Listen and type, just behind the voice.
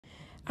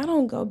I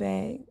don't go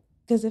back.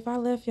 Because if I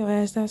left your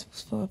ass, that's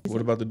for.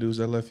 What about the dudes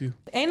that left you?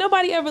 Ain't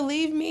nobody ever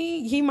leave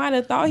me. He might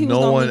have thought he was No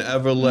gonna one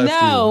ever left you.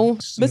 No,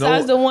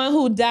 besides the one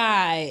who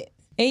died.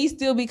 And he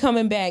still be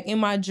coming back in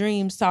my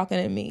dreams talking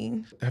to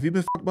me. Have you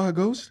been fucked by a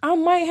ghost? I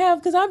might have,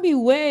 because I be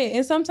wet.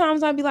 And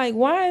sometimes I be like,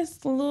 why is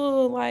a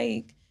little,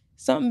 like,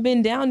 something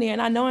been down there?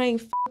 And I know I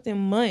ain't fucked in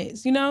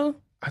months, you know?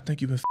 I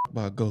think you've been fucked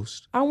by a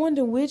ghost. I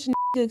wonder which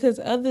nigga, because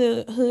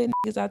other hood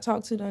niggas I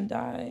talked to done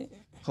died.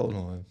 Hold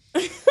on.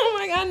 I'm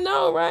like, I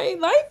know, right?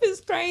 Life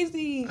is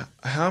crazy.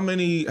 How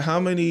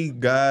many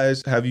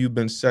guys have you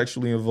been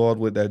sexually involved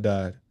with that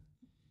died?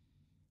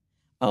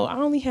 Oh, I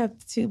only have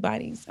 2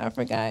 bodies. I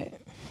forgot.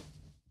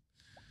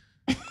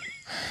 Wait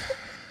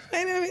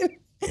a minute.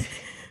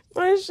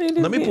 My shit is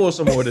Let me pour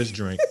some more of this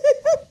drink.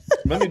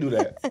 Let me do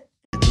that.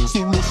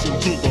 So listen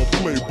to the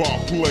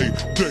play-by-play,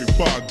 day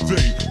by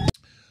day.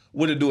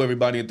 What it do,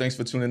 everybody, and thanks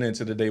for tuning in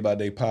to the Day by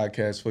Day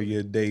Podcast for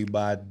your Day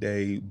by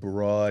Day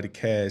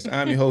broadcast.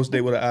 I'm your host, Day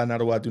with an I, not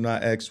a Y, do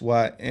not X,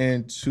 Y,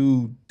 and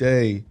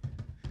today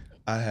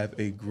I have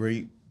a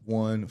great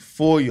one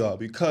for y'all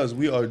because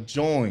we are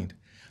joined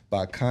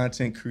by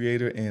content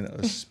creator and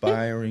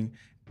aspiring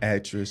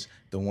actress,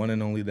 the one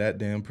and only That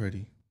Damn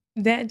Pretty.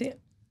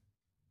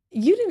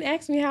 You didn't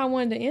ask me how I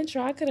wanted the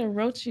intro. I could have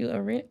wrote you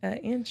a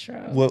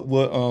intro.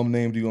 What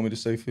name do you want me to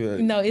say for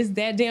you? No, it's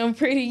That Damn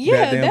Pretty.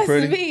 Yeah, that's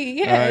pretty? me.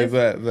 Yes. All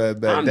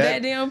right, I'm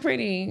that damn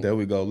pretty. There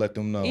we go. Let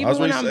them know. Even I was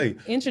when going to I'm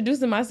say.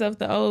 introducing myself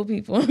to old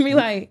people, I be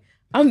like,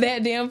 I'm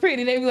that damn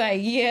pretty. They be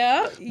like,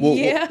 yeah.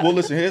 Well,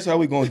 listen, here's how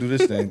we going to do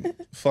this thing.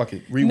 Fuck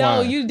it. Rewind.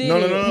 No, you did. No.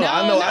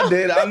 I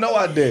did. I know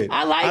I did.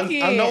 I like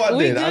it. I know I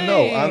We did. good.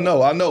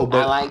 I know.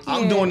 But I like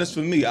I'm it. doing this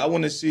for me. I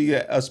want to see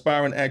your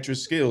aspiring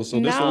actress skills.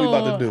 So this is what we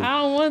about to do.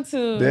 I don't want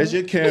to. There's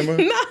your camera.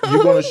 No.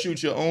 You're going to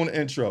shoot your own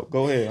intro.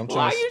 Go ahead.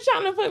 Why are you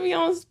trying to put me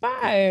on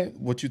spot?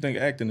 What you think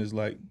acting is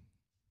like?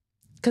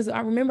 Because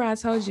I remember I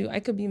told you I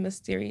could be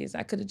mysterious.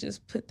 I could have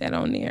just put that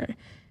on there.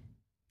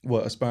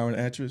 What, aspiring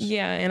actress?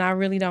 Yeah, and I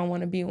really don't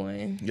want to be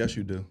one. Yes,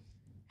 you do.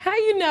 How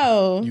you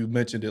know? You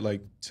mentioned it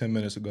like 10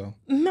 minutes ago.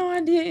 No,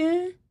 I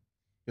didn't.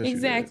 Yes,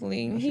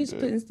 Exactly. Yes, He's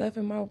putting stuff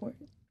in my words.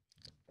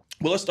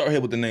 Well, let's start here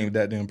with the name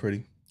That Damn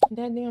Pretty.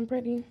 That damn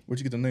pretty. Where'd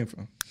you get the name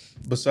from?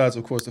 Besides,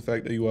 of course, the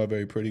fact that you are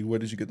very pretty, where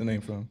did you get the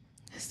name from?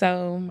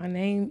 So my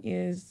name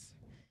is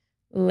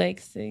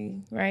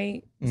Lexi,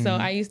 right? Mm-hmm. So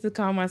I used to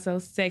call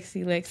myself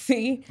Sexy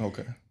Lexi.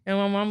 Okay. And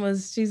my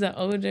mama's, she's an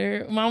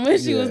older mama.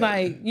 She was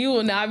like, you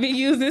will not be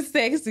using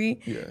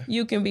sexy. Yeah.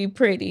 You can be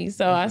pretty.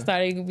 So I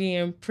started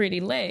being Pretty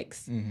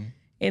Lex. Mm-hmm.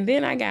 And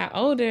then I got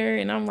older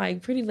and I'm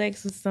like, Pretty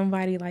Lex was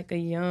somebody like a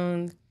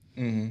young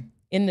in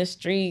the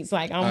streets.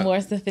 Like I'm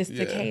more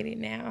sophisticated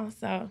now.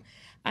 So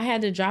I had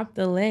to drop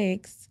the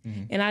Lex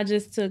and I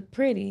just took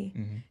Pretty.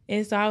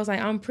 And so I was like,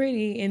 I'm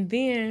pretty. And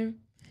then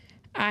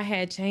I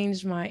had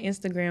changed my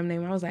Instagram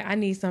name. I was like, I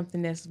need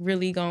something that's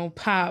really gonna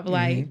pop.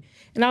 Like,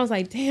 and I was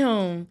like,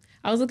 damn.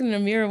 I was looking in the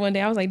mirror one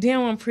day. I was like,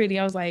 damn, I'm pretty.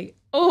 I was like,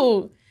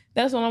 oh,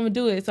 that's what I'm gonna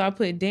do it. So I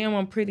put, damn,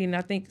 I'm pretty. And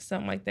I think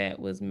something like that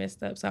was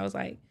messed up. So I was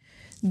like,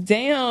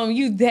 damn,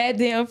 you that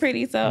damn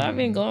pretty. So I've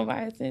been going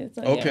by it since.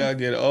 So, Okay, yeah. I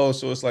get it. Oh,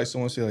 so it's like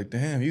someone say like,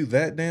 damn, you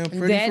that damn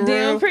pretty That for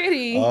damn real?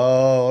 pretty.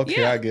 Oh,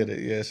 okay, Yeah. I get it.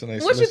 Yeah, so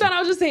nice. What you thought I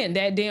was just saying?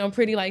 That damn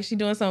pretty, like she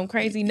doing something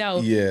crazy?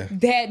 No. Yeah.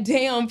 That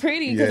damn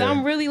pretty, because Yeah.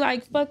 I'm really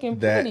like fucking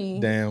That pretty.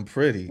 damn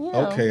pretty.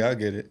 Yeah. Okay, I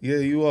get it. Yeah,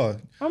 you are.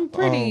 I'm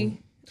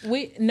pretty.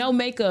 With no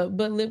makeup,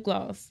 but lip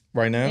gloss.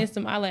 Right now? And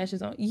some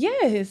eyelashes on.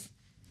 Yes.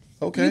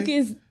 Okay. You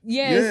can,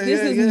 Yeah,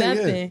 this is yeah.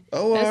 nothing.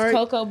 Oh, That's all right.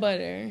 cocoa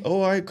butter.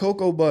 Oh, all right,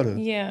 cocoa butter.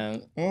 Yeah.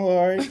 Oh,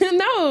 all right.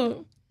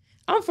 No.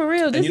 I'm for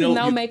real. This is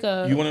no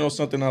makeup. You want to know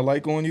something I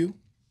like on you?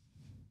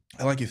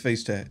 I like your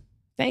face tat.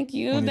 Thank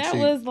you. on your That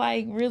cheek. was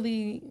like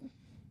really,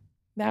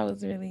 that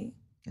was really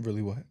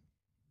Really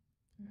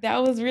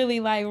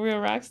like real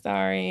rock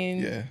star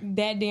and Yeah.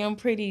 that damn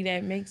pretty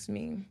that makes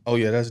me. Oh,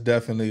 yeah, that's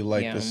definitely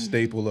like Yeah. the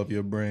staple of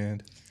your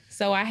brand.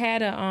 So I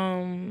had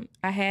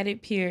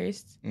it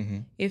pierced.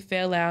 It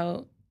fell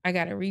out. I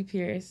got it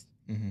re-pierced.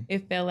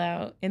 It fell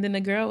out. And then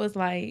the girl was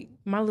like,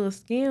 my little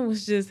skin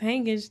was just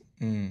hanging.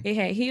 It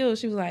had healed.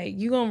 She was like,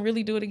 you gonna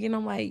really do it again?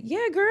 I'm like,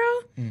 yeah,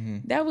 girl.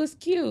 That was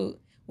cute.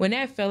 When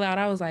that fell out,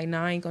 I was like,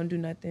 nah, I ain't gonna do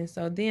nothing.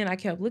 So then I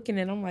kept looking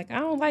at it. I'm like, I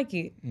don't like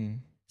it.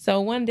 So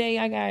one day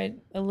I got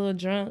a little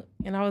drunk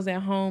and I was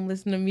at home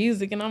listening to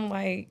music and I'm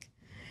like,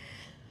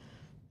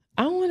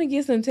 I want to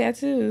get some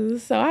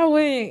tattoos. So I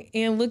went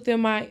and looked at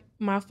my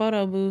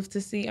photo booth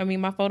to see,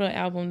 my photo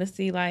album to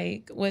see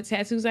like what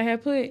tattoos I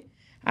had put.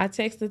 I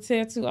texted the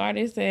tattoo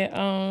artist at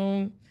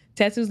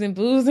Tattoos and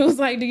Booze. It was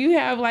like, do you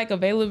have like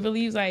availability?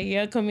 He was like,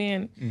 yeah, come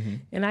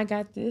in. And I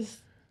got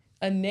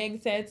a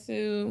neck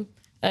tattoo,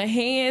 a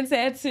hand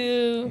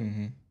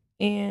tattoo,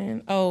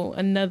 and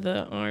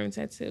another arm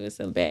tattoo. It's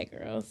a bad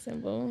girl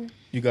symbol.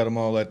 You got them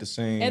all at the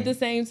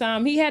same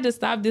time. He had to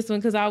stop this one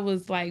because I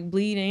was like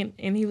bleeding,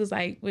 and he was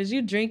like, "Was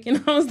you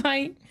drinking?" I was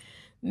like,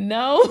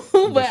 No,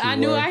 but Yes, you I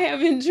knew were. I had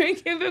been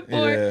drinking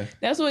before. Yeah.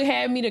 That's what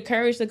had me the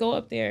courage to go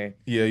up there.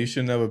 Yeah, you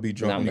should never be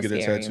drunk when you get a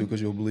Mysterium. tattoo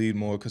because you'll bleed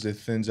more because it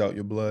thins out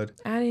your blood.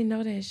 I didn't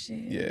know that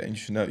shit. Yeah, and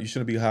you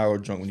shouldn't be high or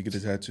drunk when you get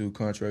a tattoo,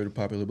 contrary to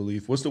popular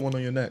belief. What's the one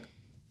on your neck?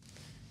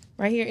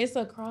 Right here, it's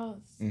a cross.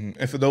 Mm-hmm.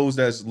 And for those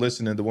that's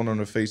listening, the one on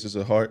her face is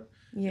a heart.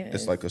 Yeah.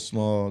 It's like a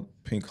small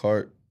pink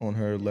heart on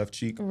her left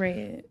cheek.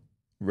 Red.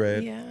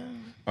 Yeah.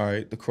 All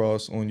right, the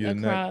cross on your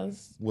neck.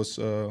 Cross. What's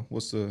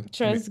the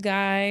trust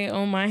guy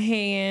on my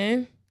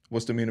hand?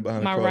 What's the meaning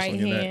behind my the cross right on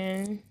your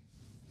hand? neck?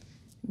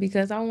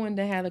 Because I wanted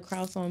to have the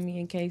cross on me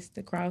in case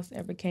the cross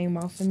ever came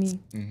off of me.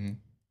 Mm-hmm.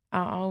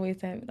 I always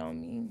have it on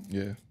me.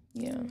 Yeah.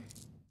 Yeah.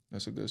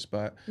 That's a good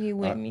spot. He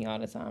with me all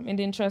the time. And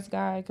then trust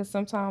God, because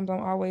sometimes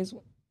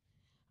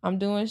I'm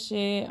doing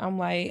shit. I'm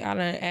like, I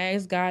done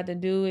asked God to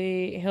do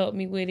it, help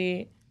me with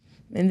it.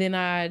 And then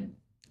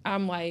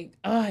I'm like,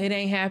 oh, it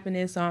ain't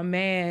happening, so I'm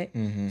mad.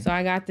 Mm-hmm. So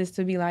I got this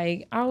to be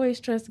like, I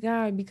always trust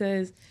God,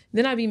 because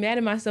then I'd be mad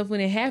at myself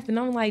when it happened.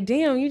 I'm like,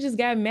 damn, you just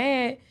got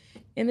mad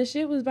and the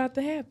shit was about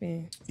to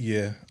happen.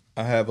 Yeah.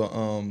 I have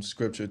a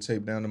scripture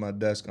taped down to my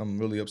desk. I'm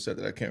really upset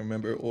that I can't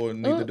remember it, or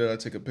neither did I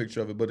take a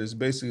picture of it. But it's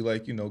basically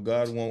like,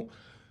 God won't,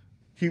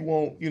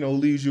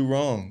 lead you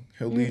wrong.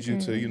 He'll lead you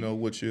to,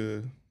 what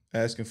you're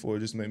asking for.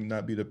 It just may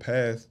not be the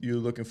path you're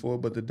looking for,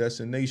 but the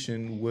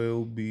destination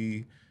will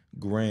be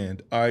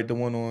grand. All right, the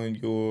one on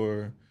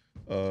your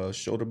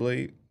shoulder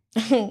blade.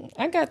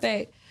 I got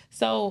that.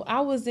 So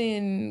I was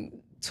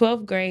in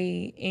 12th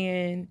grade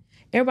and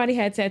everybody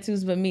had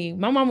tattoos but me.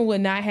 My mama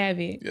would not have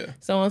it. Yeah.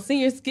 So on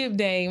senior skip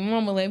day, my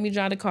mama let me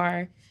drive the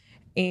car.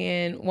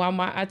 And while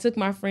I took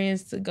my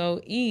friends to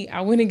go eat,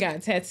 I went and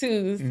got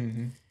tattoos.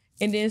 Mm-hmm.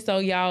 And then so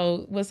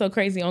y'all, what's so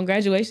crazy, on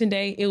graduation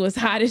day, it was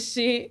hot as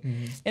shit.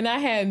 Mm-hmm. And I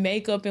had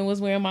makeup and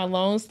was wearing my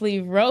long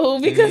sleeve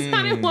robe because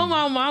I didn't want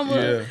my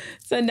mama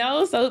to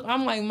know. So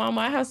I'm like,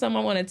 Mama, I have something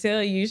I want to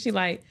tell you. She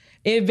like,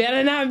 it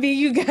better not be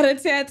you got a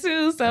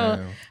tattoo.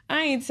 So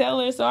I ain't tell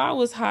her. So I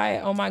was high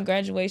on my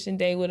graduation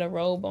day with a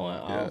robe on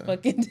all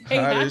fucking day.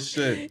 Hot as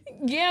shit.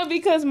 Yeah,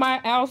 because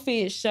my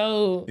outfit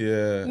showed.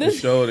 Yeah, it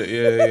showed it.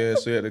 Yeah.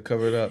 So you had to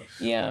cover it up.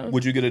 Yeah.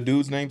 Would you get a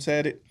dude's name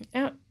tatted?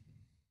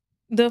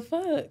 The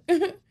fuck?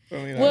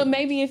 Well,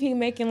 maybe if he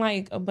making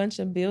like a bunch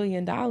of $1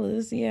 billion,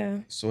 yeah.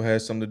 So it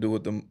has something to do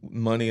with the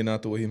money and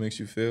not the way he makes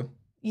you feel?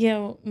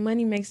 Yeah,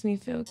 money makes me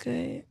feel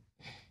good.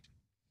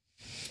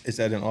 Is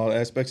that in all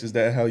aspects? Is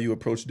that how you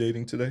approach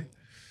dating today?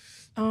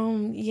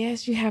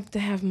 Yes, you have to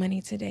have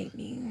money to date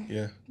me.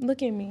 Yeah.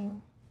 Look at me.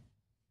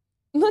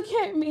 Look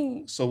at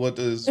me. So what's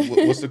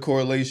the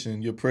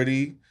correlation? You're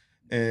pretty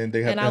and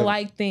they have I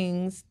like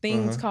things.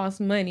 Things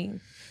cost money.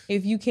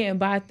 If you can't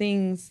buy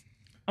things,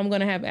 I'm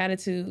going to have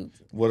attitude.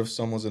 What if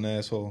someone's an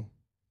asshole,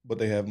 but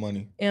they have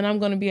money? And I'm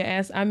going to be an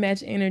ass. I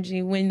match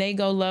energy. When they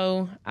go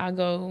low, I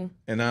go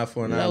an eye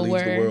for an eye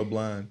leaves the world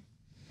blind.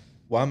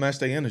 Why match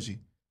their energy?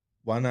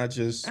 Why not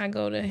just... I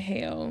go to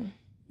hell.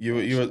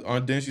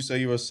 Didn't you say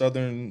you were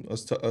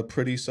a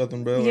pretty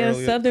Southern belle Yeah,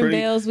 earlier? Southern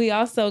belles. We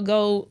also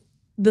go...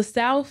 The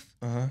South,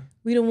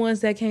 we the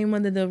ones that came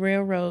under the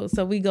railroad,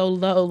 so we go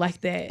low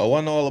like that. Oh,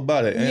 I know all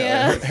about it.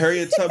 Yeah.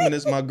 Harriet Tubman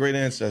is my great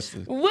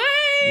ancestor. What?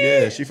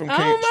 Yeah, she's from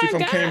God.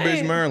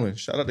 Cambridge, Maryland.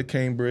 Shout out to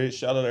Cambridge.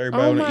 Shout out to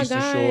everybody on the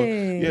Eastern Shore.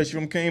 Yeah, she's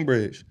from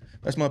Cambridge.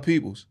 That's my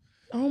peoples.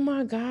 Oh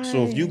my God.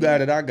 So if you got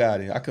it, I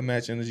got it. I can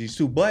match energies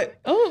too. But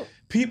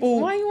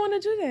people... Why you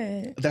want to do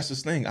that? That's the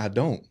thing. I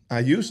don't. I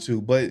used to,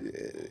 but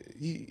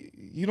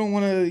you don't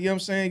want to, you know what I'm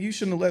saying? You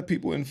shouldn't let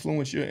people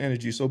influence your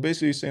energy. So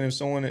basically you're saying if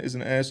someone is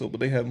an asshole, but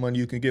they have money,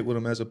 you can get with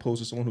them, as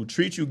opposed to someone who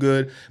treats you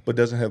good, but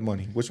doesn't have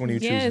money. Which one are you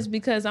choosing? Yes,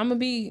 because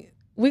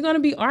we're going to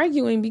be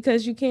arguing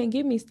because you can't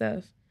give me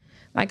stuff.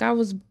 Like, I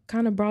was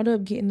kind of brought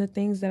up getting the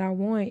things that I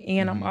want,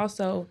 and I'm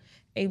also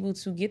able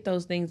to get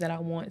those things that I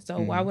want. So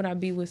why would I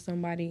be with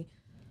somebody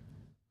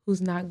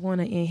who's not going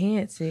to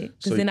enhance it?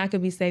 Because then I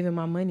could be saving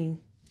my money.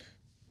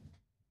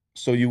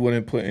 So you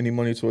wouldn't put any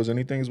money towards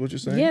anything, is what you're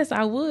saying? Yes,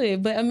 I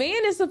would. But a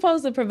man is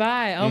supposed to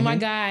provide. Oh my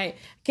God.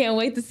 Can't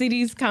wait to see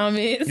these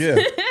comments. Yeah.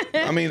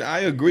 I mean,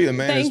 I agree. A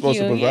man is supposed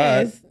to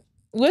provide.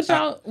 Yes.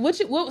 So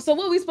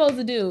what we supposed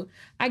to do?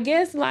 I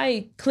guess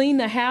like clean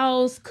the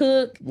house,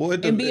 cook,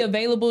 and be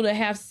available to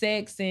have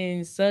sex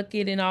and suck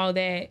it and all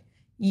that.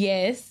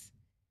 Yes.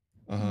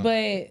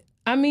 But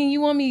I mean, you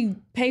want me to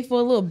pay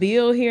for a little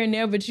bill here and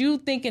there, but you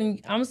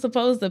thinking I'm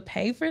supposed to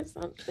pay for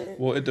something?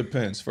 Well, it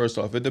depends. First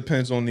off, it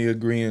depends on the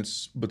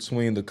agreements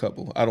between the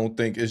couple. I don't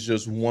think it's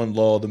just one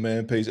law. The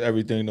man pays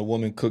everything. The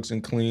woman cooks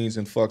and cleans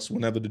and fucks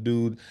whenever the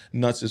dude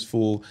nuts is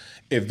full.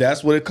 If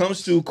that's what it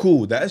comes to,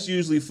 cool. That's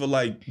usually for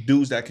like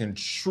dudes that can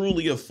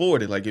truly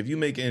afford it. Like if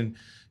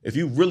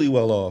you really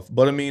well off.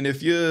 But I mean,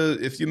 if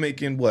you're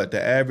making what?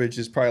 The average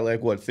is probably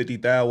like what,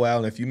 50,000. Wow.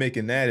 And if you're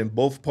making that and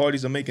both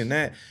parties are making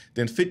that,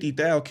 then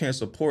 50,000 can't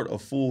support a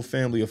full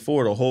family of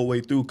four the whole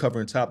way through,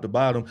 covering top to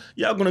bottom.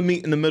 Y'all gonna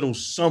meet in the middle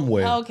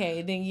somewhere.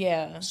 Okay, then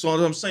yeah. So what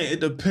I'm saying, it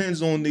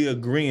depends on the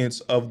agreements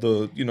of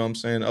the, you know what I'm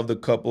saying, of the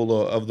couple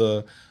or of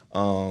the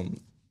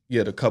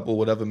the couple,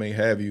 whatever may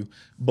have you.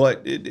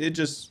 But it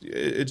just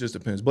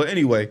depends. But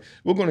anyway,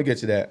 we're gonna get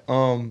to that.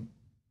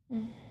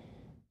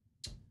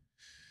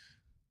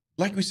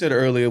 Like we said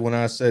earlier, when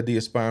I said the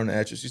aspiring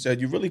actress, you said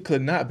you really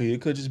could not be.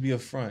 It could just be a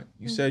front.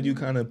 You said you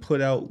kind of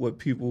put out what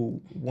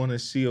people want to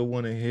see or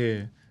want to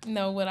hear.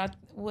 No, what I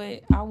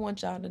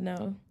want y'all to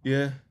know.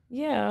 Yeah.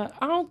 Yeah,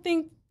 I don't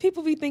think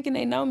people be thinking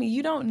they know me.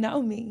 You don't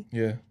know me.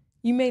 Yeah.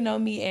 You may know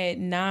me at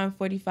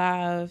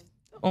 9:45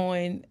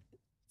 on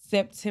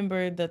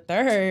September the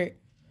 3rd,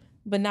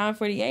 but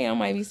 9:48 I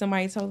might be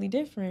somebody totally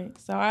different.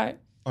 So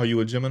Are you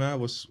a Gemini?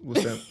 What's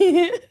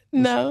that?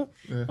 No,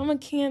 yeah. I'm a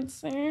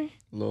Cancer.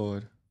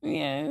 Lord.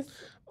 Yes.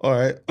 All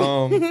right.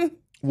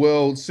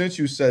 Well, since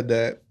you said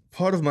that,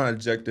 part of my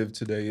objective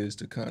today is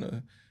to kind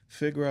of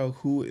figure out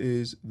who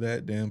is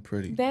that damn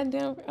pretty.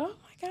 Oh my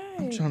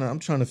God. I'm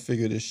trying to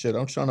figure this shit.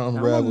 I'm trying to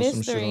unravel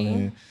some shit on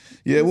here.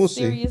 Yeah, we'll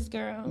see. Mysterious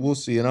girl. We'll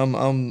see. And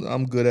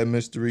I'm good at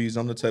mysteries.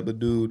 I'm the type of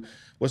dude.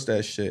 What's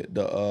that shit?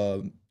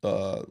 The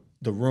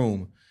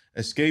Room,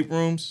 escape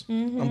rooms.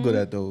 I'm good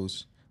at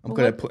those. I'm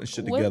good at putting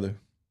shit together.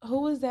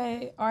 Who was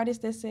that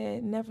artist that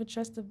said never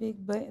trust a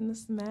big butt and a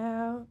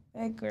smile?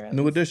 That girl.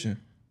 New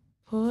Edition.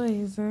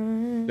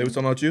 Poison. They was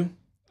talking about you?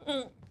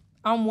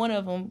 I'm one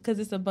of them because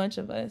it's a bunch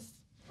of us.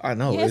 I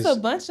know. Yeah, it's a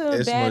bunch of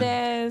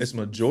badass, it's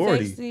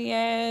majority, sexy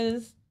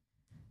ass,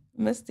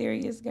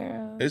 mysterious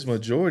girls. It's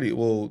majority.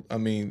 Well, I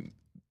mean,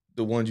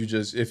 the ones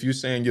if you're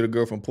saying you're the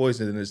girl from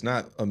Poison, then it's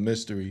not a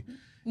mystery.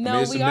 No,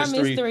 I mean, we are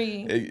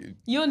mystery.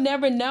 You'll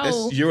never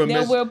know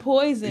that we're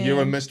Poison.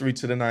 You're a mystery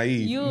to the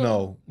naive.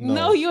 No,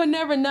 you'll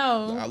never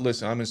know.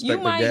 Listen, I'm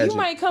Inspector Gadget. You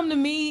might come to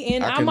me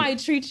and I might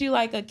treat you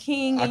like a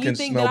king, and you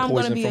think that I'm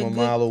going to be from a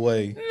mile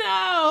away. No,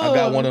 I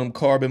got one of them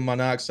carbon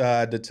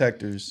monoxide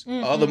detectors.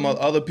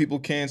 Other people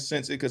can't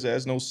sense it because it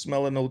has no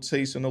smell and no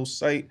taste and no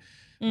sight.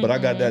 But I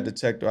got that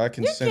detector. I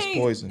can sense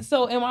poison.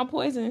 So am I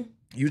poison?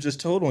 You just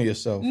told on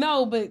yourself.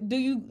 No, but do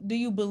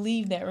you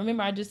believe that?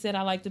 Remember, I just said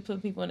I like to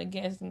put people in a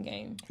guessing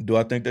game. Do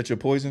I think that you're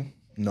poison?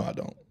 No, I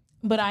don't.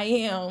 But I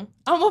am.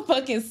 I'm a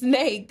fucking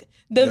snake.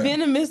 The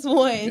venomous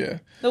one. Yeah.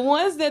 The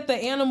ones that the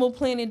animal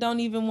planet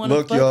don't even want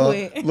to fuck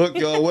with. Look,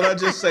 y'all, what I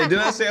just say? Didn't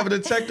I say I have a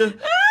detector?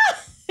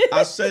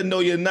 I said no,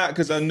 you're not,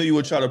 because I knew you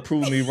would try to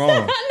prove me wrong.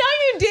 No,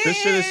 you didn't. This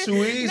shit is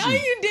too easy. No,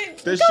 you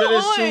didn't. This shit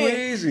is too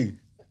easy.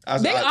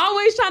 They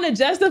always trying to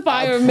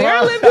justify her.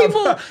 Maryland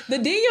people, the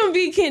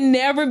DMV can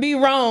never be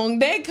wrong.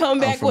 They come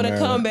back with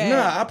Maryland. A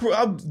comeback. Nah,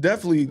 I'll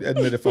definitely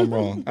admit if I'm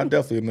wrong. I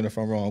definitely admit if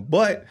I'm wrong.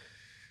 But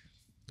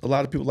a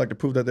lot of people like to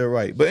prove that they're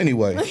right. But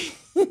anyway,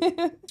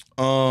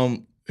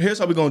 here's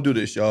how we're going to do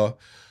this, y'all.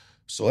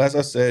 So as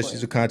I said,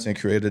 she's a content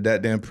creator,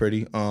 that damn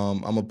pretty.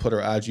 I'm going to put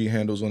her IG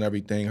handles on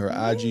everything. Her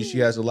IG, she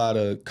has a lot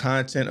of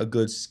content, a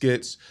good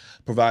skits,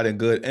 providing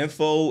good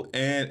info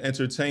and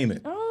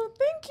entertainment. Oh,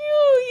 thank you.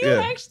 You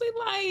actually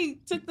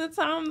took the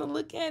time to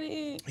look at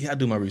it. Yeah, I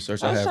do my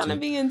research. I was trying to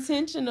be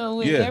intentional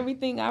with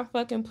everything I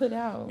fucking put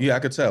out. Yeah, I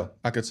could tell.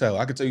 I could tell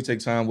you take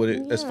time with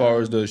it as far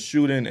as the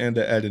shooting and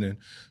the editing.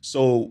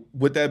 So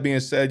with that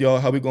being said, y'all,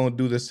 how we going to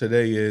do this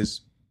today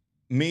is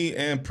me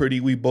and Pretty,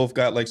 we both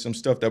got some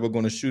stuff that we're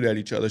going to shoot at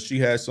each other. She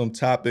has some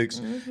topics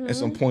and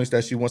some points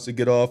that she wants to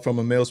get off from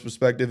a male's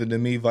perspective, and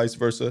then me, vice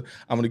versa,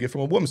 I'm going to get from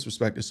a woman's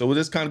perspective. So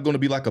it's kind of going to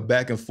be like a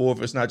back and forth.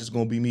 It's not just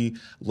going to be me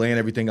laying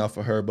everything out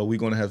for her, but we're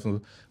going to have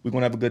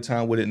a good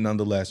time with it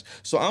nonetheless.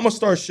 So I'm going to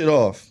start shit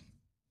off.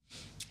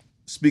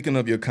 Speaking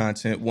of your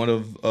content, one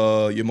of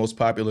your most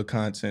popular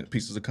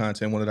pieces of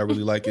content, one that I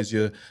really like is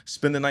your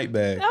Spend the Night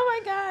bag.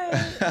 Oh my God.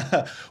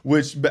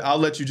 Which I'll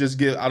let you just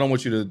give. I don't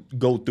want you to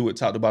go through it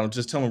top to bottom.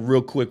 Just tell them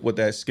real quick what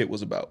that skit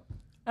was about.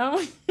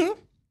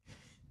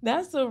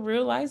 That's a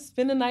real life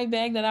Spend the Night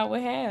bag that I would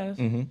have.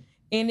 And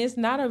it's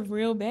not a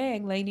real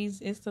bag,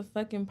 ladies. It's a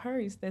fucking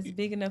purse that's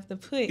big enough to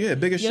put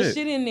big as your shit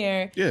shit in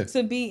there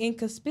to be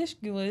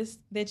inconspicuous,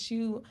 that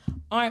you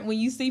aren't,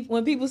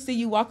 when people see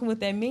you walking with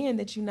that man,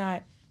 that you're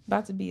not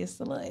about to be a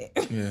slut.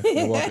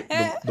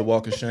 The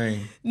walk of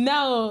shame.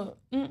 No,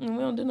 we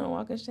don't do no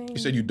walk of shame. You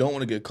said you don't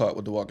want to get caught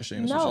with the walk of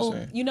shame. That's what you're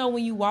saying. You know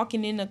when you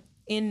walking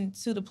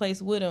into the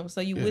place with him, so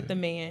you with the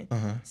man,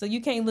 so you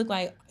can't look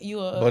like you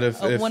one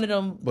of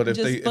them. But if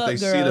they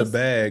see the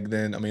bag,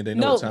 then I mean they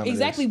know what time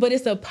exactly. it is. But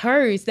it's a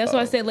purse. That's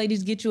why I said,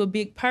 ladies, get you a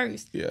big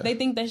purse. Yeah. They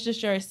think that's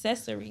just your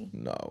accessory.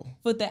 No.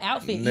 With the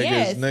outfit,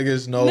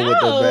 niggas know what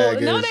the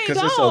bag is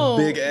because it's a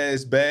big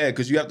ass bag.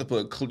 Because you have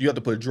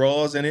to put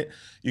drawers in it.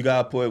 You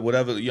gotta put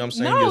whatever, you know what I'm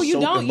saying. No, your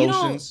soap and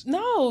lotions.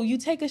 No, you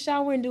take a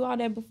shower and do all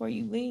that before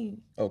you leave.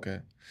 Okay.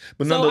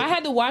 But I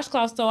had the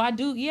washcloth, so I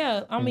do.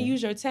 Yeah, I'm gonna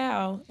use your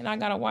towel, and I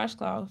got a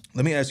washcloth.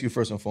 Let me ask you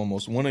first and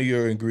foremost. One of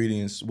your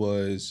ingredients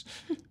was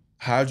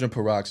hydrogen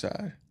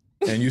peroxide,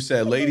 and you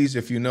said, "Ladies,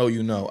 if you know,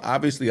 you know."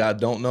 Obviously, I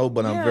don't know,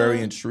 but I'm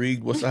very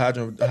intrigued. What's the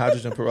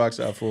hydrogen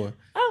peroxide for?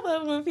 I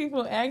love when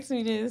people ask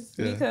me this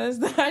because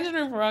the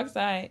hydrogen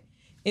peroxide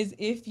is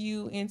if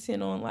you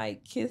intend on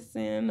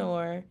kissing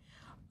or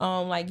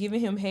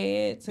giving him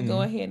head to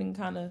go ahead and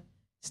kind of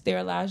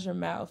sterilize your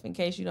mouth in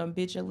case you done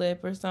bit your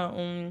lip or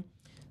something.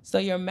 So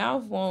your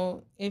mouth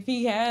won't, if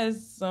he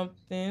has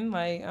something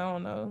I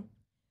don't know,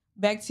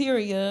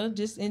 bacteria,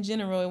 just in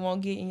general, it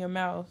won't get in your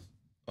mouth.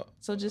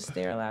 So just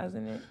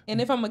sterilizing it. And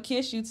if I'm gonna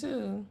kiss you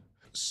too.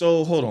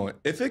 So hold on.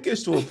 If it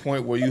gets to a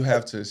point where you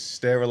have to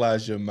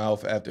sterilize your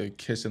mouth after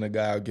kissing a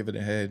guy or giving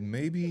a head,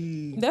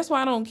 maybe that's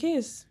why I don't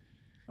kiss.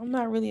 I'm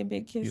not really a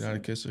big kisser. You're not a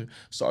kisser.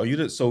 So are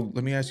you? So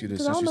let me ask you this.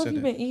 Because I don't know if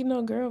you've been eating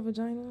no girl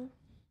vagina.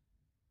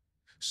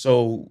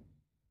 So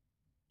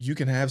you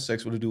can have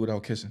sex with a dude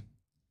without kissing?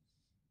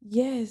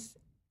 Yes.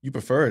 You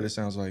prefer it, it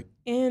sounds like.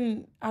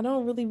 And I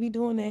don't really be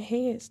doing that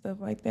head stuff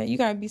like that. You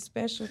gotta be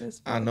special.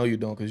 I know you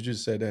don't, because you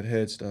just said that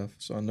head stuff.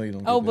 So I know you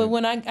don't. Oh, but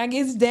when I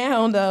gets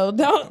down though,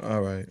 don't.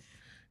 All right.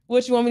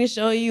 What you want me to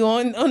show you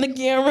on the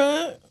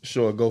camera?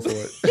 Sure, go for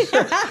it.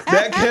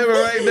 That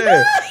camera right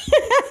there.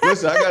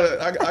 Listen, I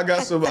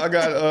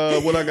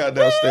got what I got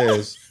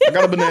downstairs. I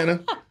got a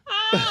banana.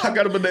 I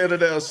got a banana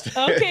downstairs.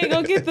 Okay,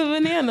 go get the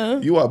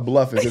banana. You are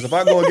bluffing, because if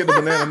I go and get the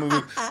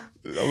banana,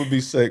 I would be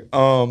sick.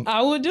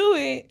 I would do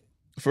it.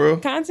 For real?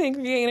 Content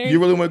creator. You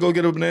really want to go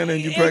get a banana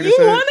and you practice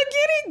it? You want to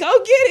get it? Go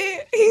get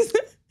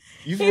it.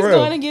 He's real?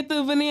 Going to get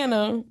the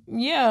banana.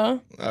 Yeah.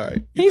 All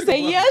right. He said,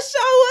 yeah,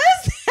 show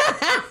us.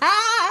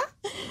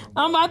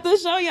 I'm about to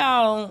show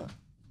y'all.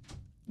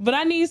 But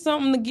I need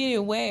something to get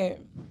it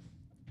wet.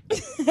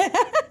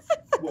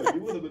 What?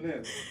 You want a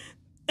banana?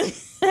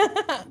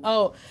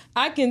 Oh,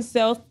 I can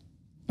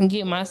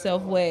get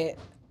myself wet.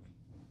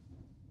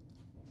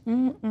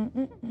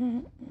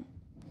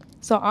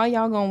 So all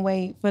y'all gonna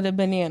wait for the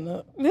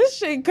banana. This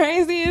shit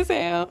crazy as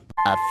hell.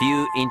 A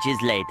few inches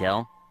later.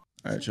 All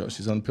right, y'all.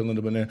 She's unpeeling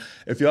the banana.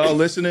 If y'all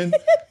listening,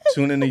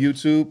 tune into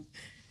YouTube.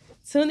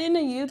 Tune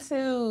into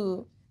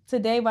YouTube to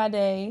Day by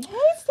Day. Hey,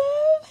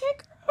 Sav. Hey,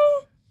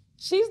 girl.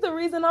 She's the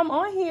reason I'm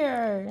on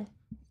here.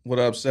 What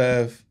up,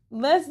 Sav?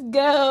 Let's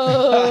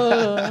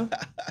go.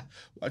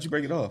 Why'd you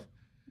break it off?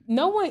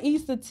 No one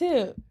eats the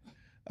tip.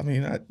 I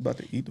mean, I'm about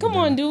to eat the Come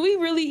banana. on, do we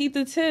really eat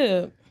the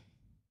tip?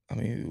 I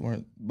mean, we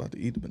weren't about to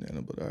eat the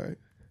banana, but all right.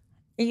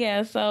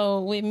 Yeah,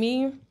 so with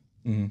me.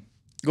 Mm-hmm.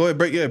 Go ahead,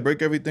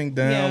 break everything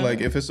down. Yeah.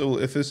 Like if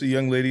it's a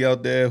young lady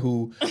out there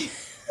who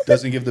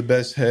doesn't give the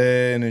best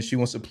head and she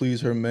wants to please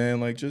her man,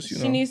 like just, you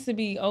know. She needs to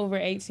be over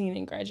 18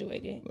 and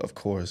graduated. Of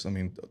course. I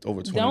mean,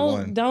 over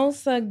 21. Don't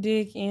suck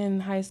dick in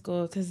high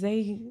school because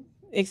they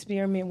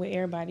experiment with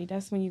everybody.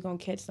 That's when you're going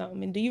to catch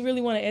something. And do you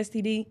really want an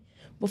STD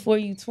before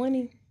you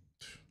 20?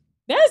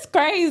 That's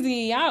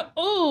crazy.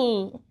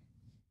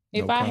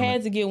 If I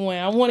had to get one,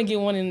 I want to get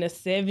one in the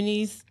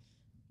 70s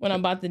when I'm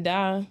about to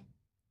die.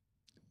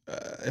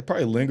 It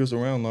probably lingers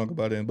around longer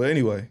by then. But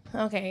anyway.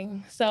 Okay.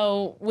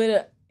 So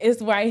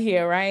it's right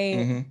here, right?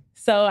 Mm-hmm.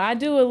 So I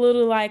do a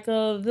little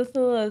this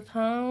little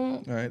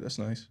tongue. All right, that's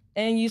nice.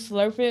 And you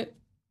slurp it.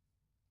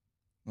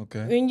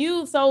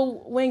 Okay.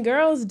 So when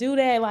girls do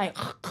that, like,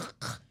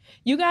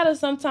 you got to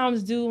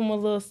sometimes do them a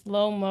little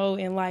slow-mo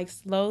and like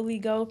slowly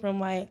go from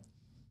like,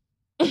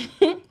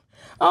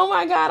 oh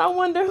my God, I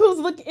wonder who's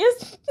looking.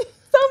 It's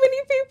so many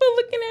people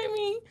looking at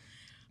me.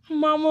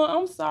 Mama,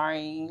 I'm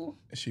sorry.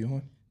 Is she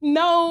on?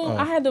 No,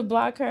 I had to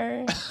block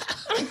her.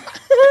 My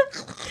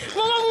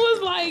mama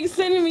was like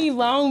sending me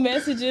long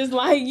messages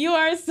like, you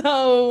are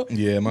so...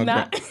 Yeah,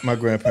 my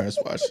grandparents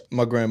watch.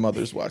 My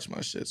grandmothers watch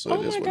my shit, so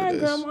it is what it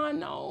is. Oh my God, Grandma,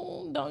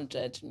 no. Don't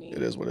judge me.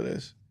 It is what it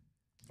is.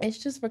 It's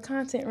just for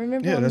content.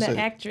 Remember, I'm the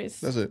actress.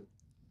 That's it.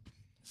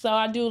 So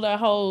I do the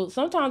whole...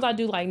 Sometimes I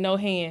do like no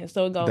hands,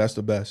 so it goes... That's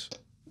the best.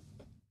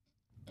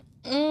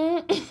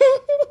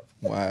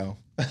 Wow.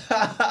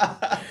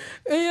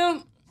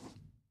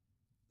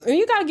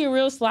 You gotta get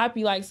real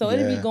sloppy, like, so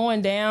it'll be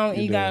going down,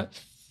 and you got...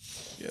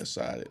 Yeah,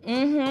 side it.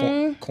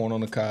 Mm-hmm. Corn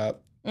on the cob.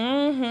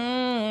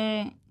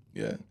 Mm-hmm.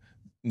 Yeah.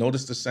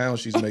 Notice the sound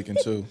she's making,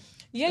 too.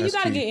 Yeah, that's you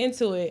gotta get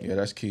into it. Yeah,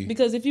 that's key.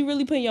 Because if you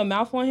really put your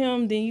mouth on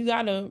him, then you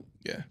gotta...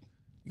 Yeah.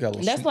 You got a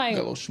little, got a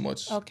little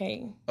schmutz.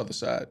 Okay. Other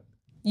side.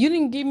 You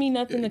didn't give me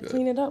nothing to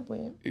clean it up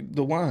with.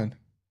 The wine.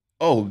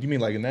 Oh, you mean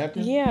like a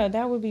napkin? Yeah,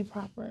 that would be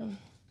proper.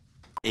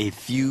 A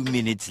few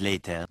minutes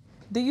later.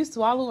 Do you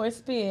swallow or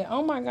spit?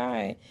 Oh my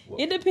God.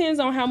 It depends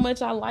on how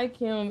much I like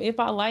him. If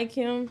I like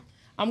him,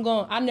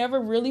 I never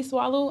really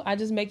swallow. I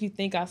just make you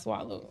think I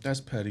swallow. That's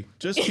petty.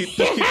 Just keep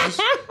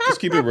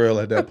it real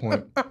at that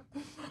point.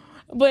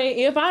 But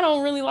if I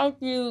don't really like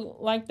you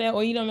like that,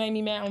 or you don't make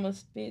me mad, I'm gonna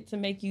spit to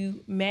make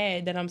you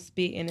mad that I'm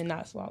spitting and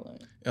not swallowing.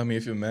 I mean,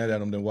 if you're mad at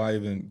him, then why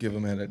even give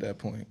him mad at that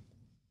point?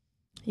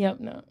 Yep,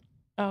 no.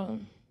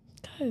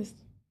 Cause.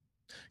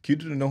 Can you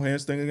do the no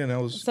hands thing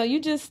again? So you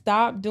just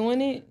stop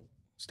doing it?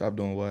 Stop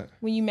doing what?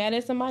 When you mad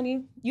at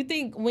somebody? You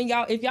think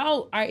if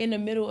y'all are in the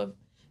middle of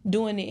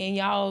doing it and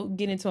y'all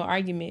get into an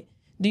argument,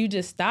 do you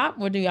just stop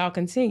or do y'all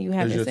continue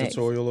having sex? Is your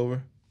tutorial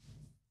over?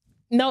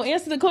 No,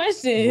 answer the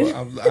question.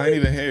 Well, I didn't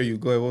even hear you.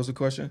 Go ahead. What was the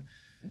question?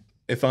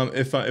 If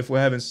we're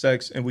having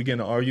sex and we get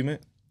in an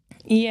argument?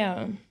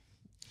 Yeah.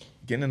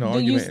 Getting in an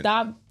argument. Do you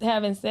stop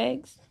having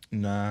sex?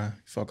 Nah,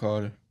 fuck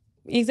harder.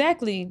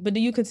 Exactly. But do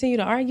you continue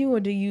to argue or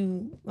do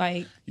you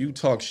like... You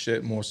talk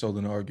shit more so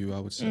than argue, I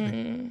would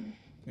say.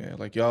 Yeah,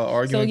 like y'all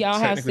arguing. So y'all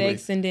have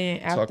sex and then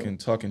after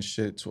talking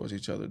shit towards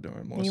each other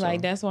during more. You so.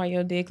 like that's why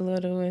your dick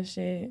little and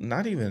shit.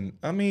 Not even.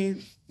 I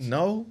mean,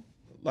 no,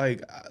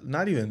 like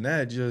not even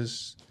that.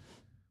 Just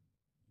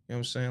you know what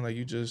I'm saying. Like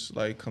you just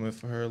like coming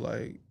for her,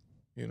 like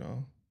you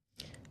know.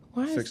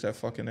 Fix that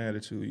fucking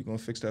attitude. You gonna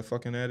fix that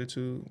fucking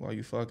attitude while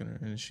you fucking her,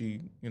 and she,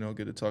 you know,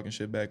 get to talking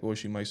shit back, or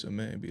she might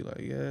submit and be like,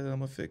 "Yeah, I'm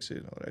gonna fix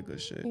it," all that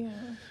good shit. Yeah.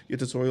 Your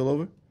tutorial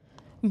over.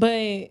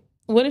 But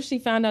what if she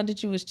found out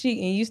that you was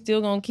cheating? You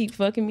still gonna keep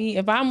fucking me?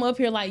 If I'm up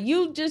here like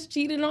you just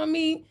cheated on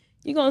me,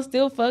 you gonna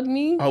still fuck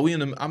me? Are we in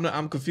the?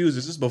 I'm confused.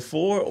 Is this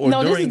before or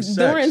during this is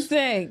sex? During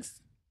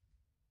sex.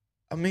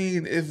 I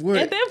mean, if we're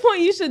at that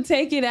point, you should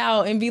take it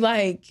out and be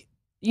like,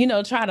 you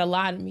know, try to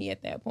lie to me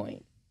at that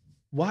point.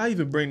 Why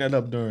even bring that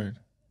up during?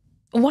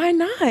 Why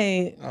not?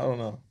 I don't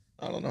know.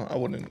 I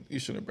wouldn't. You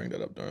shouldn't bring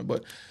that up during.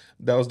 But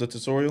that was the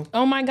tutorial.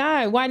 Oh my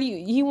God! Why do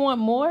you want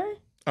more?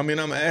 I mean,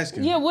 I'm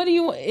asking. Yeah. What do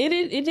you want?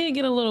 It did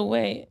get a little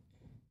wet.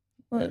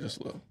 Yeah,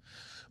 just a little.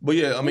 But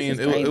yeah, I mean,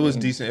 it was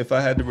decent. If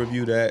I had to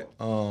review that,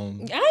 I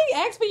ain't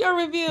asked for your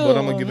review, but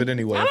I'm gonna give it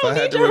anyway. If I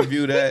had to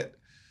review that.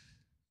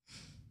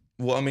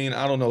 Well, I mean,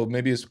 I don't know.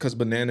 Maybe it's because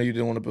banana you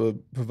didn't want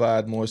to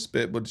provide more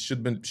spit, but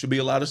should be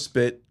a lot of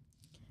spit.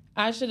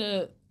 I should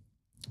have.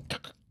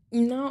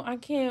 No, I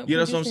can't. Yeah,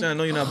 that's what I'm saying. I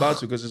know you're not about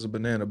to because it's a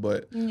banana,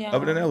 but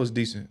other than that, it was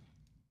decent.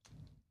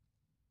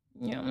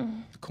 Yeah.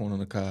 The corn on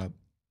the cob.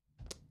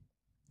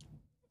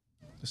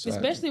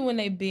 Especially when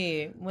they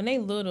big. When they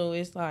little,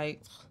 it's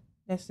like,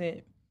 that's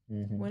it.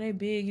 Mm-hmm. When they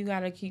big, you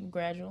got to keep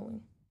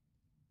gradually.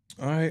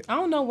 All right. I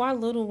don't know why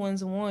little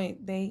ones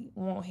want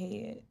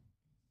head.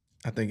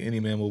 I think any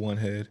man will want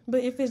head.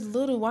 But if it's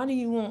little, why do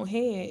you want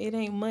head? It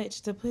ain't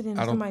much to put in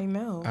somebody's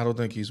mouth. I don't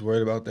think he's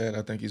worried about that.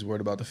 I think he's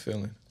worried about the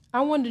feeling. I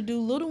wonder, do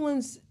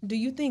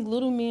you think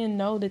little men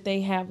know that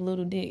they have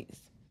little dicks?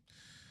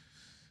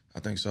 I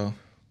think so.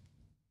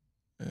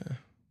 Yeah.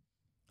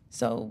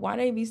 So why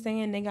they be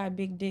saying they got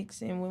big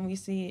dicks and when we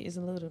see it, it's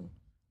little?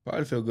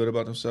 Probably feel good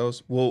about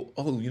themselves. Well,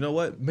 you know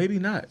what? Maybe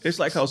not. It's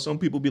like how some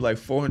people be like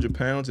 400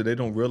 pounds and they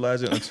don't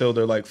realize it until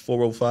they're like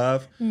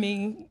 405.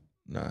 Me.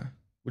 Nah. What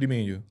do you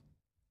mean you?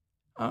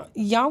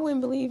 Y'all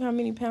wouldn't believe how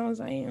many pounds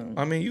I am.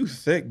 I mean, you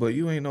thick, but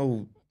you ain't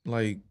no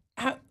like...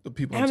 The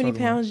people how many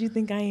pounds you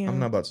think I am? I'm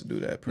not about to do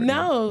that.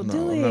 No,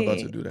 do it. I'm not about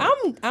to do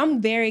that. I'm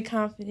very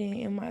confident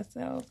in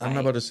myself. I'm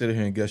not about to sit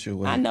here and guess your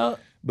weight. I know.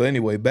 But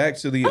anyway, back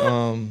to the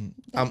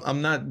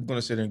I'm not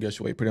gonna sit here and guess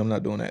your weight. Pretty, I'm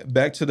not doing that.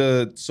 Back to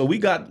the we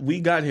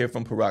got here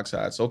from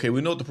peroxide. So okay,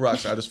 we know what the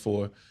peroxide is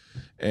for,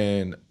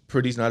 and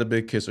Pretty's not a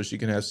big kisser. She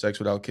can have sex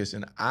without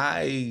kissing.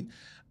 I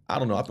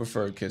don't know. I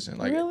prefer kissing.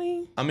 Like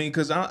really? I mean,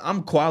 cause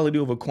I'm quality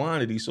over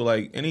quantity. So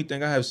like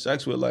anything I have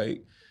sex with,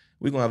 like.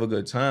 We're going to have a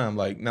good time.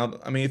 Like, now,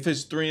 I mean, if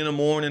it's 3 a.m,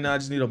 I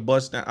just need a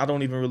bust down. I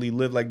don't even really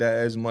live like that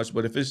as much,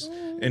 but if it's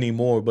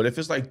anymore. But if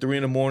it's like 3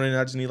 a.m,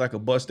 I just need like a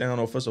bust down,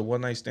 or if it's a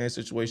one-night stand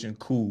situation,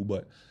 cool.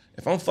 But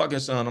if I'm fucking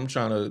son, I'm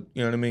trying to,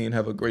 you know what I mean,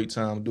 have a great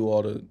time, do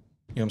all the, you know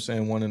what I'm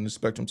saying, one end of the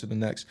spectrum to the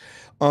next.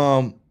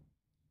 So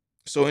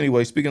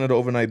anyway, speaking of the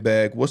overnight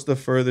bag, what's the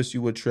furthest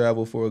you would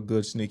travel for a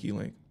good sneaky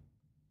link?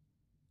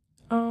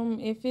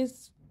 If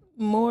it's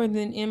more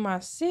than in my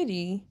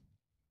city...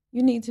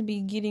 You need to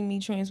be getting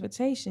me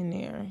transportation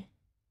there.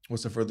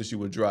 What's the furthest you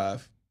would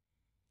drive?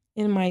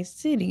 In my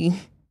city.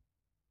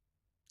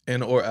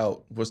 In or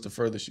out? What's the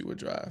furthest you would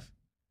drive?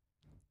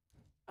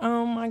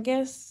 I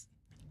guess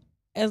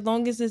as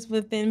long as it's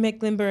within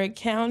Mecklenburg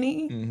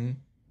County,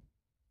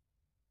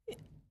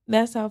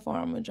 that's how far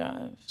I'm going to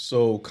drive.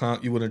 So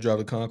you wouldn't drive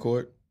to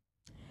Concord?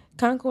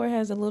 Concord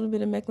has a little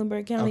bit of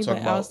Mecklenburg County, but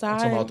outside. I'm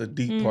talking about the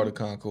deep part of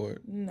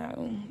Concord.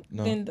 No.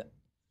 Then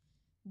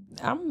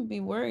I'm going to be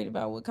worried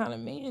about what kind of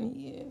man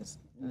he is.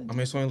 I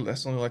mean,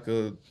 that's only like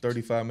a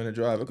 35-minute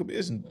drive.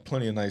 There's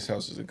plenty of nice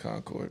houses in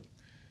Concord.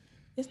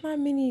 It's not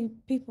many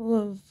people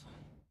of...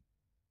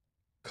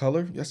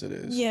 Color? Yes, it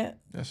is. Yeah.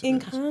 Yes, in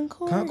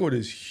Concord? Concord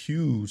is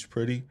huge,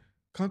 Pretty.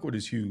 Concord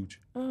is huge.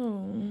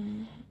 Oh.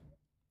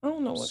 I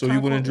don't know what So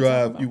Concord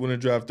you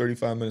wouldn't drive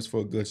 35 minutes for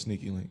a good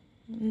sneaky link?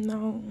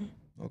 No.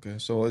 Okay,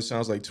 so it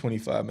sounds like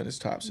 25 minutes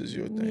tops is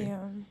your thing.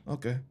 Yeah.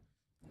 Okay.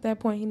 At that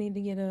point, he need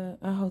to get a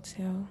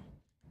hotel.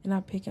 And I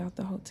pick out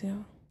the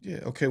hotel. Yeah.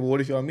 Okay. Well,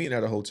 what if y'all meeting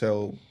at a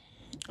hotel?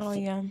 Oh,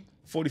 yeah.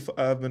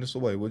 45 minutes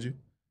away, would you?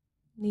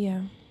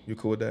 Yeah. You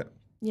cool with that?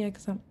 Yeah,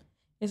 because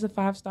it's a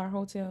 5-star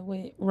hotel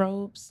with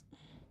robes.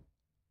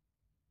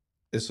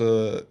 It's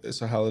a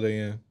Holiday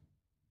Inn.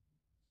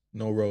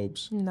 No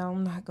robes. No,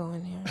 I'm not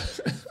going there.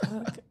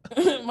 Fuck.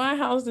 My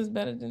house is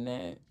better than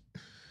that.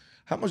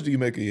 How much do you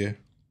make a year?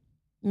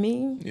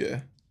 Me?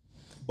 Yeah.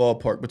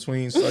 Ballpark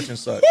between such and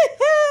such.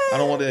 I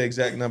don't want the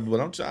exact number,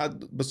 but I'm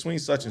trying between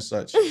such and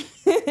such.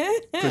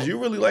 Because you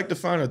really like the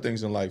finer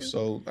things in life.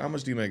 So how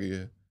much do you make a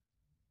year?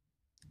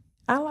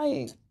 I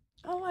like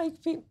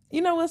people.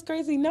 You know what's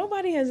crazy?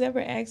 Nobody has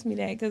ever asked me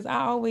that because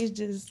I always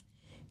just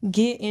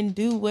get and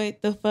do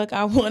what the fuck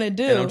I want to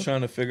do. And I'm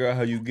trying to figure out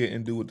how you get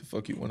and do what the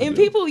fuck you want to do. And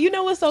people, you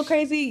know what's so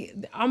crazy?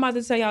 I'm about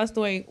to tell y'all a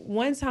story.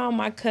 One time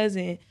my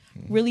cousin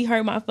really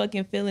hurt my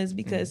fucking feelings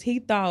because he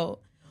thought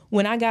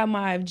when I got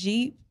my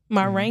Jeep,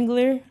 my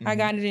Wrangler, I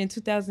got it in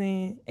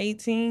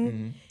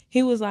 2018.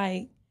 He was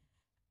like,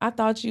 I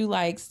thought you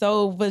like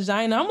sold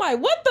vagina. I'm like,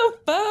 what the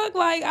fuck?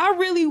 Like, I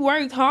really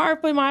worked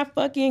hard for my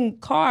fucking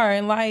car.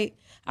 And like,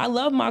 I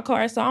love my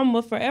car. So I'm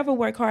gonna forever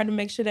work hard to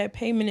make sure that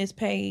payment is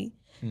paid.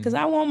 Cause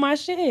I want my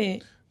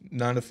shit.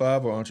 9 to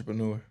 5 or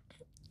entrepreneur?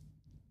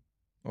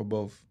 Or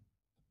both?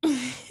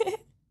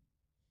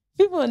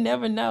 People will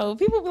never know.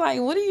 People be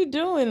like, what are you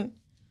doing?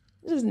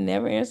 I just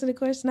never answer the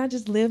question. I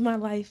just live my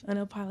life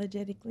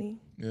unapologetically.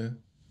 Yeah.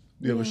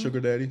 Do you have a sugar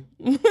daddy?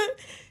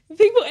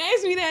 People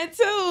ask me that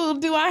too.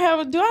 Do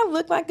I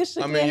look like a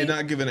sugar daddy? I mean, you're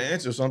not giving an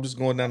answer, so I'm just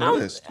going down the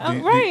list.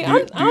 I'm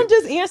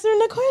just answering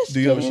the question.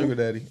 Do you have a sugar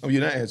daddy? Oh,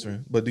 you're not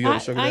answering, but do you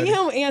have a sugar daddy? I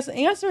am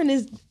answering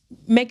is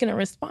making a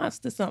response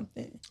to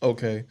something.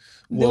 Okay.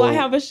 Well, do I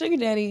have a sugar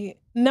daddy?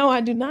 No,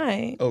 I do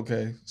not.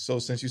 Okay. So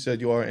since you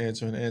said you are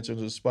answering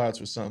the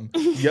spots or something,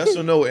 yes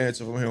or no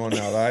answer from here on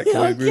out, all right?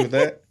 Can we agree with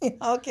that?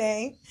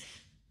 Okay.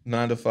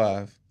 9 to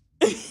 5.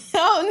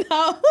 Oh,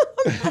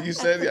 no. You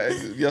said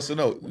yes or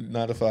no,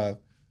 9 to 5.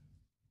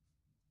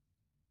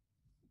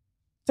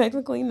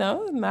 Technically,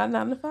 no, not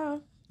 9 to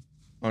 5.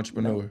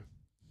 Entrepreneur.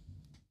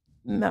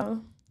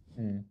 No.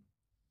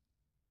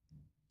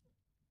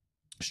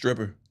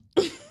 Stripper.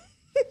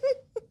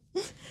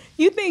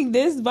 You think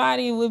this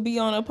body would be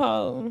on a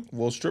pole?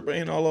 Well, stripper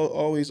ain't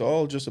always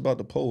just about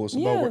the pole. It's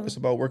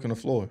about working the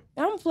floor.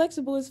 I'm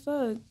flexible as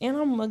fuck, and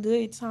I'm a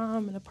good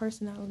time and a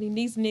personality.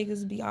 These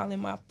niggas be all in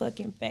my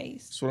fucking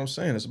face. That's what I'm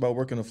saying. It's about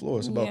working the floor.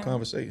 It's about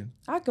conversating.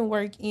 I can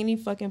work any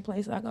fucking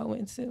place I go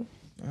into.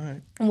 All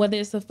right. Whether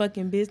it's a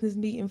fucking business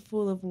meeting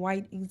full of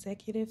white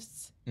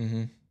executives,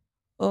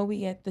 or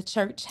we at the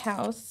church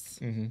house,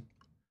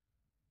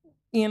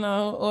 you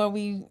know, or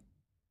we.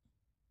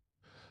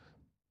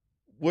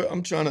 Well,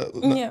 I'm trying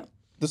to.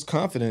 This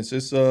confidence,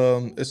 it's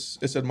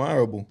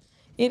admirable.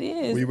 It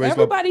is.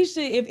 Everybody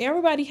should. If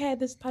everybody had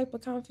this type of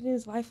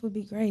confidence, life would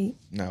be great.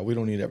 Nah, we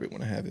don't need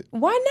everyone to have it.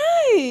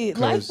 Why not?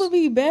 Life would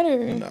be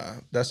better. Nah,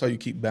 that's how you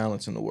keep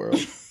balance in the world.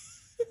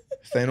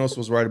 Thanos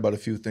was right about a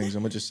few things.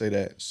 I'm gonna just say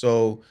that.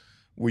 So,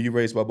 were you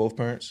raised by both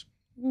parents?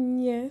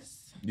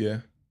 Yes. Yeah.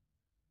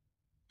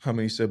 How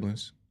many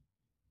siblings?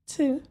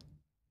 2.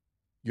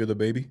 You're the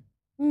baby?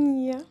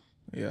 Yeah.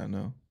 Yeah, I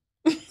know.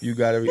 You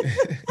got everything.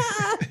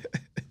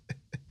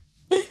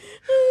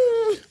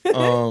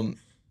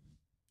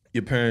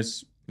 Your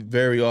parents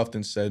very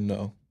often said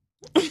no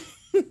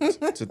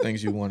to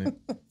things you wanted.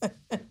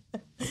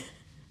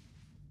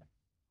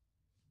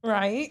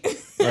 Right.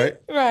 Right?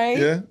 Right.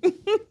 Yeah.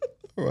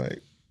 Right.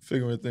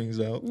 Figuring things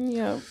out.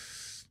 Yeah.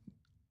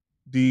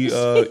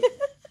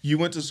 You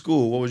went to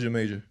school. What was your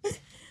major?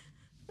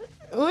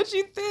 What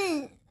you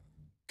think?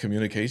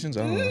 Communications?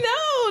 I don't know.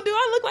 No. Do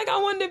I look like I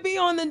wanted to be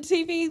on the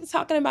TV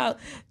talking about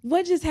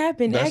what just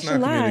happened? That's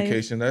not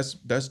communication.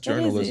 That's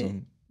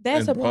journalism.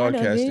 That's a part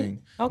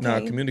broadcasting. Of it. Okay.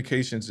 Now,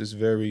 communications is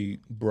very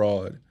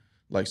broad,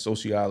 like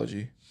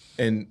sociology.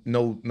 And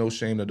no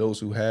shame to those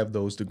who have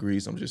those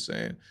degrees. I'm just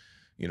saying,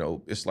 you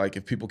know, it's like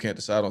if people can't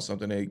decide on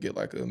something, they get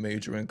like a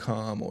major in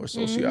comm or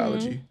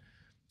sociology.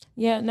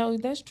 Yeah, no,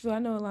 that's true. I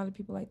know a lot of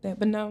people like that.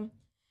 But no,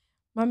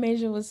 my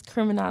major was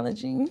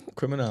criminology.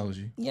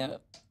 Criminology. Yeah.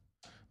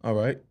 All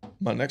right.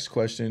 My next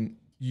question,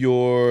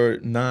 your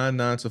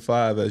 9 to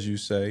 5, as you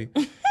say,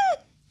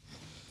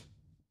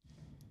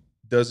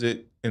 does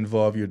it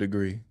involve your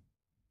degree?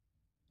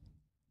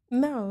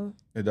 No.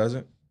 It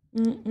doesn't?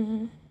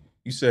 Mm-mm.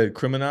 You said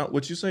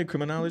what'd you say,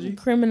 criminology?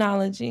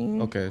 Criminology.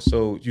 Okay,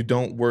 so you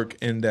don't work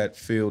in that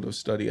field of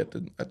study at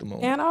the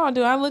moment. At all.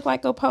 Do I look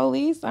like a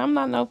police? I'm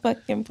not no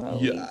fucking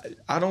police. Yeah,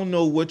 I don't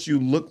know what you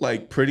look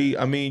like, pretty.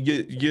 I mean,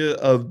 you're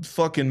a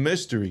fucking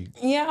mystery.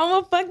 Yeah,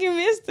 I'm a fucking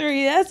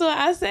mystery. That's what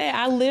I say.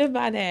 I live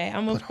by that.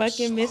 I'm a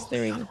fucking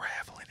mystery. Unraveling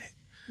it.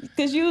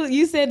 Because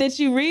you said that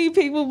you read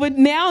people, but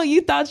now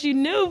you thought you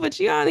knew, but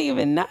you don't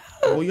even know.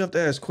 Well, you have to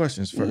ask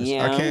questions first.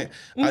 Yeah,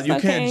 You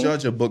can't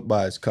judge a book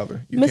by its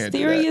cover. You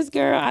Mysterious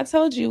girl. I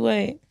told you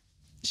what.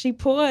 She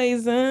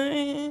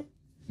poison.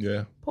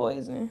 Yeah.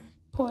 Poison.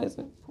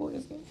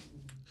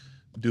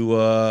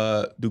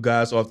 Do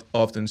guys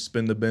often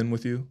spin the bin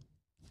with you?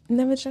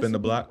 Never spin the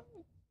block?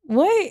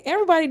 What?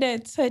 Everybody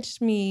that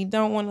touched me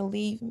don't want to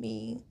leave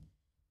me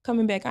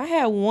coming back. I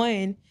had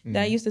one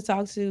that I used to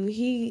talk to.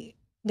 He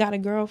got a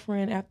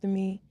girlfriend after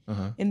me.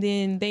 And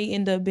then they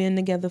end up being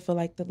together for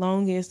like the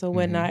longest or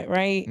whatnot,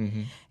 right?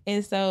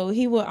 And so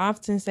he would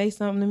often say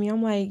something to me.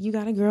 I'm like, you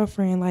got a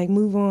girlfriend, like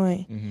move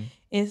on.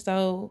 And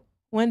so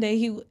one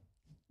day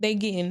they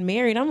getting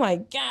married. I'm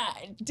like,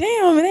 God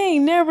damn, they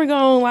ain't never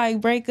gonna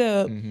like break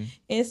up.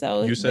 And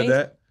so you said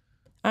that?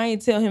 I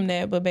ain't tell him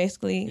that, but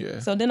basically, yeah.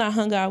 So then I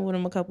hung out with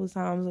him a couple of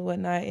times or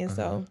whatnot. And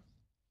so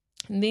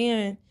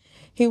then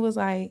he was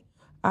like,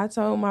 I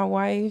told my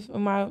wife,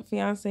 my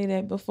fiance,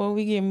 that before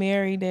we get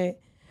married, that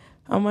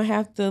I'm gonna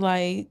have to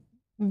like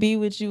be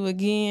with you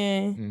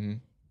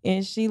again.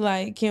 And she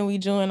like, can we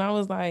join? I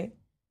was like,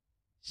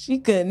 she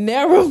could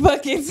never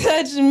fucking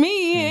touch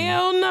me.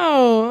 Hell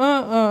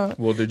no.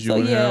 Well, did you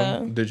and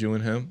him? Did you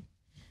and him?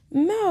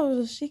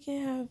 No, she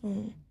can't have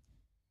him.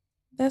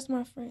 That's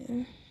my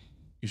friend.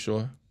 You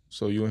sure?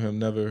 So you and him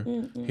never,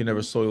 he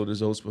never soiled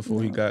his oats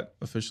before he got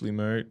officially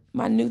married?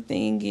 My new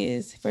thing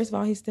is, first of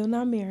all, he's still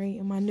not married.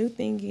 And my new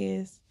thing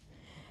is,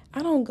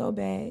 I don't go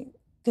back.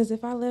 Because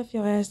if I left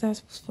your ass, that's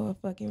for a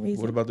fucking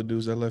reason. What about the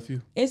dudes that left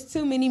you? It's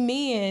too many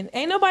men.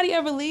 Ain't nobody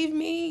ever leave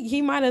me.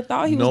 He might have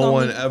thought he was No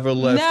going one ever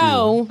left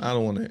you. I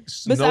don't want to.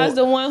 Besides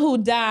the one who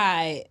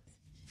died.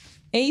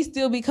 And he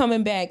still be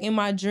coming back in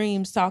my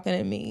dreams talking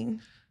to me.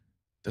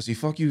 Does he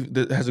fuck you?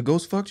 Has a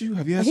ghost fucked you?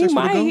 Have you had sex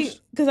with a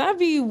ghost? Because I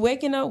be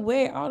waking up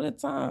wet all the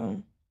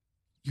time.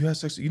 You had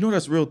sex? You know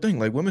that's a real thing.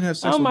 Like women have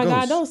sex with ghosts. Oh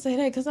my God, don't say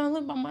that because I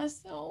live by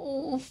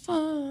myself.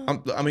 I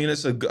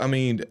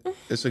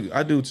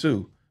do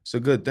too. It's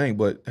a good thing,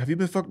 but have you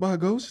been fucked by a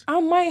ghost?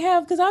 I might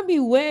have, because I be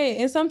wet.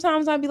 And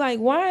sometimes I be like,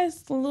 why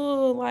is a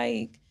little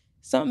like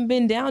something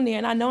been down there?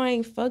 And I know I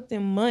ain't fucked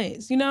in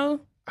months, you know?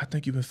 I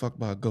think you've been fucked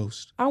by a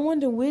ghost. I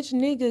wonder which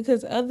nigga,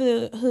 because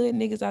other hood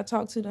niggas I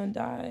talked to done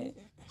died.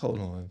 Hold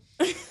on.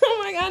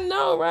 Oh my God,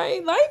 no,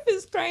 right? Life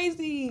is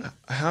crazy.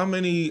 How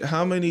many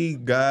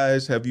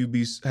guys have you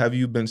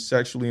been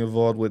sexually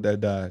involved with that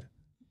died?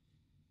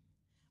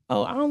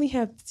 Oh, I only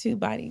have 2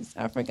 bodies.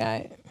 I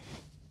forgot.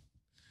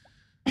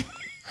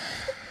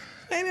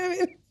 Wait a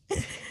minute.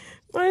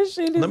 My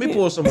shit is Let me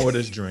pour some more of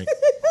this drink.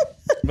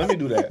 Let me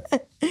do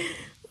that.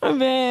 My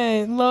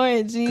bad.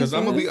 Lord Jesus. Because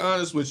I'm going to be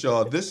honest with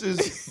y'all. This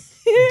is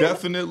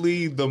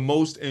definitely the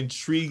most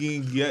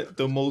intriguing yet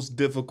the most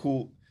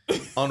difficult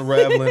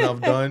unraveling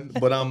I've done.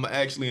 But I'm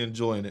actually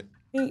enjoying it.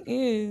 It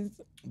is.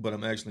 But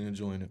I'm actually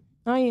enjoying it.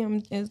 I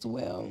am as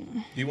well.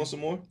 Do you want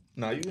some more?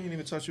 Nah, you ain't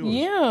even touch yours.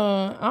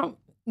 Yeah.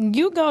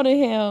 You go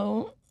to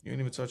hell. You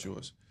ain't even touch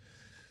yours.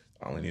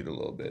 I only need a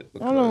little bit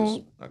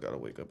because I gotta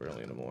wake up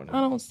early in the morning.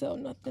 I don't sell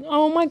nothing.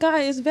 Oh my God,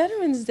 it's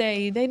Veterans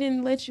Day. They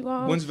didn't let you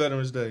off. When's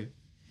Veterans Day?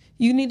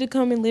 You need to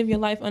come and live your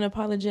life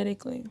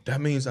unapologetically. That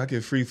means I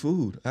get free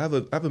food. I have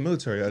a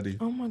military ID.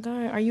 Oh my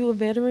God, are you a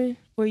veteran?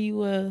 Or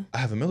I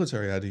have a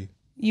military ID.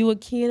 You a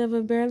kid of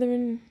a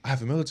veteran? I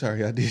have a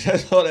military ID.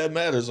 That's all that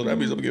matters. So that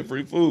means I'm gonna get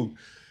free food.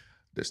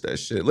 That's that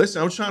shit.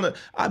 Listen,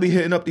 I be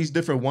hitting up these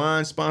different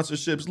wine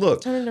sponsorships.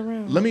 Look, turn it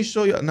around. Let me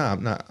show you. Nah,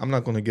 I'm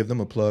not going to give them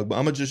a plug, but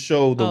I'm going to just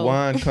show the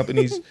wine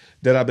companies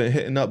that I've been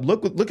hitting up.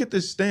 Look at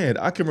this stand.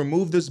 I can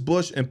remove this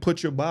bush and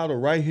put your bottle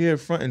right here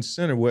front and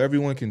center where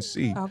everyone can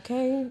see.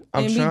 Okay.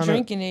 And be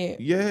drinking it.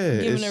 Yeah.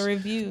 Giving a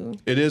review.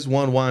 It is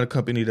one wine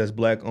company that's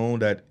black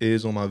owned that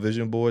is on my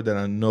vision board that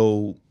I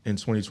know in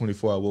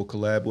 2024 I will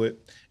collab with.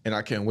 And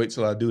I can't wait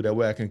till I do. That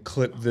way I can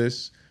clip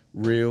this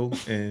reel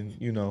and,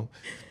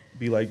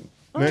 be like,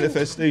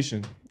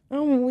 manifestation.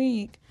 I'm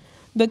weak.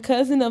 The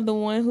cousin of the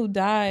one who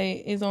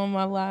died is on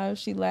my live.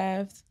 She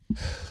laughed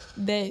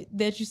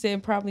that you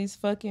said probably is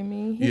fucking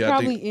me. He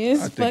probably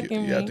is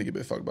fucking me. Yeah, I think you've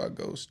been fucked by a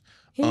ghost.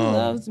 He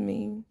loves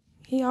me.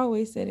 He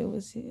always said it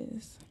was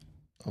his.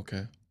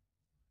 Okay.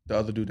 The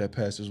other dude that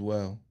passed as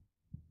well.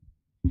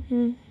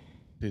 Mm-hmm.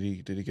 Did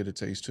he get a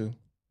taste too?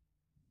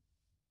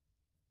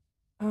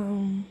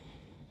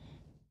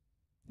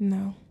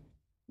 No.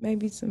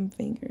 Maybe some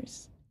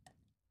fingers.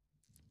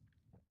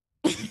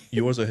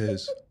 Yours or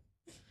his?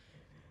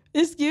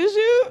 Excuse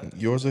you?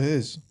 Yours or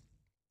his?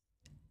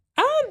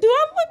 Do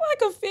I look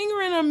like a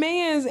finger in a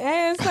man's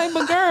ass type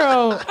of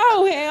girl?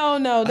 Oh, hell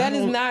no. That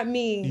is not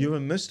me. You're a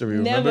mystery,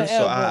 Never, remember? Ever.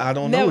 So I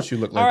don't know what you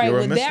look like. All right,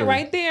 you're a mystery. That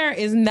right there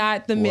is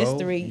not the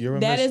mystery.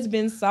 That has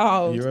been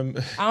solved.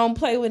 I don't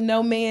play with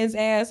no man's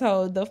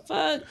asshole. The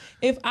fuck?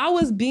 If I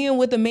was being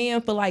with a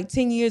man for like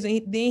 10 years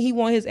and then he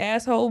want his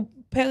asshole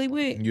pelly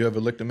with. You ever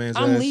licked a man's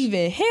ass? I'm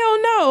leaving.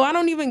 Hell no. I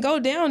don't even go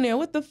down there.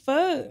 What the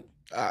fuck?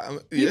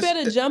 You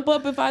better jump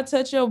up if I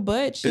touch your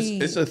butt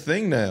cheek. It's a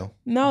thing now.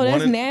 No,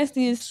 that's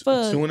nasty as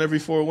fuck. 2 in every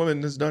 4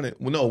 women has done it.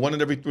 Well, no, 1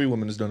 in every 3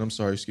 women has done it. I'm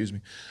sorry, excuse me.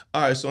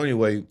 All right, so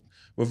anyway,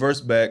 reverse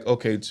back.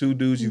 Okay, 2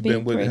 dudes you've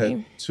been with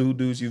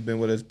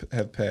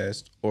have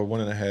passed, or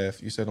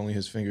 1.5. You said only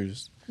his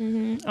fingers.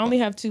 Mm-hmm. I only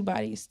have 2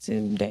 bodies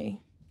today.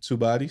 2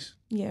 bodies?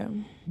 Yeah.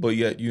 But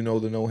yet you know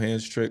the no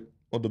hands trick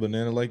of the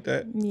banana like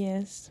that?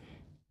 Yes.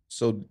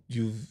 So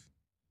you've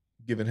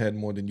given head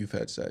more than you've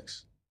had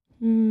sex?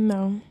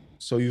 No.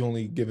 So you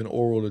only given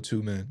oral to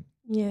 2 men?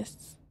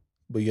 Yes.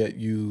 But yet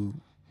you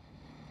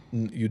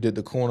did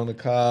the corn on the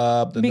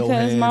cob, the because no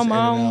hands,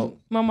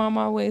 my mom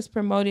always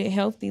promoted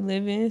healthy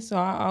living, so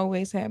I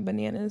always had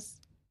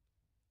bananas.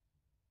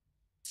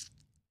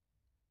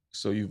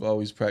 So you've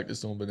always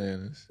practiced on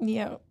bananas?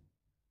 Yeah.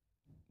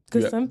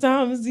 Because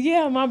sometimes,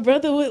 my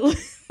brother would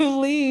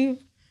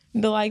leave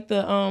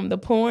the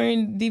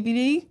porn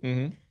DVD.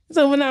 Mm-hmm.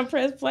 So when I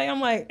press play,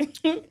 I'm like,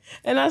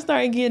 and I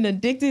started getting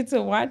addicted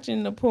to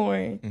watching the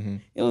porn. Mm-hmm.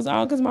 It was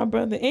all because my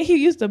brother, and he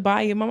used to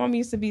buy it. My mom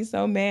used to be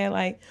so mad,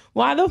 like,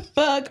 why the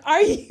fuck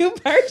are you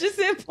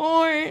purchasing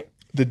porn?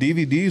 The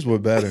DVDs were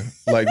better.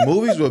 Like,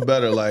 movies were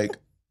better. Like,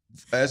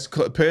 as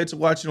compared to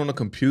watching on a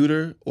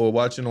computer or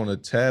watching on a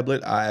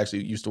tablet, I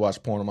actually used to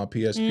watch porn on my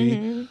PSP.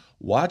 Mm-hmm.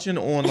 Watching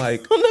on,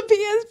 like... on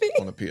the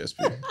PSP? On the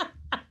PSP.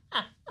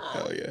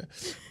 Hell yeah.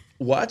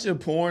 Watching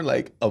porn,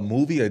 like a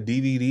movie, a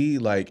DVD,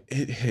 like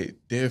it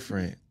hit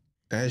different.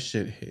 That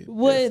shit hit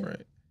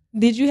different.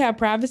 Did you have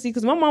privacy?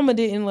 Because my mama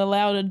didn't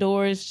allow the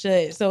doors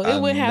shut. So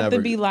it would have to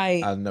be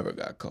like... I never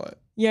got caught.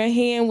 Your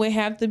hand would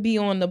have to be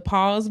on the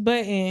pause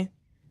button.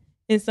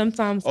 And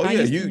sometimes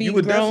you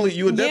would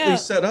definitely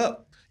set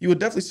up. You would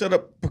definitely set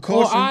up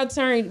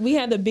precaution. We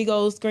had the big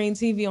old screen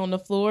TV on the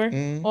floor.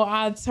 Or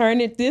I'd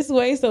turn it this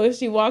way. So if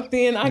she walked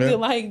in, I could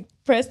like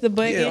press the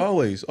button. Yeah,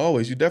 always.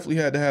 You definitely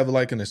had to have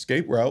like an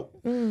escape route.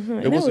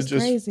 It wasn't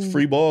just crazy.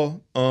 Free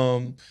ball.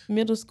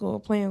 Middle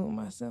school, playing with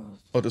myself.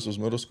 Oh, this was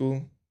middle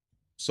school?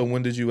 So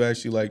when did you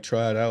actually like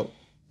try it out?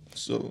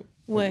 So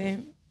what?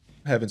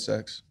 Having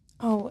sex.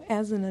 Oh,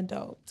 as an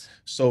adult.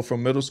 So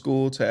from middle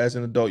school to as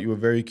an adult, you were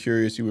very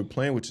curious. You were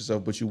playing with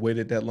yourself, but you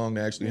waited that long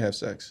to actually have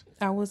sex.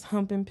 I was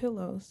humping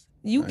pillows.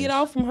 You get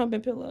off from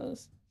humping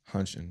pillows.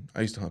 Hunching.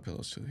 I used to hump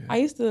pillows too. Yeah. I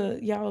used to,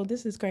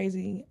 this is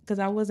crazy because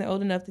I wasn't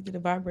old enough to get a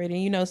vibrator.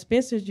 You know,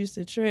 Spencer's used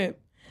to trip.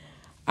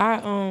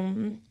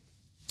 I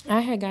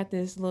had got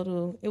this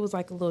little, it was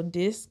like a little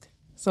disc.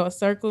 So a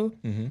circle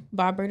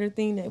vibrator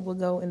thing that would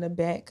go in the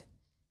back,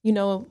 you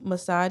know, a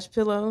massage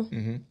pillow.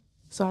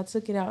 So I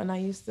took it out and I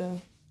used to.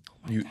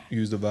 You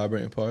use the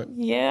vibrating part?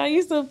 Yeah, I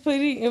used to put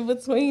it in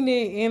between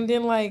it and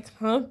then like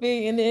hump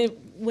it, and then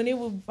when it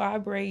would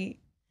vibrate,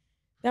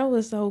 that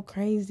was so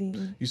crazy.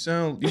 You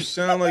sound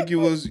like you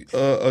was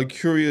a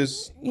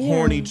curious,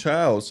 horny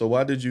child. So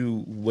why did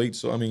you wait?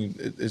 So I mean,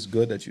 it's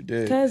good that you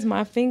did. Because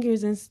my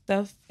fingers and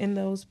stuff in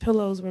those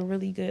pillows were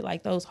really good,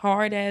 like those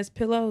hard ass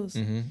pillows.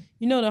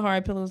 You know the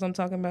hard pillows I'm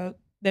talking about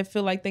that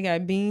feel like they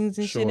got beans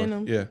and shit in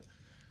them. Yeah.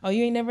 Oh,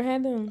 you ain't never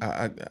had them?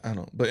 I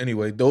don't. But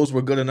anyway, those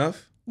were good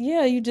enough.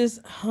 Yeah, you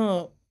just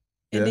hump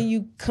and then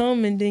you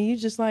come and then you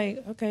just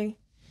like, okay,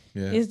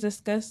 it's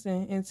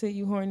disgusting until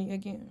you horny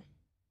again.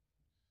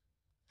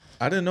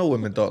 I didn't know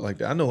women thought like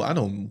that. I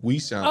know we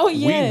sound,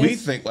 we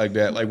think like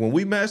that. Like when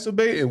we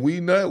masturbate and we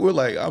nut, we're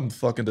like, I'm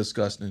fucking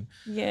disgusting.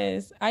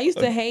 Yes. I used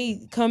to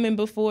hate coming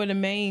before the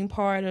main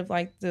part of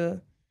like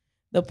the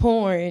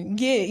porn.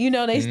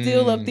 They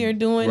still up there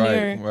doing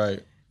their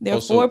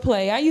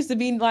foreplay. I used to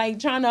be like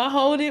trying to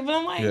hold it, but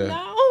I'm like,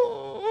 no.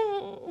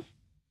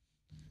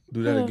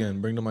 Do that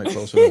again. Bring the mic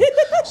closer.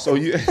 So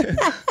you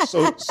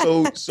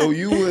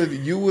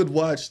would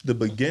watch the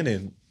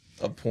beginning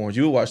of porn.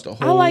 You would watch the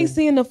whole. I like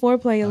seeing the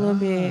foreplay a little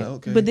bit,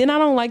 okay. But then I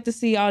don't like to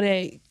see all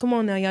that. Come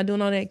on now, y'all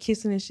doing all that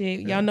kissing and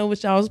shit. Y'all know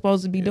what y'all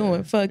supposed to be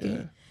doing,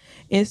 fucking.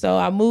 And so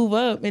I move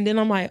up, and then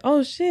I'm like,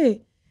 oh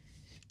shit,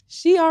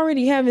 she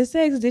already having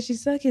sex. Did she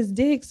suck his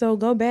dick? So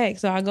go back.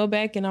 So I go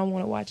back and I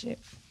want to watch it.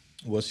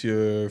 What's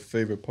your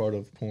favorite part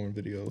of porn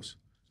videos?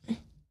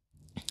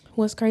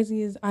 What's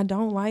crazy is I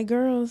don't like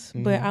girls,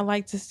 but I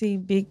like to see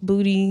big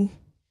booty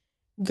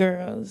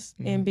girls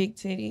and big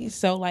titties.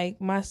 So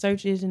like my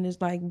search engine is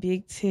like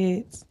big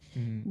tits,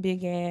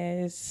 big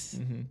ass,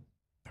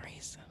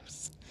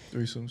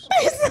 threesomes.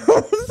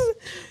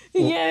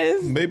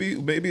 Yes.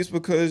 Maybe it's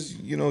because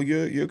you're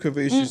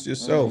curvaceous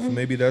yourself.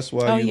 Maybe that's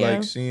why you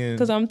like seeing.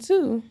 Because I'm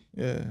too.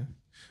 Yeah.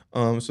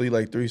 So you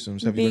like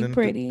threesomes? Have you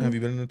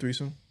been in a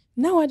threesome?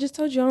 No, I just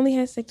told you I only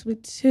had sex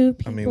with 2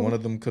 people. I mean, one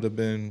of them could have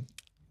been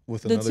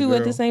with another girl. The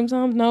 2 at the same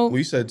time? No.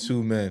 We said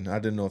 2 men. I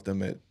didn't know if that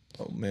meant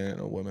a man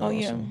or woman.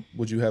 Yeah.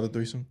 Would you have a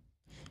threesome?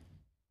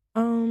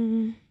 I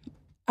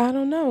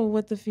don't know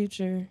what the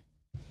future.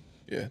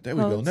 Yeah, there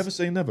we go. Never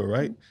say never,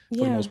 right?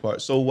 For the most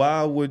part. So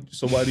why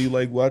do you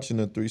like watching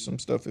the threesome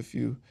stuff if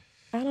you?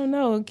 I don't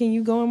know. Can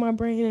you go in my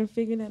brain and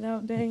figure that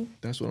out, Dave?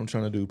 That's what I'm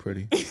trying to do,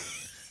 pretty.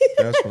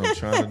 That's what I'm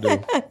trying to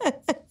do.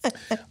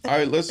 All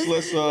right, let's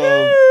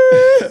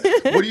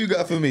what do you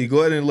got for me? Go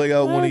ahead and lay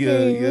out one of your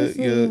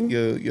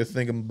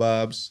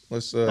thingamabobs.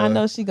 Let's I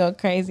know she go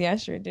crazy. I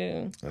sure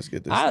do. Let's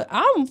get this.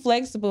 I'm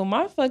flexible.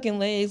 My fucking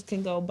legs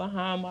can go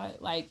behind my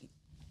like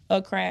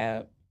a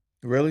crab.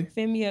 Really?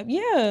 Fit me up.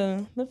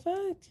 Yeah. The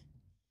fuck?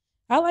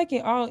 I like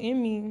it all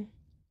in me.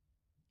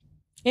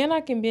 And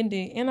I can bend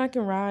it. And I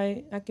can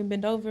ride. I can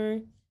bend over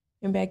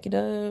and back it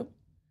up.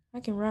 I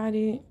can ride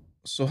it.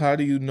 So how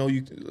do you know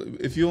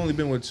if you only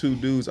been with 2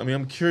 dudes? I mean,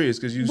 I'm curious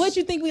because you. What,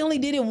 you think we only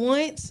did it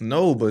once?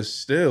 No, but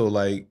still,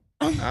 like,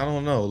 I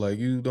don't know. Like,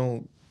 you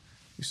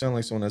sound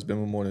like someone that's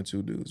been with more than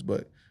 2 dudes.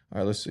 But all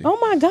right, let's see. Oh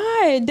my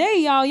God,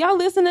 Day, y'all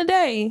listen to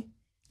Day.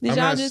 Did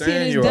y'all just hear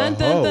this dun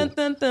dun dun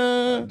dun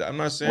dun? I'm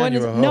not saying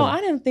you're a hoe. No, I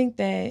didn't think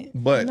that.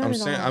 But I'm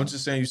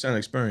just saying you sound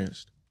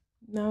experienced.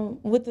 No,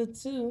 with the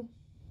 2.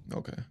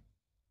 Okay.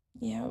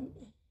 Yeah.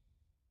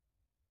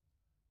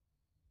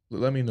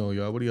 Let me know,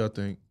 y'all. What do y'all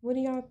think? What do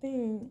y'all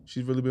think?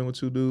 She's really been with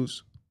 2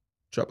 dudes?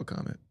 Drop a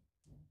comment.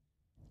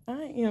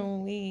 I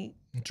am weak.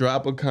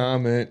 Drop a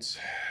comment.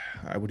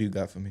 All right, what do you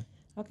got for me?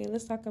 Okay,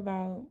 let's talk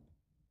about.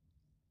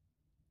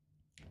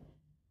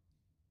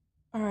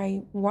 All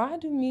right, why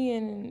do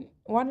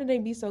they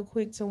be so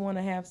quick to want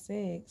to have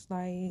sex?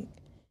 Like,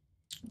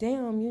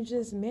 damn, you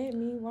just met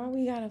me. Why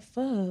we gotta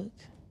fuck?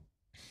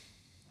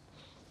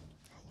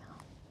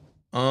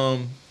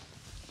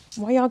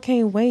 Why y'all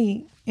can't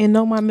wait and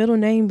know my middle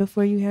name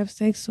before you have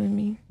sex with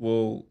me?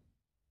 Well,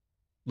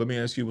 let me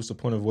ask you, what's the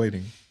point of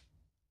waiting?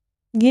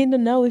 Getting to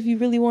know if you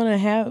really want to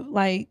have,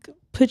 like,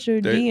 put your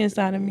D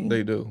inside of me.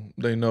 They do.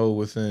 They know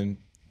within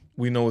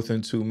We know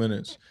within 2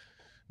 minutes.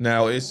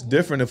 Now, it's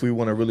different if we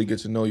want to really get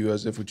to know you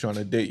as if we're trying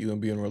to date you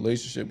and be in a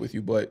relationship with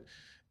you. But,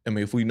 I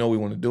mean, if we know we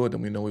want to do it,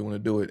 then we know we want to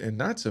do it. And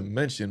not to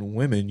mention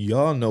women,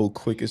 y'all know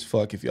quick as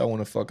fuck if y'all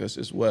want to fuck us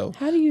as well.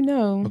 How do you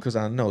know? Because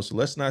I know. So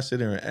let's not sit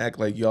there and act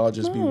like y'all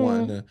just be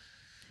wanting to.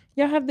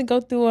 Y'all have to go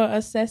through an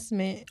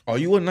assessment. Are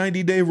you a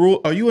 90-day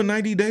rule? Are you a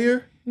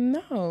 90-dayer?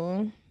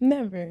 No,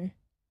 never.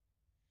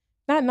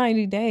 Not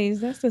 90 days.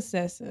 That's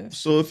excessive.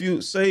 So if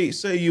you say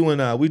you and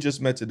I, we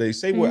just met today.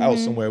 Say we're out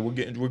somewhere.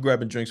 We're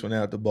grabbing drinks right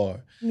now at the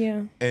bar.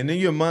 Yeah. And in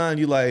your mind,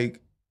 you like,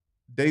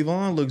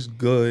 Davon looks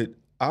good.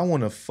 I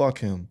want to fuck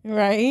him.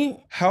 Right.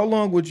 How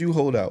long would you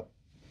hold out?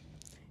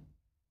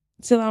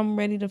 Till I'm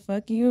ready to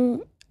fuck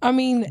you. I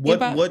mean,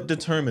 what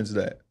determines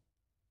that?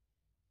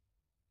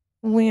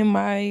 When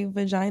my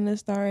vagina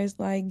starts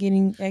like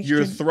getting extra.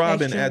 You're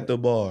throbbing at the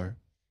bar.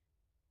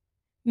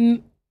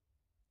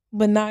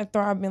 But not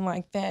throbbing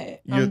like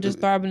that. I'm just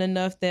throbbing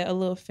enough that a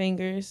little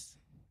fingers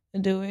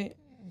do it.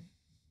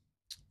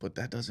 But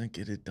that doesn't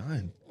get it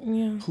done.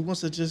 Yeah. Who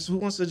wants to just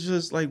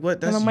like what?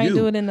 That's and I might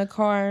do it in the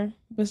car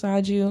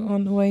beside you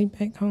on the way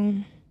back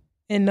home.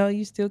 And no,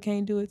 you still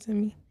can't do it to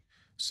me.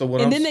 So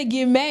then they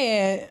get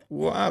mad.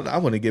 Well, I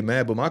want to get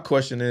mad, but my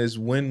question is,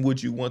 when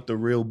would you want the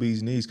real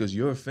bee's knees? Because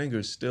your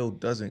finger still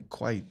doesn't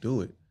quite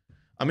do it.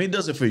 I mean, it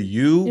does it for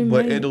you,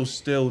 but it'll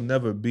still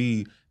never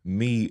be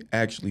me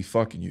actually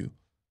fucking you.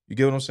 You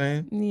get what I'm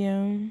saying?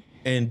 Yeah.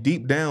 And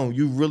deep down,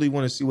 you really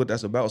want to see what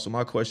that's about. So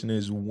my question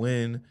is,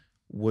 when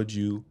would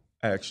you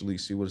actually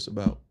see what it's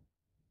about?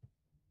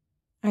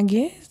 I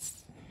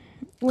guess.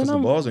 Because the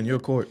ball's in your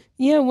court.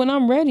 Yeah, when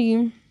I'm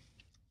ready.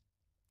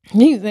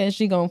 He said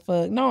she gonna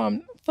fuck.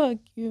 No, fuck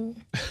you.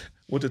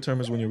 What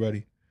determines when you're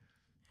ready?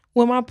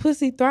 When my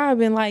pussy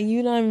throbbing, like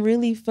you done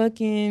really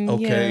fucking.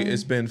 Okay,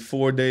 It's been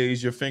 4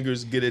 days. Your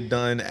fingers get it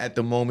done at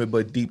the moment,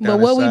 but deep down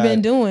But what inside, we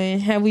been doing?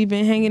 Have we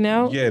been hanging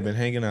out? Yeah, been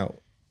hanging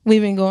out.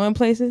 We've been going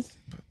places.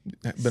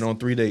 Been on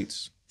 3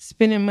 dates.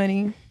 Spending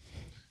money.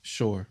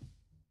 Sure.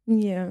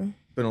 Yeah.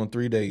 Been on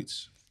 3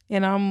 dates.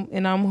 And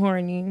I'm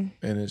horny.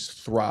 And it's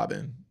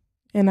throbbing.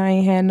 And I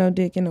ain't had no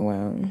dick in a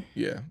while.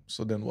 Yeah.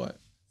 So then what?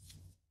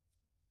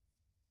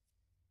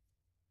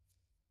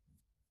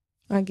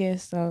 I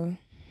guess so.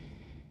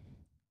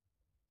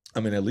 I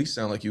mean, at least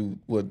sound like you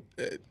would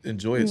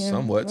enjoy it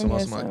somewhat.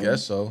 I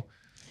guess so.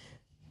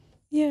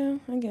 Yeah,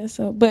 I guess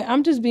so. But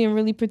I'm just being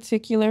really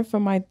particular for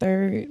my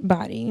third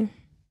body.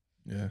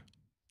 Yeah.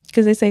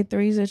 Because they say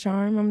three's a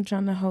charm. I'm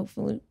trying to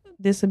hopefully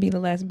this will be the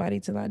last body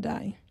till I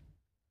die.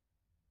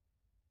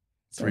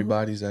 3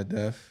 bodies at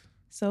death.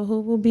 So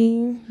who will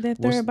be that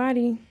third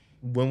body?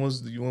 When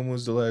was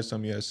the last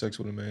time you had sex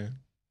with a man?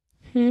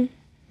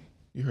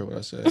 You heard what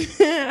I said.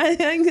 I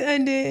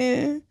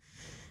didn't.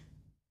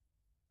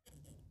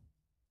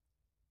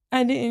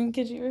 I didn't.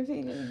 Could you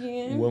repeat it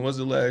again? When was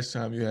the last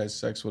time you had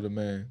sex with a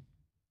man?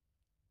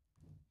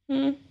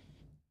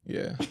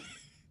 Yeah.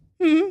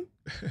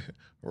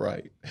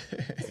 Right.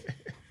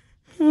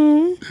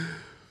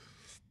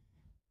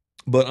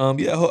 But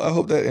yeah, I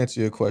hope that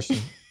answered your question.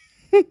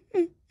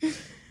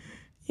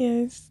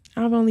 Yes.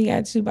 I've only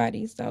got 2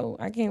 bodies, so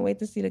I can't wait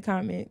to see the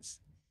comments.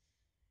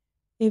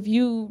 If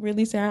you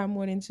really say I have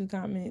more than 2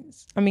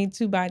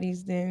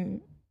 bodies,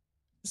 then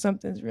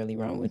something's really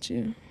wrong with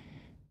you.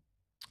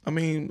 I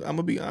mean, I'm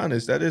gonna be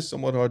honest. That is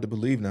somewhat hard to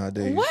believe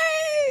nowadays. What?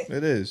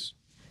 It is.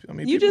 I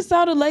mean, you just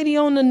saw the lady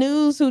on the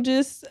news who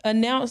just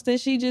announced that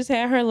she just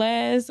had her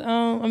last.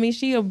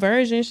 She a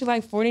virgin. She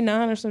like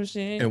 49 or some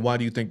shit. And why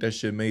do you think that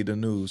shit made the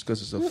news?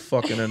 Because it's a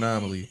fucking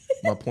anomaly.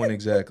 My point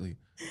exactly.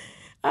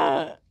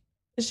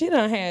 She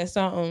done had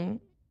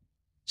something.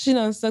 She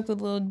done sucked a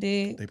little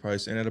dick. They probably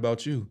saying that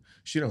about you.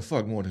 She done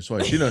fucked more than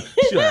twice. She done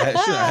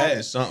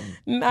had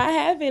something. I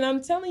haven't.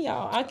 I'm telling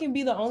y'all. I can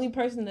be the only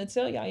person to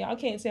tell y'all. Y'all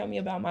can't tell me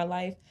about my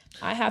life.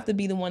 I have to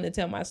be the one to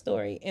tell my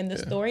story. And the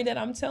story that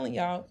I'm telling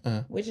y'all,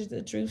 which is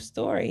the true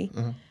story,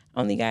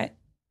 only got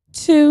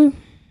 2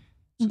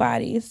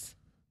 bodies.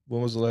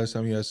 When was the last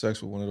time you had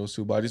sex with one of those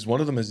 2 bodies? One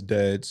of them is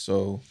dead,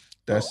 so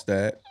that's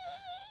that.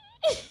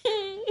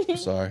 I'm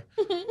sorry.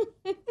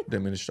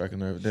 Didn't mean to strike a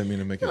nerve. Didn't mean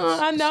to make it.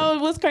 I know.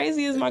 What's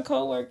crazy is my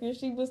coworker.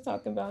 She was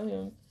talking about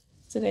him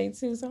today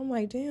too. So I'm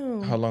like,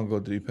 damn. How long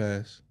ago did he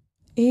pass?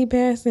 He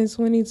passed in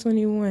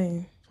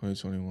 2021.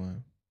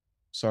 2021.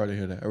 Sorry to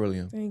hear that. I really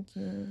am. Thank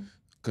you.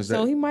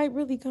 So he might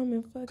really come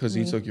and fuck me. Because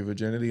he took your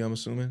virginity, I'm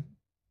assuming?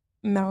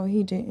 No,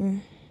 he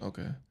didn't.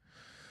 Okay.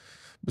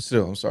 But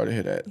still, I'm sorry to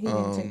hear that. He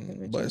didn't take the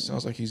virginity. But it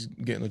sounds like he's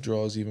getting the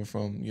draws even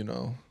from,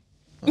 the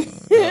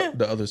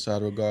other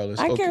side regardless.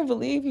 I can't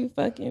believe you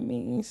fucking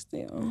me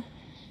still.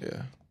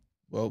 Yeah.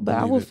 Well, but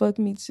I would fuck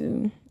me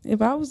too.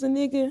 If I was a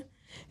nigga,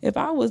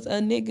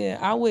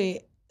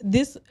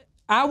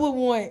 I would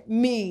want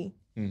me.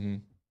 Mm-hmm.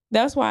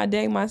 That's why I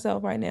date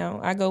myself right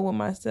now. I go with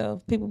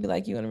myself. People be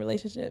like, you in a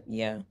relationship?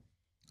 Yeah.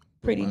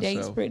 Pretty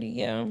dates, pretty,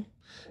 yeah.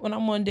 When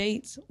I'm on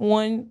dates,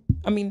 with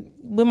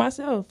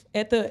myself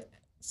at the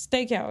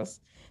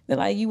steakhouse, they're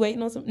like, you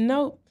waiting on something?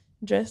 Nope.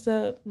 Dressed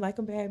up like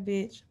a bad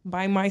bitch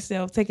by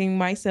myself, taking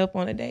myself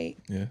on a date.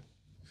 Yeah.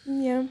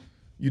 Yeah.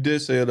 You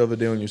did say it the other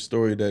day on your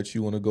story that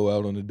you want to go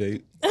out on a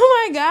date.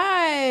 Oh my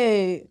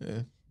God.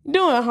 Yeah.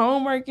 Doing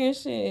homework and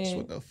shit. That's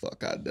what the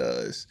fuck I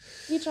does.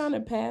 You trying to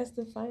pass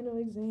the final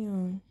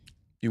exam.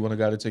 You want a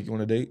guy to take you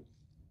on a date?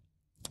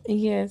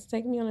 Yes,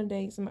 take me on a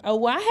date.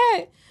 Well, I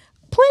had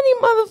plenty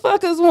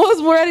motherfuckers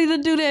was ready to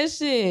do that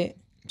shit.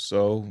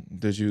 So,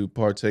 did you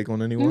partake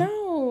on anyone?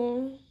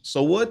 No.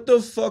 So what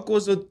the fuck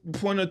was the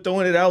point of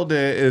throwing it out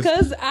there?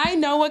 Because I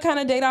know what kind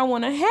of date I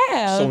want to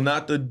have. So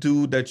not the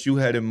dude that you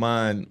had in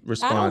mind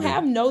responded. I don't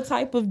have no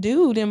type of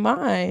dude in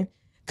mind.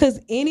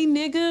 Because any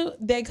nigga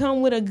that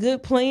come with a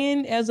good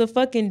plan as a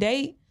fucking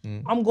date,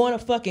 I'm going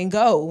to fucking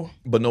go.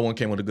 But no one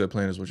came with a good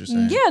plan is what you're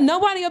saying. Yeah,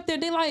 nobody up there,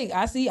 they like,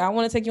 I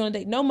want to take you on a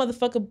date. No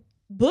motherfucker,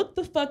 book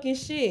the fucking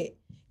shit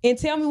and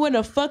tell me when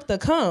the fuck to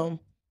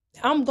come.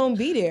 I'm gonna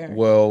be there.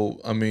 Well,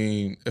 I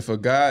mean, if a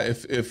guy,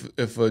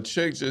 if a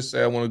chick just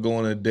say I want to go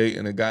on a date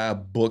and a guy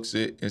books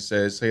it and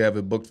says, hey, I have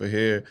it booked for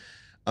here,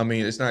 I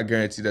mean, it's not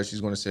guaranteed that she's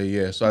gonna say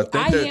yeah. So I think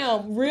I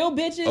am real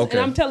bitches, okay.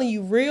 and I'm telling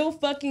you, real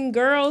fucking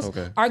girls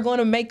are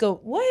gonna make a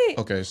what?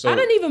 Okay, so I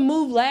didn't even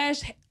move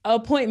lash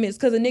appointments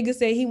because a nigga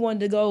said he wanted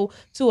to go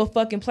to a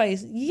fucking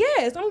place.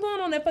 Yes, I'm going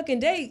on that fucking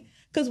date.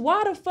 Cause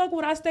why the fuck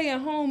would I stay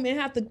at home and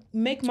have to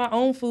make my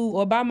own food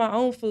or buy my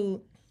own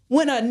food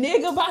when a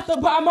nigga about to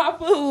buy my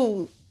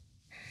food?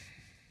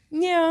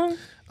 Yeah.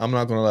 I'm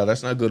not gonna lie,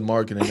 that's not good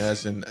marketing.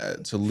 That's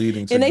to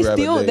leading to and grab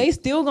a date. They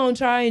still gonna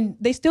try and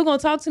they still gonna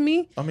talk to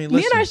me. I mean,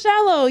 listen, men are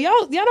shallow.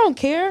 Y'all don't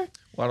care.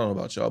 Well, I don't know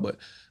about y'all, but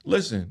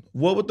listen,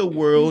 what would the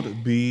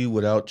world be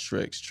without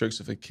tricks?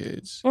 Tricks are for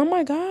kids. Oh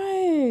my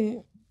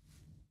God.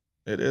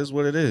 It is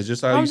what it is.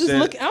 Just how I'm you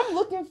said. I'm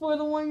looking for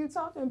the one you're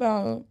talking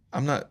about.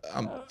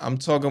 I'm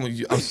talking with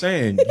you. I'm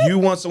saying you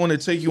want someone to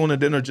take you on a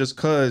dinner just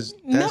cause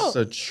that's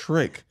a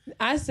trick.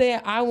 I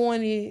said I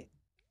wanted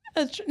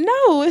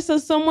no,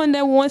 it's someone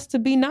that wants to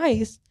be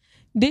nice.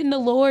 Didn't the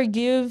Lord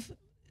give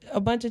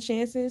a bunch of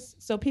chances?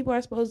 So people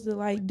are supposed to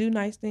like do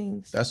nice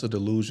things. That's a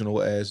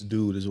delusional ass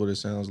dude is what it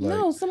sounds like.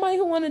 No, somebody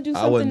who want to do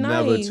something nice.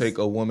 I would never take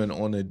a woman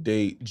on a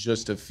date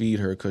just to feed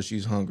her because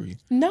she's hungry.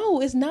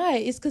 No, it's not.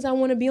 It's because I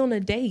want to be on a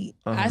date.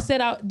 I said,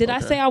 I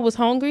say I was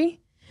hungry?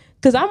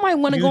 Because I might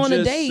want to go on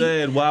a date. You just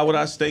said, why would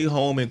I stay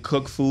home and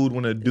cook food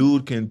when a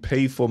dude can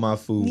pay for my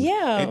food?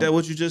 Yeah. Ain't that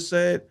what you just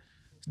said?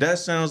 That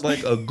sounds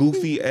like a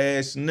goofy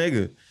ass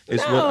nigga.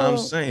 It's what I'm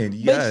saying.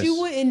 Yes. But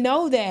you wouldn't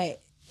know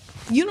that.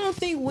 You don't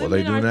think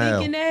women are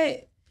thinking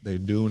that? They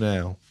do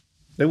now.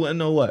 They wouldn't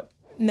know what?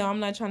 No, I'm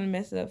not trying to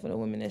mess it up for the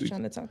women that's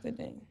trying to talk their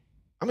thing.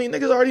 I mean,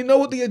 niggas already know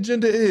what the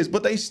agenda is,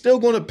 but they still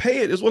going to pay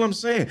it, is what I'm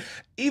saying.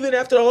 Even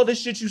after all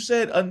this shit you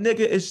said, a nigga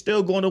is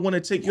still going to want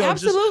to take you out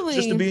just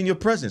to be in your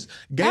presence.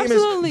 Game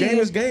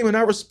is game, and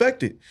I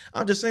respect it.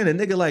 I'm just saying a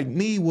nigga like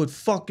me would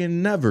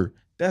fucking never.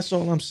 That's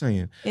all I'm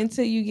saying.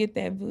 Until you get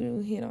that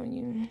voodoo hit on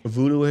you.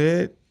 Voodoo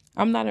head?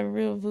 I'm not a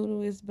real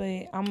voodooist,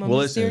 but I'm a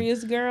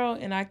mysterious girl,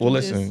 and I can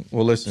listen.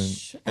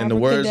 In the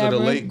words of the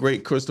late,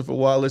 great Christopher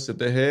Wallace, if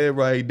the head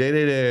right, they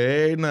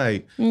there every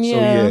night. Yeah. So,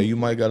 yeah, you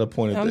might got a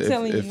point.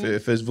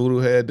 If it's voodoo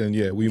head, then,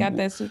 yeah. We got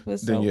that super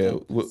then, yeah.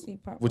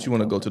 What you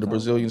want to go to, the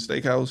Brazilian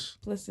steakhouse?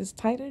 Plus, it's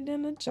tighter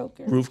than a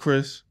choker. Roof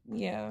Chris?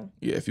 Yeah.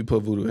 Yeah, if you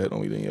put voodoo head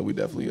on me, then, yeah, we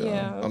definitely,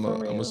 I'm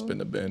going to spin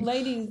the bin.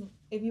 Ladies,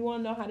 if you want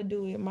to know how to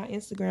do it, my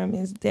Instagram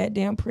is that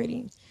damn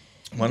pretty.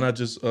 Why not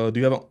just you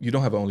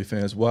don't have an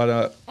OnlyFans? Why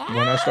not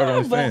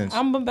start OnlyFans?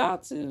 I'm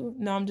about to.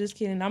 No, I'm just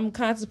kidding. I'm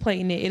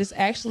contemplating it. It is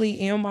actually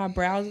in my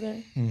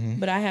browser,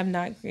 but I have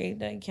not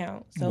created that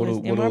account. So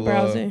it's in my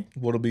browser.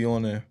 What'll be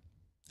on there?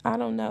 I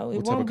don't know.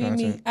 It won't be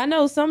me. I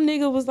know some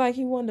nigga was like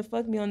he wanted to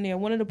fuck me on there.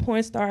 One of the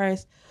porn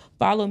stars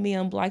followed me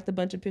and liked a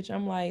bunch of pictures.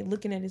 I'm like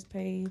looking at his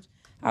page.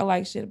 I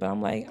like shit, but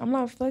I'm like, I'm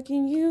not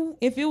fucking you.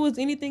 If it was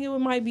anything, it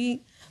might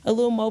be a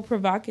little more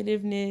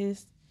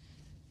provocativeness.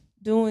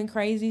 Doing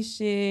crazy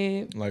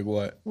shit. Like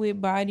what? With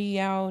body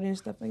out and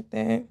stuff like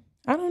that.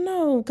 I don't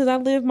know. Because I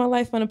live my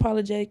life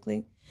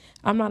unapologetically.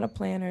 I'm not a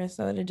planner,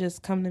 so it'll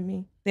just come to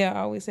me. They'll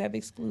always have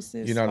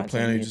exclusives. You're not a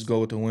planner, you just go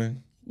with the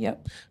wind?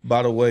 Yep.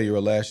 By the way, you're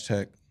a lash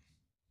tech.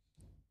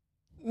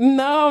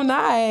 No, I'm not.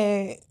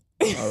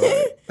 All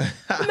right.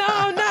 No,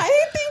 I'm not.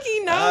 He think he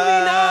know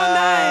me. No, I'm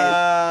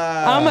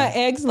not. I'm an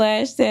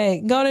ex-lash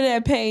tech. Go to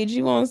that page.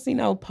 You won't see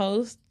no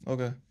post.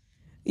 Okay.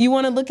 You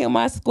want to look at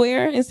my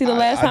square and see the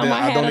last time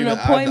I had an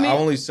appointment? I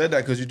only said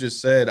that because you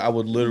just said I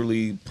would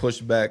literally push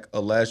back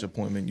a lash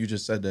appointment. You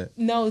just said that.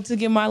 No, to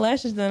get my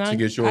lashes done. To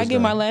get yours done. I get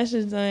my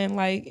lashes done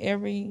like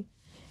every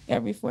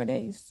 4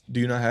 days. Do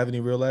you not have any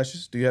real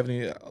lashes? Do you have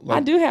any? I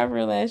do have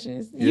real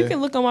lashes. Yeah. You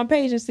can look on my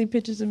page and see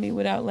pictures of me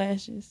without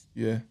lashes.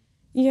 Yeah.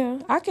 Yeah,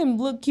 I can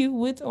look cute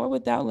with or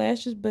without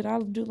lashes, but I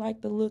do like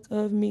the look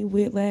of me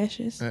with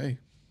lashes. Hey,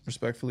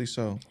 respectfully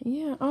so.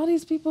 Yeah, all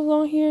these people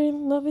on here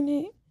loving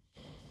it.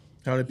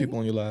 How many people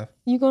on your live?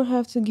 You're going to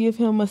have to give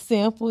him a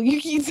sample. You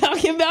keep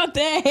talking about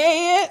that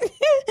head.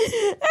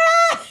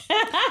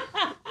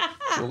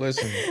 Well,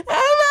 listen.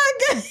 Oh,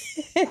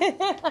 my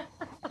God.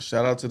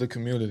 Shout out to the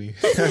community.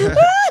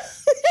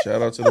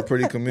 Shout out to the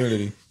pretty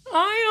community.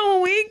 I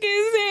am weak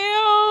as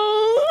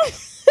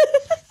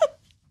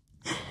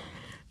hell.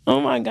 Oh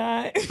my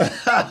God.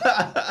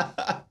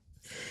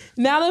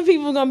 Now the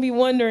people gonna be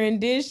wondering,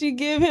 did she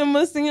give him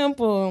a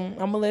sample? I'm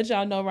gonna let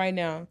y'all know right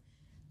now.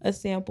 A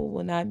sample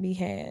will not be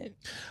had.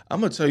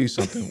 I'm gonna tell you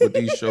something with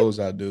these shows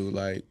I do,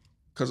 like,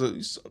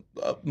 because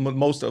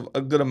most of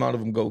a good amount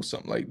of them go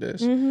something like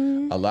this.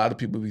 Mm-hmm. A lot of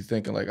people be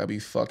thinking like I be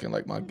fucking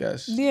like my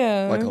guests.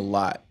 Yeah. Like a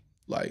lot.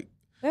 Like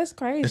that's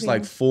crazy. It's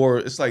like 4,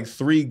 it's like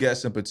 3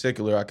 guests in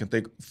particular. I can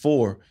think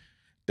 4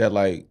 that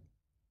like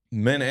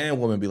men and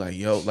women be like,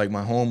 yo, like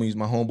my homies,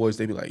 my homeboys,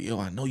 they be like, yo,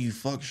 I know you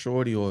fuck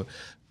shorty, or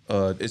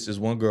it's this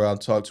one girl I'll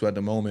talk to at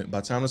the moment. By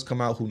the time this come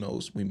out, who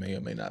knows? We may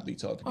or may not be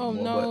talking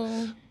anymore.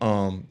 No.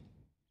 But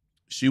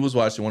she was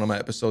watching one of my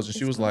episodes and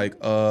she was like,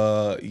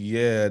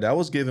 yeah, that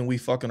was giving we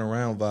fucking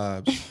around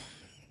vibes.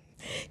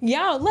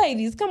 Y'all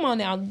ladies, come on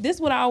now. This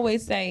is what I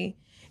always say.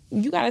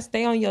 You gotta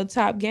stay on your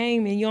top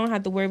game and you don't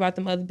have to worry about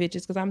them other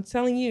bitches. Cause I'm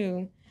telling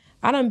you,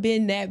 I done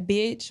been that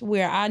bitch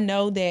where I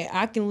know that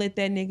I can let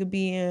that nigga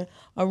be in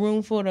a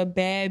room full of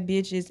bad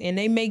bitches and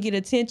they may get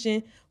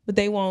attention, but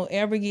they won't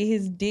ever get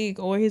his dick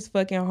or his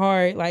fucking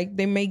heart. Like,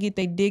 they may get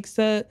their dick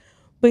sucked,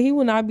 but he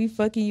will not be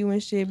fucking you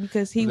and shit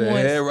because he wants...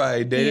 Yeah,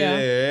 right.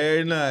 There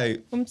every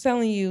night. I'm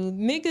telling you.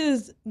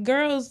 Niggas,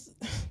 girls,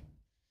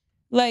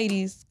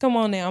 ladies, come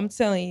on now. I'm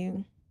telling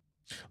you.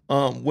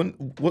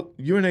 What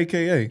you're an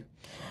AKA?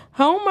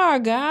 Oh my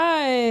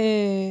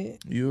God.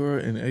 You're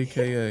an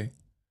AKA.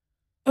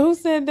 Who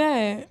said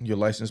that? Your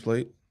license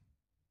plate?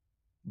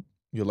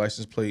 Your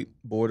license plate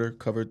border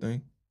cover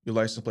thing? Your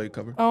license plate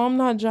cover? Oh, I'm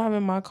not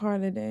driving my car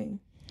today.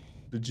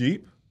 The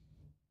Jeep?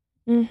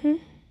 Mm-hmm.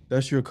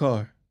 That's your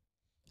car.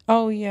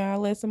 Oh, yeah. I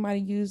let somebody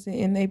use it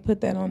and they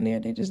put that on there.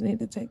 They just need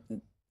to take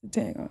the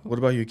tag off. What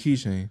about your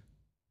keychain?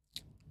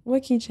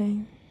 What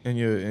keychain? In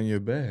your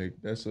bag.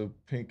 That's a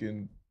pink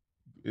and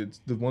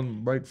it's the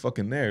one right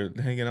fucking there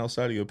hanging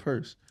outside of your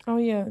purse. Oh,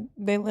 yeah.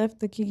 They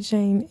left the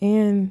keychain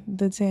and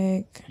the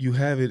tag. You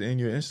have it in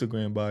your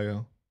Instagram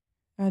bio.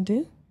 I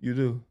do? You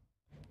do.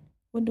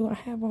 What do I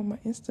have on my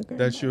Instagram?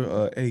 That's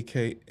your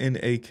NAKA.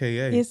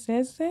 It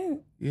says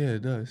that? Yeah,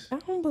 it does. I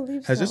don't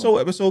believe Has so. this whole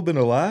episode been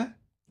a lie?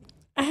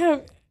 I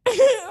have...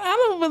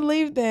 I don't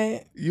believe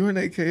that. You're an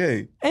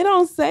AKA. It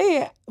don't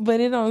say it, but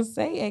it don't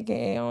say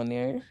AKA on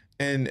there.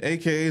 And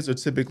AKAs are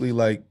typically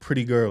like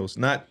pretty girls.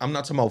 I'm not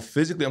talking about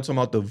physically, I'm talking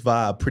about the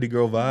vibe, pretty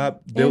girl vibe.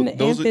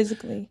 And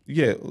physically.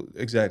 Yeah,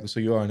 exactly. So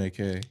you are an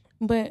AKA.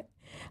 But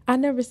I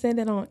never said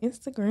that on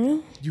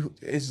Instagram.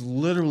 It's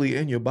literally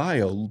in your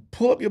bio.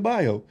 Pull up your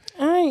bio.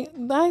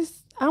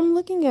 I'm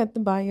looking at the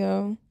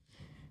bio.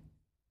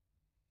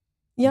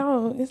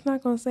 Yo, it's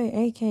not gonna say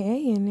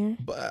AKA in there.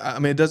 But I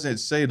mean, it doesn't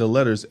say the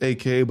letters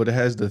AKA, but it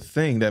has the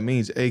thing that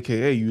means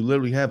AKA. You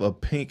literally have a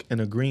pink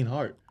and a green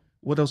heart.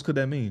 What else could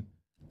that mean?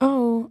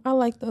 Oh, I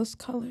like those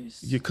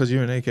colors. Because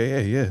you're an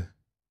AKA, yeah.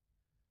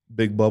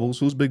 Big Bubbles.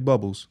 Who's Big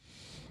Bubbles?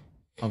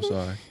 I'm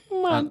sorry.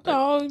 My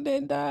dog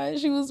that died.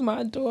 She was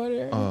my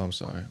daughter. Oh, I'm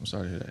sorry. I'm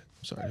sorry to hear that.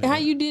 I'm sorry. How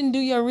you didn't do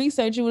your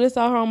research? You would have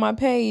saw her on my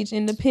page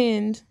in the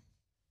pinned.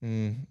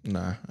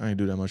 Nah, I ain't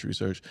do that much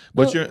research.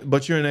 But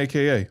you're an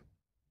AKA,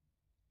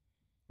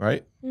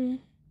 right?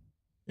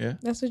 Yeah.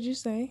 That's what you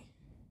say.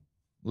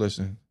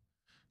 Listen,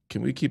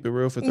 can we keep it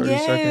real for 30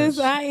 seconds? seconds?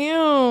 Yes, I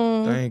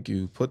am. Thank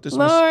you. Put this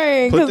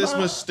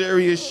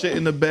mysterious shit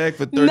in the bag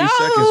for 30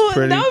 seconds,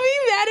 pretty. Don't be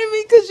mad at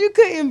me because you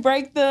couldn't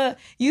break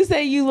you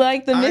say you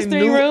like the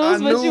mystery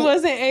rules, but you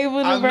wasn't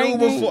able to break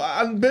them.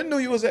 I knew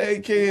you was an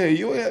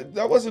AKA.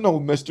 That wasn't no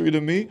mystery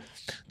to me.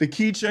 The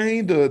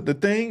keychain, the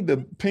thing, the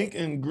pink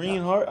and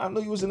green heart, I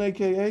knew you was an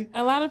AKA.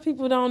 A lot of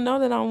people don't know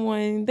that I'm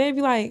one. They'd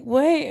be like,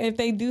 well, hey, if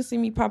they do see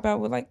me pop out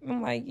with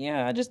I'm like,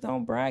 yeah, I just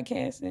don't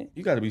broadcast it.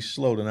 You got to be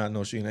slow to not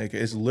know she an AKA.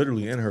 It's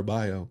literally in her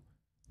bio.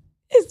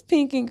 It's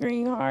pink and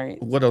green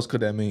heart. What else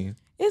could that mean?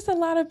 It's a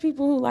lot of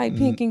people who like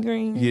pink and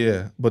green.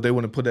 Yeah, but they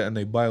wouldn't put that in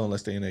their bio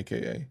unless they an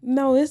AKA.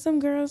 No, it's some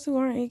girls who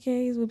aren't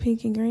AKAs with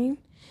pink and green.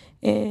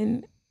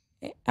 And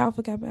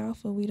Alpha Kappa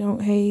Alpha, we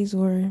don't haze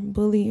or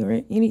bully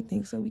or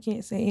anything, so we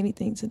can't say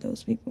anything to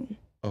those people.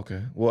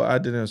 Okay. Well, I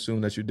didn't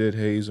assume that you did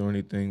haze or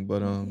anything,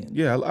 but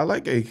yeah, I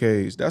like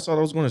AKs. That's all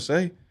I was going to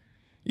say.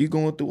 You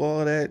going through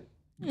all that,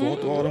 going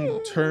through all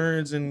them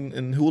turns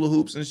and hula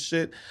hoops and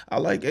shit. I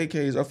like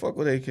AKs. I fuck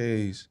with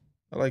AKs.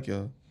 I like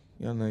y'all.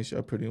 Y'all nice,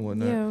 y'all pretty and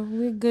whatnot. Yeah,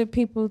 we're good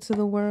people to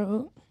the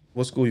world.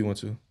 What school you went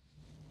to?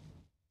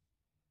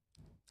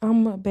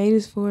 I'm a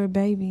Betas for a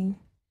baby.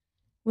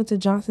 Went to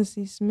Johnson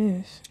C.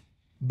 Smith.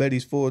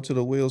 Betty's Ford to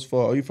the wheels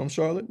fall. Are you from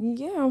Charlotte?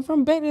 Yeah, I'm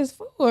from Betas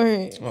Ford.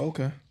 Oh,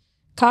 okay.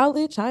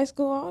 College, high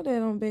school, all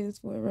that on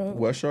Betas Ford Road.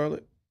 West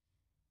Charlotte?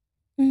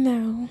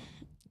 No.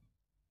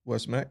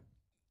 West Mac?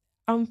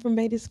 I'm from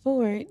Betas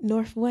Ford,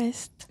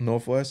 Northwest.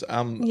 Northwest?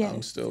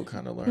 I'm still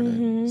kind of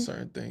learning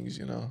certain things,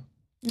 you know.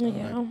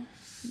 Yeah. Right.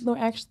 They're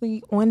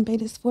actually on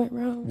Betas Ford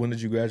Road. When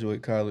did you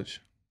graduate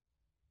college?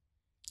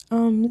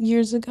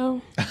 Years ago.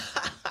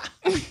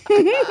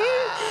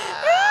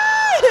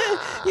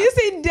 You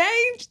see,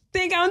 Dave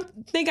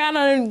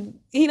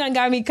he done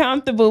got me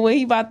comfortable when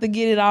he about to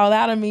get it all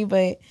out of me,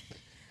 but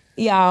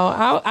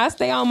Y'all, I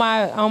stay on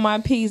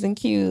my P's and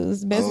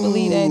Q's. Best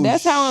believe that.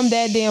 That's how I'm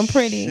that damn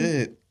pretty.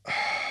 Shit.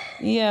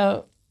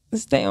 Yeah.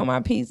 Stay on my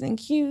P's and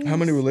Q's. How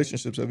many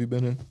relationships have you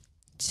been in?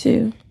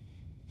 2.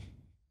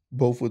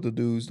 Both with the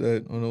dudes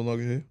that are no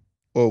longer here?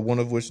 Or one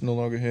of which no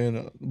longer here?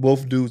 And,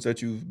 both dudes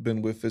that you've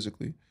been with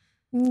physically?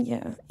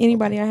 Yeah.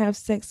 Anybody I have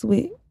sex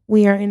with,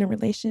 we are in a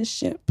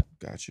relationship.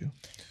 Got you.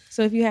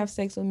 So if you have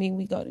sex with me,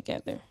 we go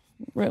together.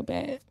 Real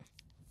bad.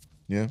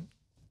 Yeah?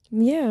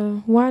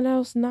 Yeah. Why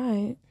else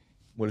not?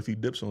 What if he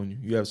dips on you?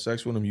 You have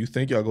sex with him, you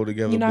think y'all go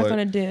together, You're not but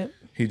gonna dip.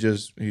 he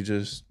just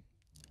treats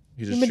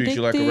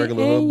you like a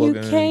regular hood bug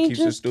and keeps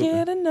it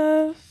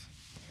stupid.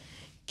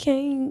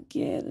 Can't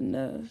get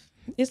enough.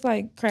 It's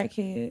like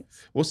crackheads.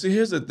 Well, see,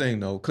 here's the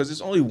thing though, because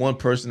there's only one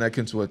person that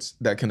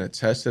can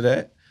attest to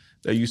that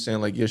you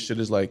saying like your shit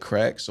is like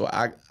crack. So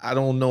I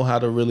don't know how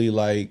to really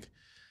like.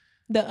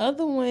 The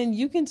other one,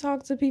 you can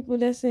talk to people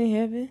that's in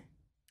heaven.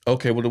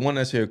 Okay, well the one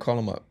that's here, call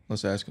him up.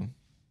 Let's ask him.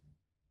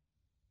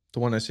 The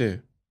one that's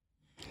here.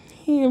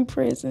 He in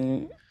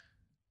prison.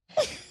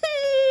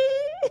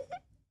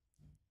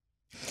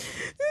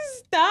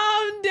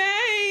 Stop,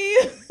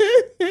 Dave.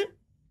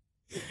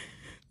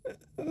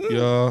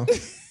 Y'all,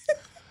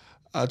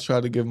 I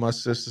try to give my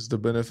sisters the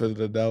benefit of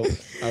the doubt.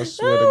 I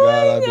swear to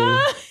God I do.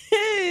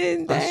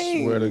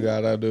 I swear to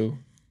God I do.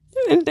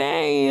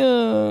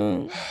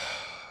 Damn.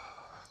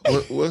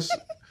 What's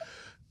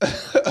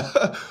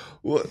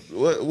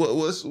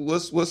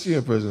he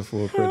in prison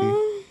for, Pretty?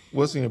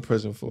 What's he in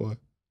prison for?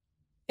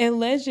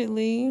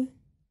 Allegedly,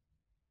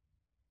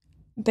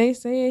 they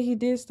said he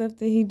did stuff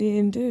that he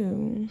didn't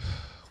do.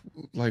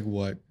 Like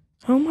what?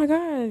 Oh my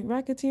God,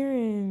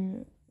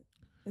 racketeering,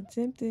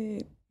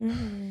 attempted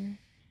murder.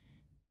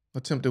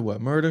 Attempted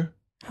what? Murder?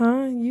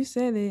 Huh? You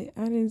said it.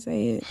 I didn't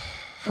say it.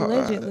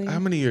 Allegedly. How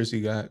many years he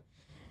got?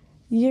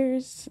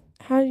 Years.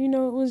 How do you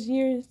know it was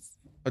years?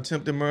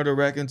 Attempted murder,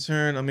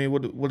 racketeering. I mean,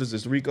 what is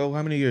this? RICO?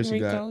 How many years he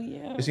got?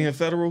 Yeah. Is he in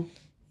federal?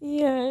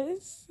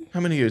 Yes. How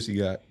many years he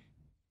got?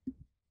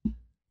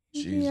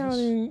 He'll be out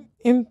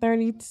in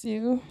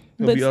 32.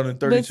 He'll be out in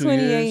 32 but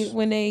 28 years?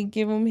 when they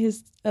give him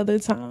his other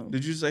time.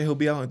 Did you say he'll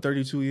be out in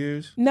 32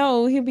 years?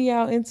 No, he'll be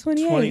out in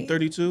 28.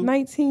 2032?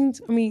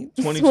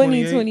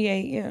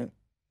 2028, yeah.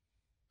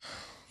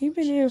 He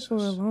been here for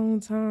a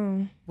long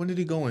time. When did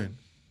he go in?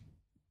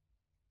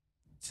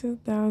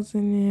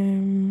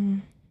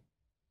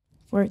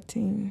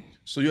 2014.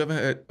 So you haven't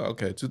had,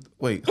 okay,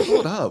 wait,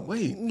 hold up,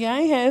 wait. Yeah, I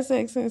ain't had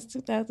sex since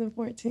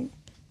 2014.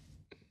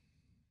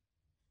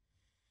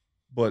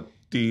 But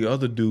the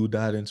other dude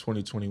died in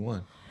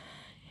 2021.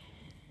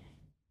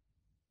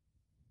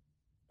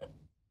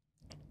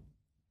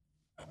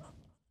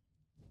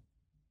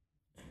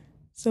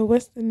 So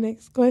what's the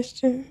next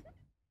question?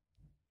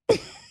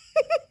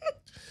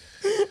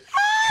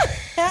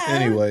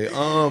 Anyway,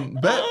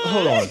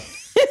 hold on.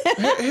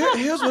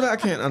 Here's what I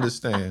can't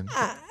understand.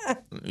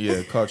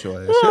 Yeah, caught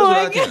your ass. Here's what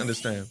I can't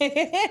understand.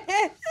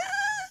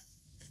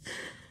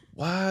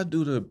 Why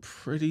do the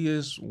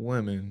prettiest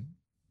women...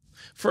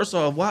 First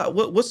off,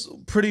 what's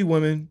pretty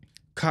women,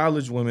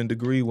 college women,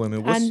 degree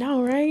women? I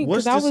know, right?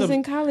 Because I was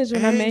in college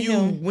when I met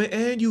him.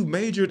 And you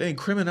majored in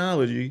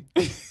criminology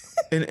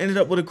and ended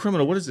up with a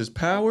criminal. What is this,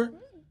 power?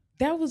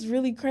 That was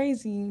really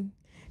crazy.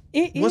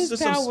 It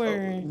is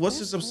power. What's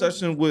this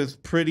obsession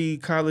with pretty,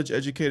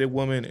 college-educated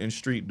women and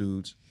street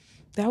dudes?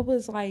 That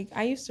was like,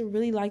 I used to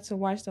really like to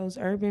watch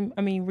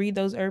read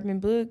those urban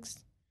books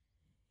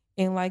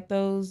and like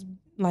those,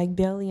 like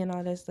Belly and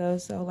all that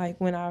stuff. So like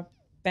when I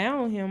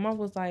found him, I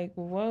was like,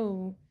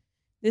 whoa,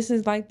 this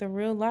is like the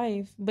real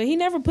life. But he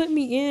never put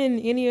me in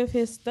any of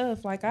his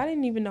stuff. Like I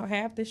didn't even know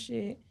half the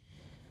shit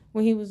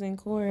when he was in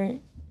court.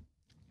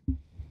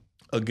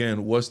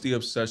 Again, what's the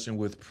obsession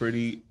with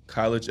pretty,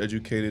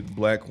 college-educated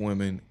black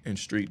women and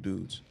street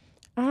dudes?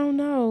 I don't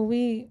know.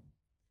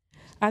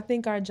 I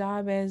think our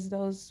job as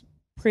those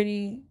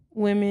pretty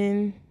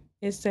women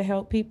is to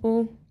help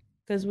people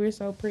because we're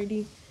so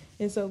pretty.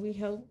 And so we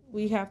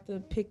have to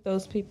pick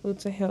those people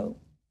to help.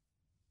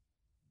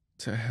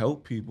 To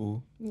help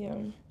people? Yeah.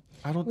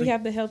 We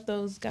have to help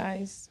those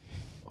guys.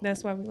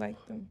 That's why we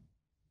like them.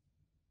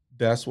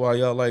 That's why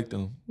y'all like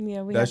them?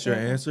 Yeah. That's your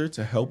answer?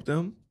 To help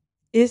them?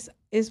 It's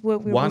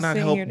what we're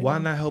saying here. Why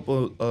not help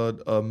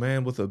a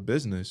man with a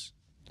business?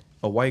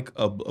 A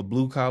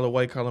blue collar,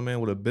 white collar man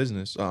with a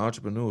business, an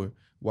entrepreneur.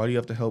 Why do you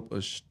have to help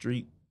a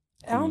street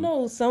dude? I don't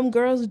know. Some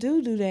girls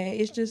do that.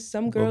 It's just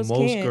some girls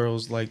can't. Most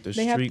girls like the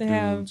street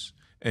dudes.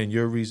 And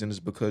your reason is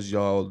because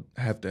y'all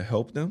have to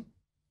help them?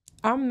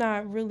 I'm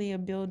not really a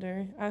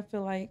builder. I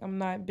feel like I'm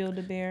not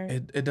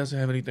Build-A-Bear. It doesn't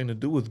have anything to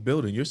do with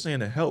building. You're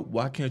saying to help.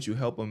 Why can't you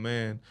help a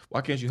man?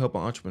 Why can't you help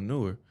an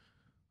entrepreneur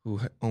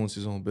who owns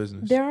his own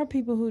business? There are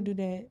people who do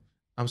that.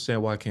 I'm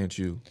saying, why can't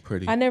you,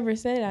 pretty? I never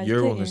said I You're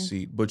couldn't. on the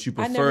seat, but you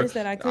prefer... I never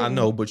said I couldn't. I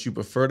know, but you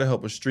prefer to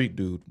help a street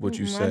dude, what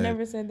you said. I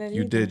never said that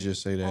You either. did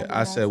just say that.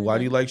 I said, why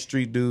do you like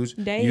street dudes?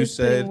 You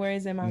said...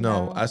 words in my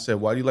mouth. I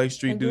said, why do you like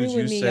street dudes?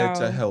 You said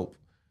to help.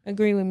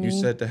 Agree with me. You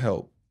said to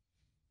help.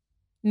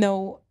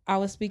 No, I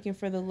was speaking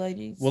for the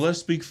ladies. Well, let's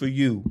speak for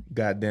you.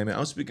 God damn it,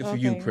 I'm speaking for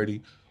you, Okay.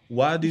 pretty.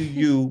 Why do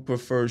you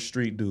prefer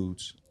street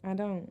dudes? I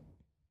don't.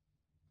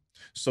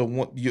 So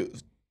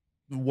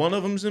one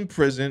of them's in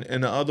prison,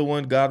 and the other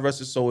one, God rest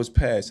his soul, is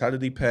passed. How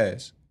did he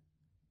pass?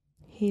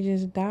 He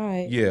just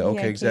died. Yeah, He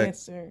okay, had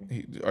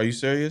exactly. cancer. Are you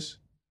serious?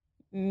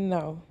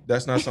 No.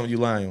 That's not something you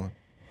lying on.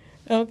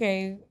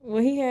 Okay.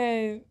 Well,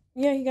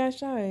 he got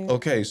shot.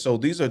 Okay, so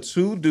these are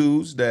two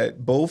dudes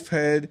that both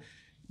had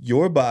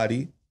your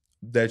body,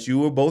 that you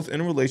were both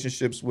in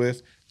relationships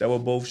with, that were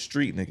both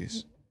street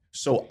niggas.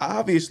 So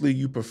obviously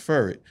you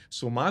prefer it.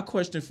 So my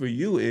question for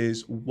you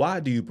is, why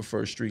do you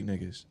prefer street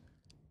niggas?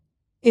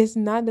 It's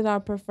not that I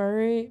prefer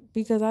it,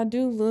 because I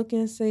do look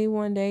and say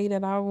one day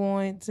that I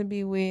want to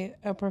be with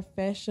a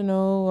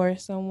professional or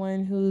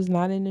someone who's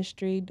not in the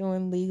street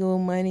doing legal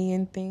money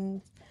and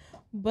things.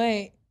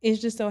 But it's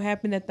just so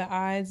happened that the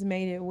odds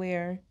made it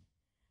where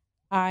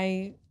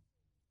I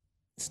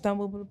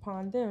stumbled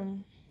upon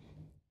them.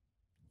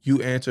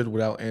 You answered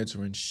without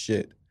answering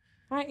shit.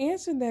 I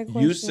answered that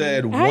question. You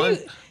said one,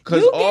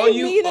 because all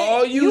you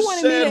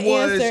wanted said me to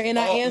was answer, and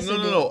I answered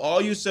no.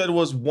 All you said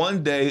was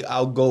one day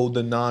I'll go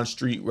the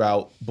non-street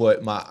route,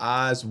 but my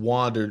eyes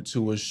wandered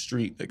to a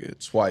street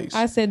nigga twice.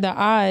 I said the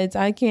odds.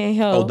 I can't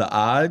help. Oh, the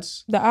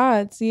odds? The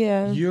odds,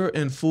 yeah. You're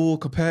in full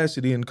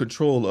capacity and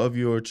control of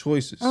your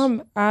choices.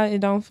 I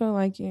don't feel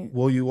like it.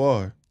 Well, you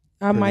are.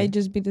 I might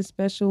just be the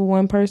special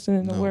one person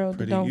in the world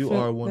that don't you feel.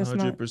 are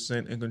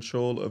 100% in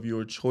control of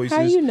your choices.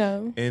 How you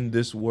know? In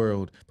this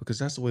world, because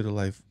that's the way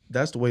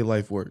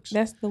life works.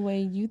 That's the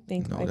way you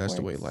think. No, that's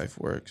the way life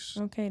works.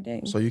 Okay,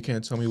 dang. So you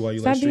can't tell me why you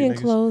Stop like street being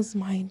niggas?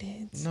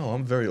 closed-minded. No,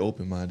 I'm very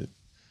open-minded.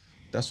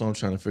 That's why I'm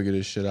trying to figure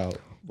this shit out.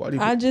 Why do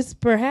you? I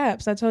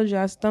told you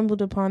I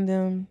stumbled upon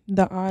them.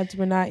 The odds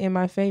were not in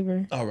my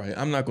favor. All right,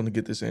 I'm not going to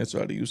get this answer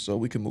out of you, so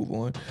we can move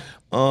on.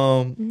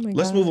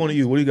 Let's God. move on to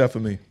you. What do you got for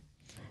me?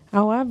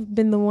 Oh, I've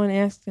been the one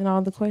asking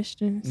all the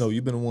questions. No,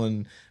 you've been the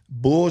one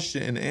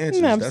bullshitting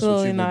answers. Absolutely That's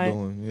what you've not. been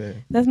doing. Yeah.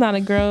 That's not a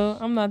girl.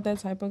 I'm not that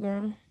type of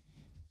girl.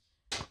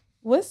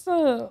 Let's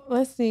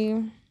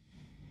see.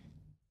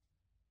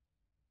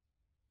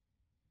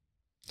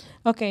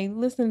 Okay,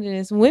 listen to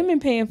this. Women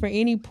paying for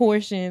any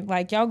portion,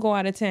 like y'all go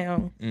out of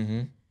town.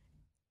 Mm-hmm.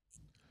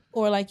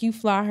 Or like you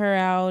fly her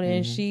out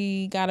and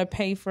she got to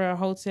pay for a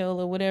hotel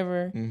or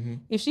whatever. Mm-hmm.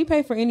 If she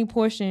pay for any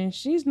portion,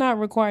 she's not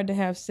required to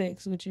have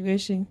sex with you,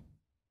 is she?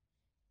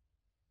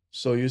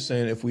 So you're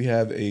saying if we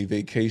have a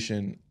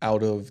vacation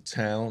out of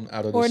town,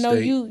 out of the state? Or no,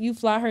 you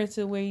fly her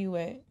to where you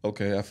at.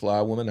 Okay, I fly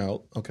a woman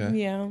out. Okay.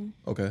 Yeah.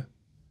 Okay.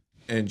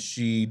 And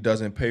she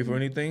doesn't pay for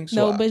anything?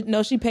 So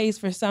no, she pays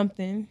for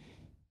something.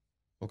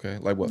 Okay,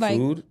 like what? Like,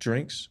 food,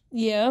 drinks?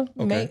 Yeah,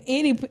 okay.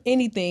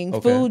 Anything,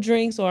 okay. Food,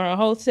 drinks, or a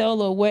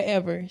hotel or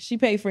whatever. She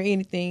paid for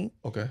anything.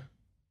 Okay.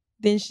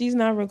 Then she's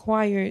not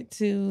required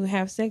to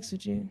have sex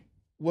with you.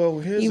 Well,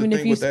 here's even the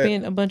thing if you with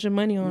spend a bunch of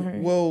money on her.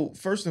 Well,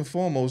 first and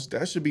foremost,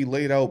 that should be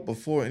laid out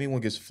before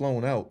anyone gets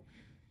flown out.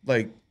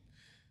 Like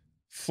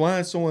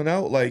flying someone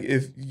out, like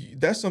if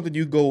that's something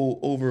you go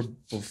over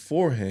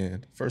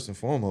beforehand, first and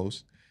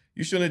foremost.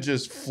 You shouldn't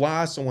just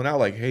fly someone out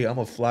like, hey, I'm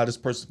going to fly this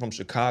person from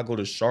Chicago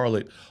to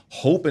Charlotte,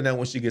 hoping that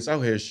when she gets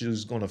out here,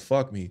 she's going to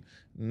fuck me.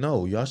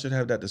 No, y'all should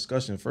have that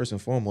discussion first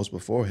and foremost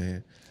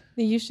beforehand.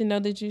 Then you should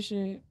know that you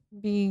should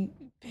be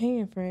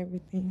paying for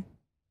everything.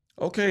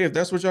 Okay, if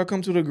that's what y'all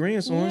come to the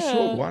agreement on,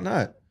 sure, why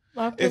not?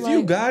 If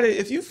you got it,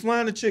 if you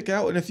flying a chick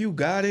out and if you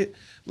got it,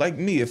 like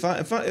me, if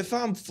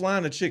I'm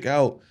flying a chick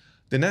out,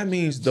 then that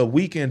means the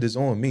weekend is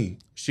on me.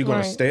 She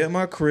gonna stay at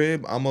my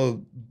crib. I'm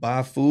gonna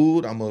buy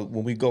food.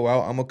 When we go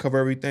out, I'm gonna cover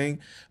everything.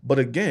 But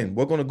again,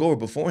 we're gonna go over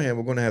beforehand.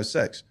 We're gonna have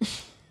sex.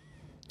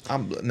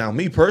 Now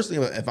me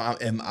personally,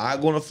 am I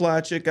gonna fly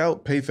a chick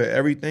out, pay for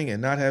everything,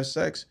 and not have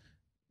sex?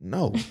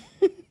 No,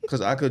 because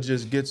I could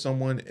just get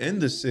someone in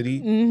the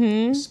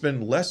city,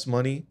 spend less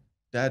money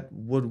that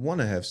would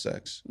want to have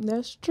sex.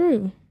 That's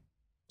true.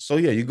 So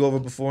yeah, you go over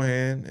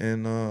beforehand,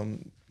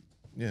 and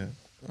yeah.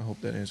 I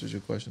hope that answers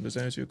your question. Does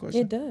that answer your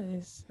question? It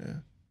does. Yeah.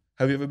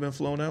 Have you ever been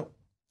flown out?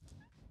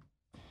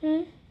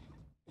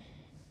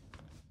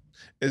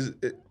 Is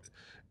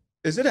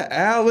it an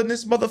owl in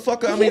this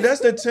motherfucker? I mean, that's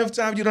the 10th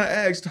time you done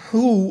asked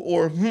who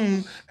or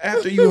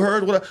after you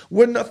heard what.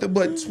 We're nothing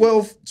but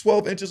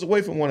 12 inches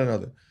away from one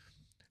another.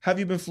 Have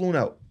you been flown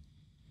out?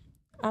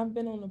 I've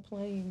been on a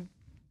plane.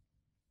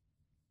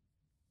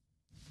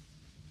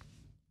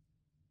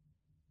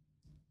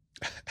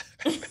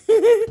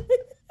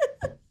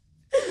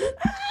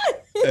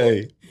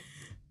 Hey,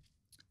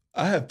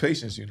 I have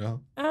patience, you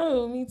know.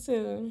 Oh, me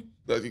too.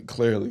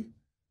 Clearly.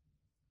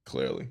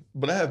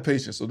 But I have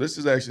patience, so this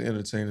is actually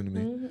entertaining to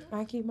me.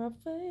 I keep my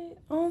foot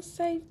on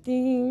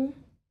safety.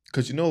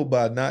 Because you know,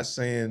 by not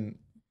saying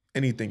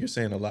anything, you're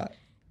saying a lot.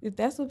 If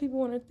that's what people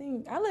want to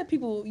think, I let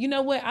people, you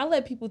know what? I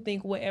let people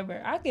think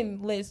whatever. I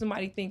can let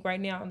somebody think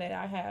right now that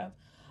I have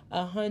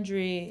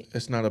 100.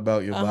 It's not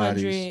about your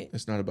bodies.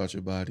 It's not about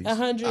your bodies.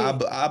 100.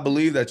 I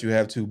believe that you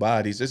have two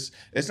bodies.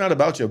 It's not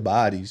about your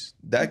bodies.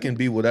 That can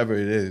be whatever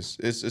it is.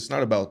 It's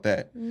not about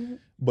that.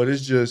 But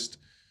it's just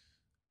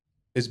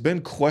it's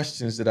been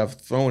questions that I've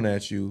thrown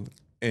at you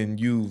and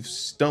you've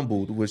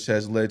stumbled, which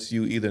has led to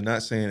you either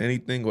not saying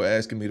anything or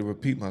asking me to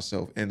repeat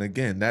myself. And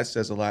again, that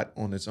says a lot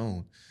on its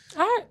own.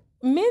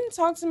 Men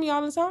talk to me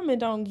all the time and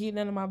don't get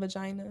none of my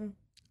vagina.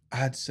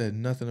 I'd said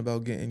nothing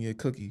about getting your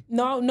cookie.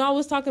 No, I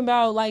was talking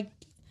about like,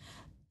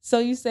 so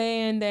you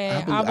saying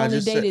that I've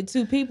only dated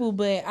 2 people,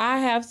 but I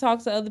have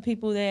talked to other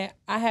people that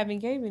I haven't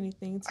gave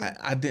anything to.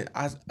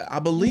 I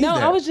believe that.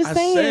 No, I was just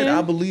saying. I said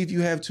I believe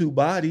you have 2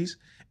 bodies.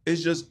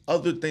 It's just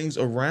other things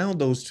around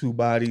those 2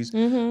 bodies.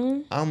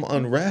 I'm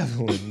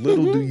unraveling.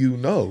 Little do you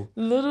know.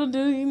 Little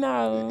do you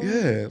know.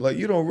 Yeah, like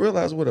you don't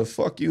realize where the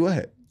fuck you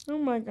at. Oh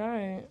my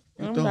God.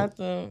 I'm about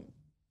to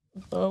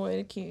throw away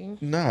the key.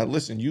 Nah,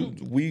 listen,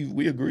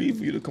 we agreed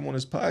for you to come on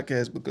this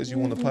podcast because you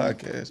want a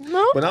podcast.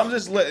 No. But I'm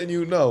just letting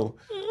you know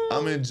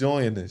I'm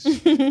enjoying this.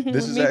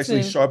 This is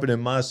actually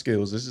sharpening my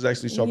skills. This is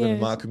actually sharpening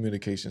my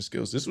communication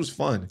skills. This was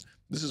fun.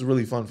 This is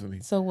really fun for me.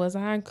 So was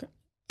I a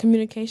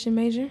communication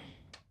major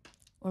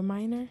or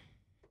minor?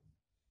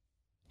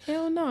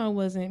 Hell no, I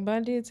wasn't. But I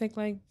did take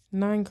like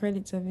 9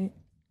 credits of it.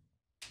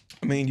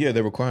 I mean, yeah,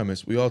 they're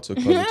requirements. We all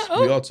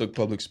took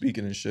public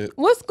speaking and shit.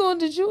 What school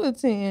did you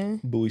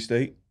attend? Bowie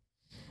State.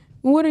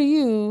 What are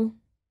you?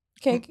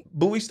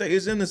 Bowie State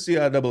is in the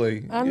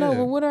CIAA. I know,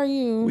 but what are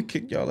you? We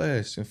kick y'all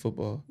ass in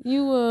football.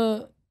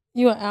 You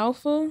an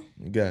alpha?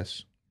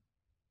 Guess.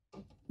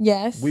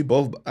 Yes.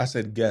 I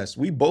said guess.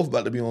 We both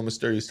about to be on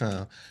Mysterious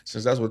Time,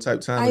 since that's what type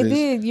time it is. I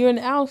did. You're an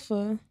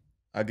alpha.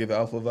 I give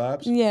alpha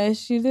vibes?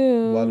 Yes, you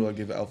do. Why do I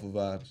give alpha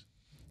vibes?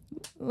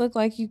 Look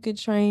like you could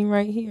train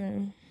right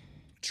here.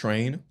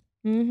 Train?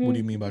 Mm-hmm. What do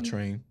you mean by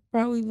train?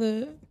 Probably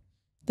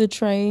the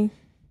tray.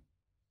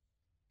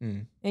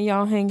 And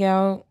y'all hang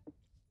out.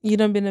 You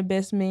done been the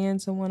best man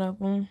to one of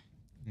them.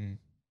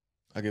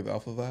 I give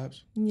alpha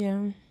vibes? Yeah.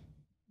 All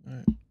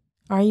right.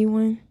 Are you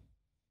one?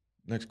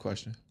 Next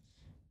question.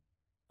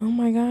 Oh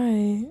my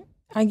God.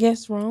 I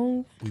guess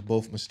wrong. We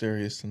both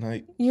mysterious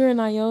tonight. You're an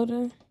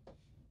iota?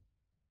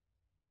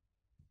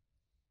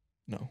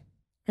 No.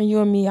 Are you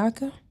a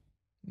Miyaka?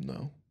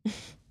 No.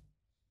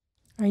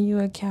 Are you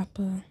a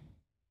Kappa?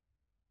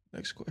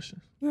 Next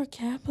question. You're a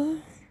Kappa?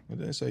 I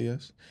didn't say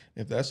yes.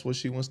 If that's what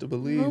she wants to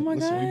believe, oh my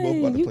listen, God. we both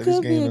about to play this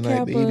game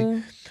tonight,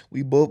 baby.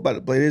 We both about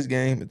to play this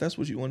game. If that's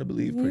what you want to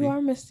believe, pretty. You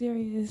are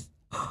mysterious.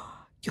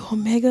 You're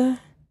Omega?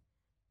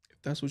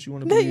 If that's what you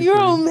want to believe, you're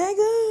pretty.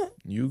 Omega?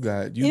 You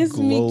it's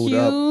glowed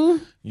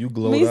up. You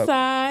glowed up.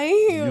 Psi.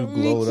 You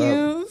glowed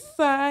up.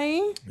 Psi.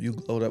 You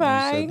glowed up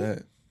when you said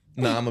that.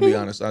 Nah, I'm going to be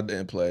honest. I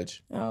didn't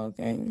pledge. Oh,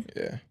 okay.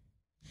 Yeah.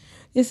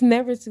 It's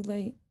never too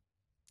late.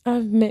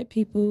 I've met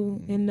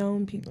people and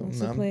known people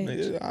to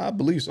pledge. I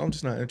believe so. I'm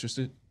just not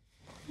interested.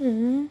 But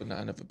no,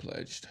 I never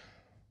pledged.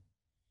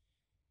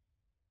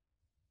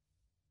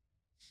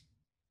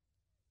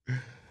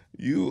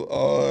 You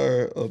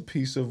are a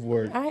piece of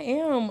work. I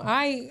am.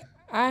 I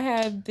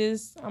have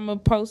this. I'm going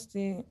to post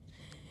it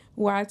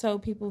where I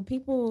told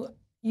people,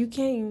 you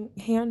can't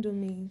handle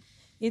me.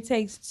 It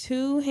takes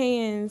 2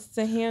 hands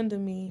to handle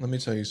me. Let me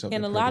tell you something.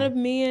 And a lot of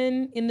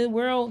men in the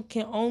world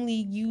can only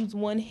use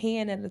 1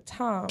 hand at a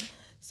time.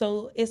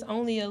 So it's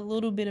only a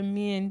little bit of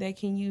men that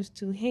can use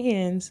 2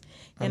 hands.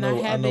 And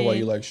I know why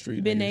you like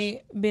street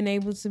niggas. Been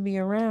able to be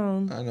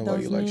around. I know why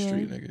you like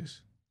street niggas.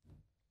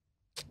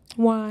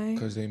 Why?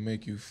 Because they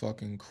make you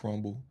fucking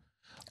crumble.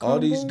 All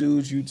these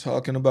dudes you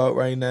talking about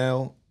right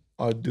now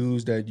are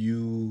dudes that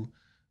you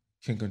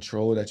can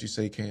control, that you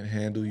say can't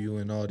handle you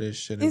and all this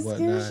shit and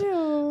whatnot.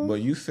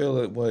 But you feel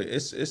it. Well,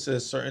 it's a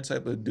certain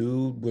type of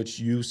dude which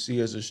you see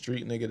as a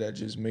street nigga that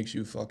just makes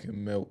you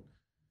fucking melt.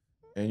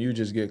 And you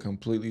just get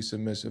completely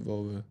submissive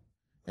over.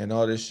 And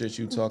all this shit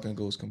you talking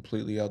goes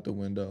completely out the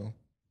window.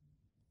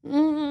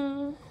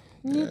 You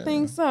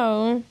think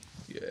so?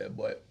 Yeah,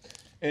 but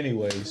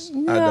anyways,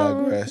 I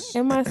digress.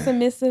 Am I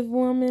submissive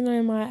woman or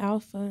am I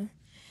alpha?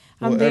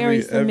 I'm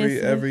very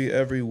submissive.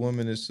 Every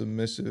woman is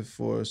submissive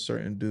for a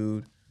certain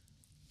dude.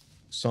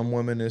 Some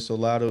women, it's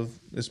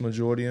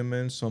majority of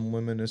men. Some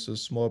women, it's a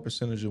small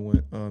percentage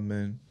of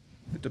men.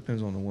 It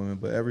depends on the woman,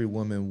 but every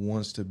woman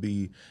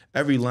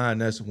every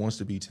lioness wants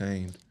to be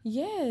tamed.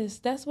 Yes,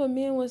 that's what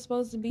men were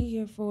supposed to be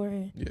here for.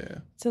 Yeah.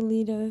 To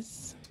lead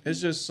us. It's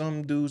just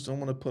some dudes don't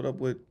want to put up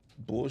with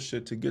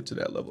bullshit to get to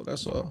that level,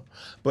 that's all.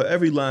 But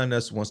every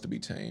lioness wants to be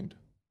tamed.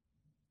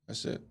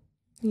 That's it.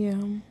 Yeah.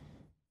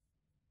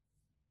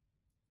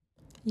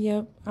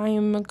 Yep, I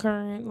am a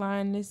current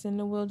lioness in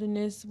the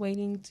wilderness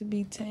waiting to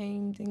be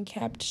tamed and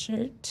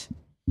captured.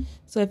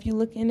 So if you're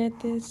looking at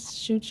this,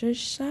 shoot your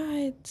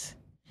shot.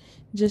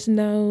 Just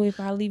know if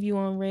I leave you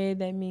on red,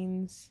 that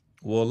means...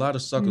 Well, a lot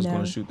of suckers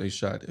going to shoot their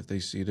shot if they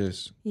see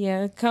this.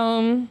 Yeah,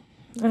 come.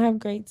 I have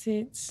great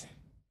tits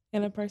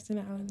and a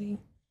personality.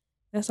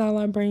 That's all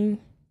I bring.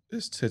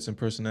 It's tits and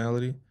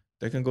personality?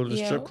 They can go to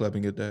the strip club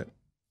and get that.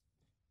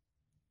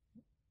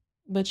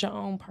 But your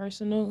own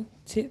personal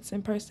tits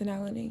and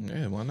personality.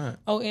 Yeah, why not?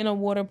 Oh, in a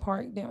water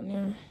park down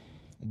there.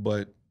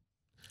 But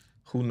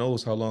who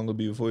knows how long it'll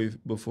be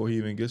before he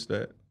even gets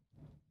that?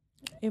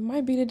 It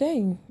might be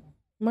today.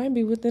 Might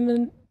be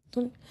within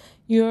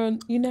You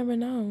never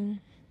know.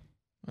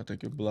 I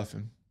think you're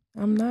bluffing.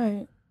 I'm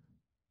not.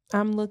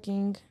 I'm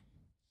looking.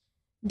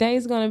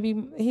 He's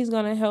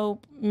gonna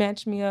help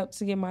match me up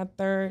to get my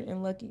third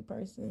and lucky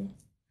person.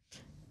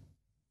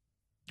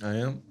 I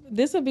am.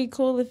 This would be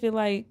cool if it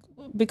like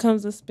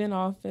becomes a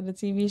spinoff at a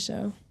TV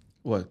show.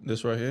 What,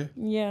 this right here?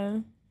 Yeah.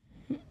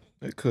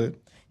 It could.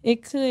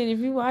 It could. If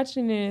you're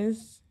watching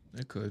this,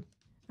 it could.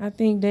 I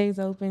think Day's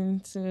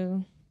open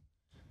to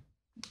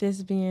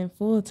this being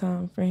full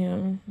time for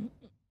him.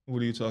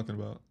 What are you talking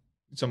about?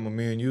 You talking about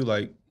me and you?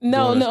 Like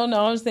no.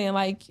 I'm saying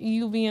like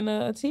you being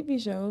a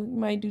TV show. You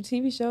might do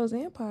TV shows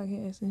and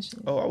podcasts and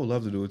shit. Oh, I would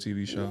love to do a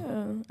TV show.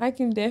 Yeah, I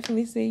can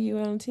definitely see you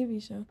on a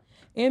TV show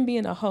and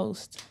being a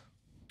host.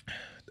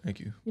 Thank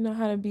you. You know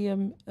how to be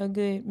a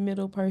good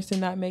middle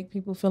person, not make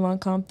people feel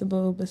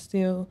uncomfortable, but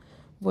still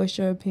voice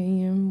your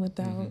opinion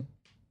without.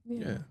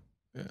 Yeah.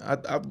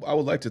 I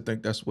would like to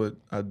think that's what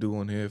I do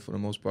on here for the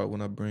most part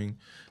when I bring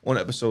on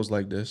episodes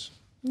like this.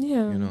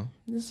 Yeah, you know,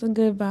 it's a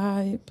good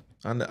vibe.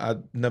 I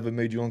never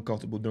made you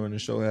uncomfortable during the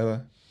show, have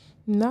I?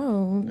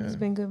 No, it's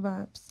been good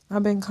vibes.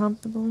 I've been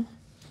comfortable.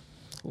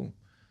 Cool.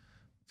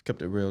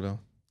 Kept it real though.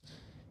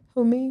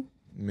 Who, me?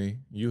 Me.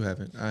 You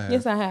haven't. I have.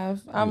 Yes, I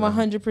have. I'm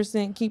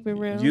 100% keep it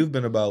real. You've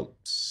been about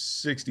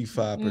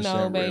 65%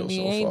 no, baby,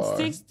 real so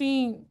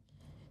far.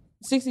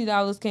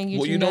 $60 can't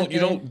get you nothing. You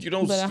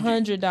don't. But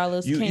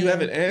 $100 can. You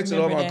haven't answered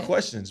all my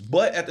questions,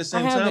 but at the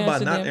same time, by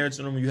not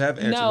answering them, you have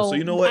answered them. So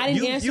you know what? I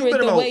didn't answer it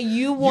the way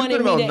you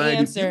wanted me to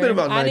answer. You've been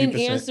about 90%. I didn't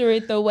answer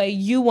it the way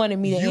you wanted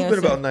me to answer. You've been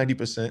about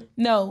 90%.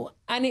 No,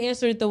 I didn't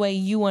answer it the way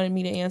you wanted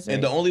me to answer.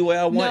 And the only way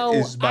I want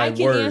is by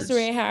words. I can answer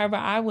it however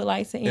I would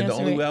like to answer it. And the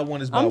only way I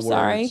want is by words. I'm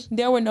sorry.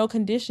 There were no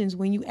conditions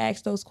when you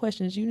asked those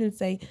questions. You didn't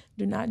say,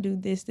 do not do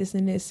this, this,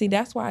 and this. See,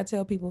 that's why I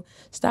tell people,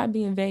 stop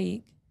being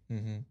vague.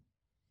 Mm-hmm.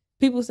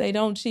 People say,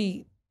 don't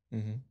cheat.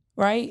 Mm-hmm.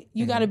 Right?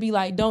 You got to be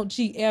like, don't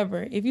cheat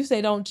ever. If you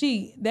say don't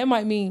cheat, that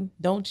might mean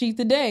don't cheat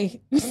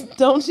today.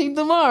 Don't cheat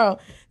tomorrow.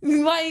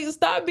 Like,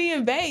 stop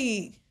being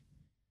vague.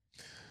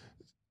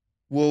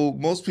 Well,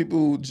 most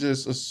people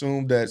just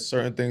assume that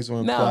certain things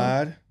are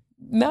implied.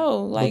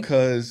 No, like,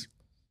 because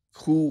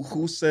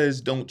who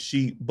says don't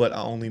cheat, but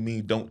I only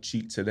mean don't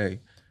cheat today.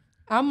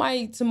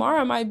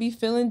 Tomorrow I might be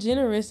feeling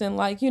generous and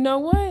like, you know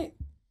what?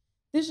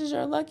 This is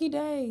your lucky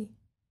day.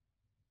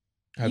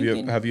 Have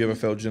you ever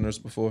felt generous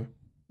before?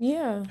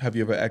 Yeah. Have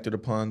you ever acted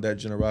upon that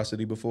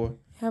generosity before?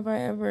 Have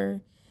I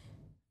ever?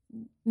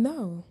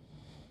 No.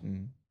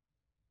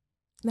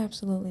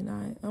 Absolutely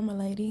not. I'm a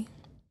lady.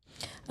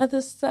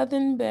 The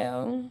Southern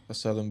Belle. A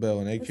Southern Belle,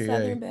 an AKA.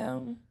 Southern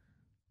Belle.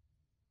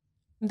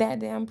 That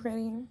damn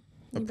pretty.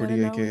 A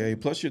pretty AKA.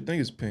 Plus your thing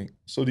is pink.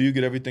 So do you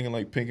get everything in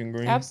like pink and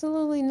green?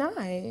 Absolutely not.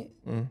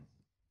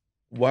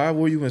 Why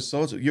were you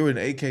insulted? You're an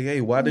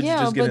AKA. Why did you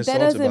just get insulted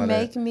by that? Yeah, but that doesn't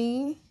make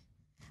me.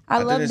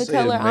 I love the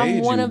color.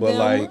 I'm one of them.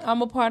 Like,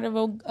 I'm a part of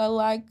a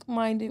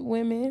like-minded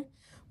women.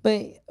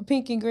 But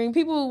pink and green,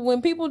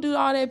 when people do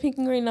all that pink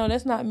and green, no,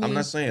 that's not me. I'm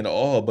not saying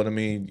all, but I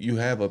mean, you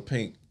have a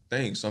pink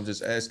thing. So I'm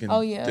just asking,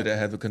 did that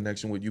have a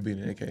connection with you being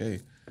an AKA?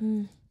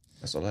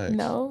 That's all I asked.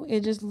 No,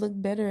 it just looked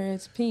better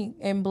as pink.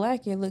 And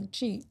black, it looked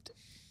cheap.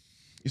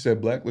 You said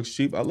black looks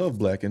cheap? I love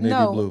black and navy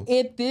blue.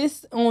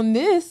 On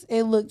this,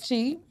 it looked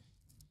cheap.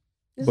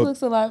 This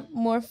looks a lot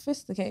more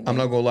sophisticated. I'm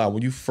not gonna lie.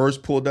 When you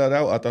first pulled that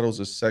out, I thought it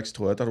was a sex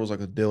toy. I thought it was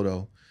like a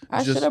dildo.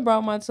 I should have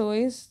brought my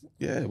toys.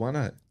 Yeah, why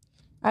not?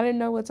 I didn't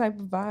know what type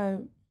of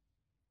vibe.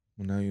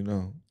 Well, now you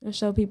know. And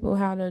show people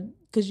how to,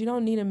 because you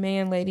don't need a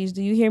man, ladies.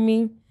 Do you hear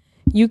me?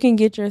 You can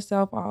get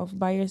yourself off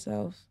by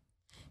yourself.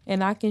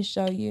 And I can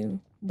show you.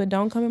 But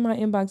don't come in my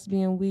inbox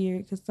being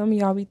weird, because some of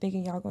y'all be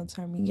thinking y'all gonna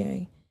turn me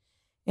gay.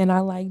 And I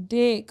like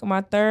dick. My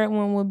third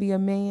one will be a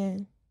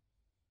man.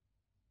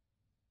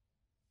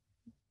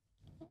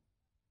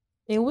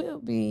 It will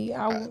be.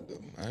 I'm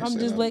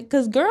just like,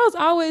 because girls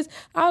always,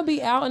 I'll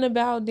be out and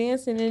about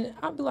dancing and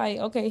I'll be like,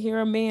 okay, here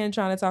a man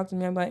trying to talk to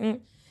me. I'm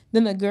like,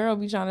 Then the girl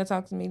be trying to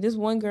talk to me. This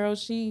one girl,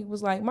 she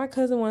was like, my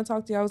cousin want to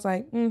talk to you. I was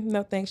like,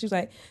 no thanks. She was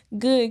like,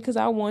 good, because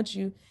I want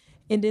you.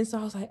 And then so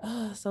I was like,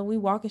 so we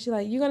walking. She's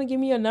like, you going to give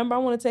me your number? I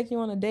want to take you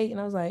on a date. And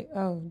I was like,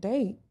 oh,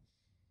 date?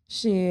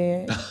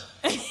 Shit.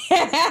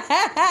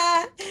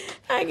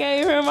 I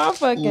gave her my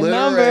fucking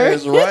number.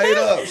 Ass right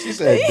up. She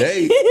said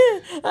date.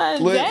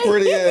 Click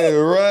pretty ass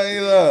right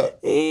up.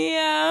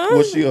 Yeah.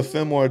 Was she a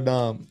femme or a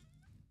dom?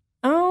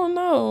 I don't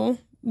know.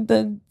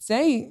 The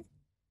date.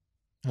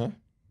 Huh?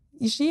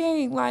 She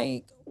ain't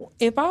like,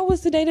 if I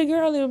was to date a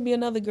girl, it would be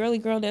another girly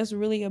girl that's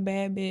really a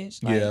bad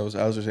bitch. Like, yeah, I was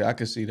just saying, I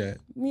could see that.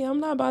 Yeah, I'm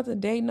not about to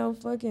date no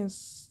fucking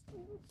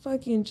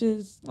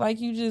just, like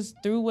you just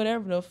threw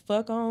whatever the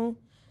fuck on.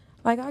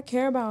 Like, I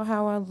care about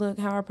how I look,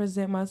 how I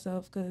present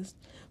myself, because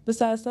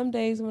besides some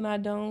days when I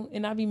don't,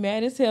 and I be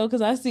mad as hell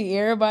because I see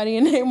everybody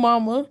and their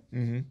mama.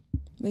 Mm-hmm.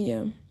 But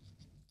yeah.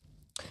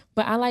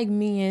 But I like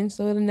men,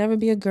 so it'll never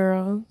be a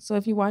girl. So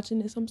if you're watching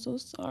this, I'm so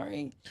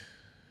sorry.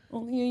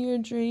 Only in your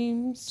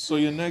dreams. So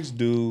your next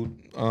dude,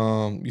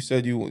 you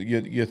said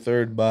your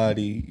third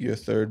body, your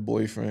third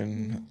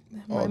boyfriend.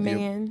 My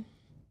man.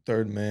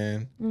 Third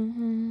man.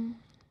 Mm-hmm.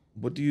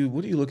 What are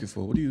you looking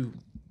for? What do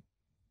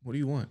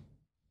you want?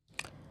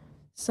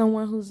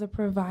 Someone who's a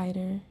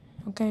provider,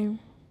 okay?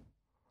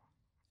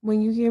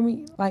 When you hear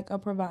me, like a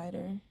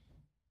provider.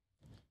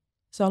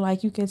 So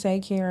like you can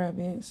take care of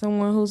it.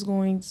 Someone who's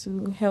going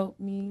to help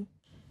me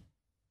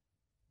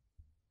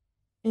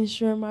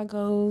ensure my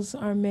goals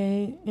are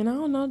met. And I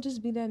don't know,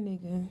 just be that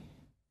nigga.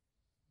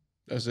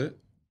 That's it?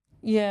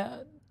 Yeah,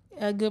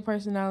 a good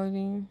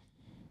personality.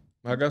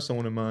 I got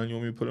someone in mind. You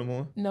want me to put them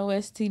on? No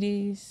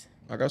STDs.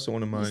 I got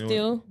someone in mind.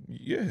 Still?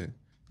 Yeah.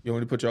 You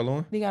want me to put y'all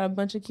on? They got a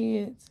bunch of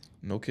kids.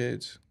 No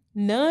kids.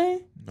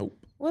 None? Nope.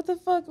 What the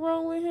fuck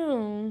wrong with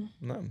him?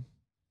 Nothing.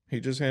 He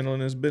just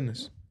handling his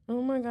business.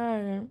 Oh my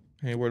God.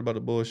 He ain't worried about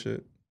the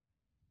bullshit.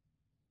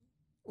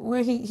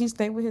 Where he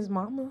stay with his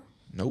mama?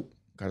 Nope.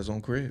 Got his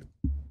own crib.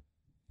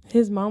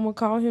 His mama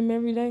call him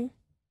every day?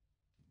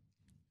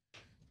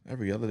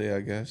 Every other day,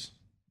 I guess.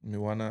 I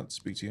mean, why not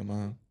speak to your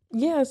mom?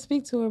 Yeah,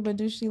 speak to her, but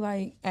do she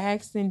like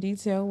ask in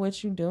detail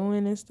what you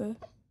doing and stuff?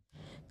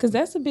 Cause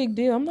that's a big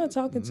deal. I'm not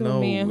talking to a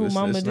man who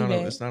mama do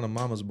that. It's not a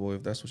mama's boy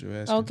if that's what you're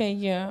asking. Okay,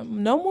 yeah.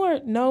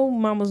 No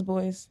mama's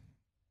boys.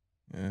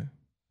 Yeah.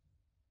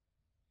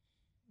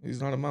 He's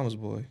not a mama's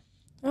boy.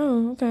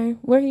 Oh, okay.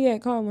 Where he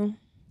at? Call him.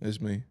 It's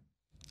me.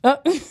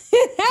 Oh.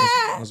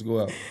 Let's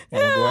go out.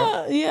 Wanna go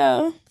out?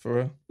 Yeah. For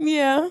real?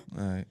 Yeah.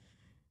 All right.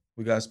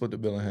 We gotta split the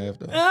bill in half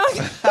though.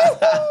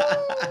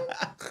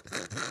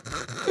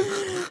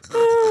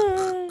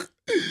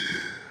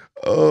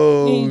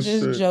 Oh, he's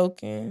just shit.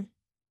 joking.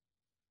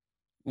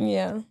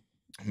 Yeah.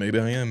 Maybe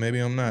I am. Maybe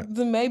I'm not.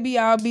 So maybe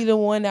I'll be the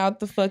one out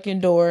the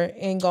fucking door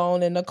and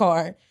gone in the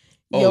car.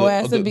 Your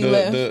ass will be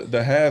left.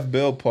 The half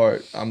bill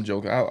part, I'm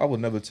joking. I would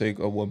never take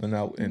a woman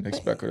out and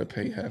expect her to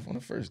pay half on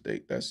the first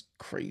date. That's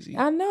crazy.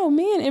 I know,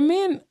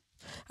 men.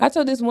 I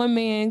told this one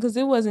man because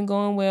it wasn't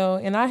going well,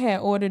 and I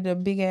had ordered a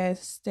big ass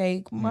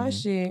steak, my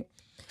shit,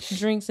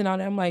 drinks and all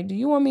that. I'm like, do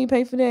you want me to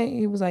pay for that?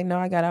 He was like, no,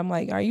 I got it. I'm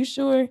like, are you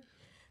sure?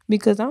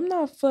 Because I'm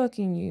not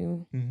fucking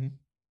you. Mm-hmm.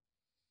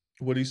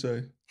 What'd he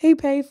say? He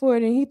paid for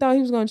it, and he thought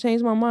he was gonna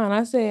change my mind.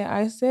 I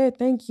said,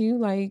 thank you.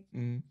 Like,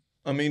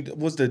 I mean,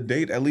 was the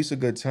date at least a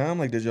good time?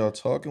 Like, did y'all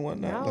talk and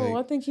whatnot? no,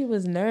 I think he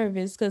was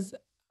nervous because,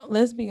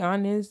 let's be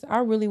honest, I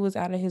really was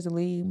out of his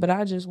league, but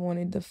I just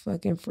wanted the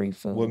fucking free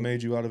food. What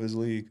made you out of his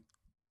league?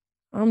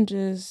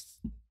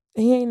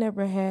 He ain't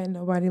never had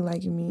nobody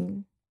like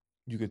me.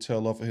 You could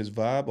tell off of his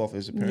vibe, off of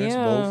his appearance,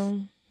 Yeah, both?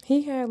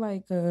 he had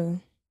like I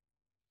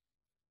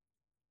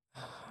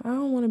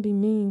don't want to be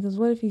mean because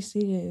what if he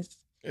see this?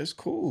 It's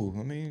cool.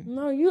 I mean,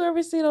 no, you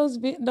ever see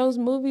those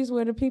movies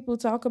where the people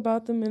talk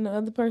about them and the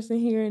other person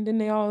here and then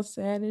they all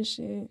sad and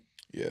shit?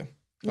 Yeah.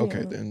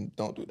 Okay, then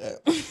don't do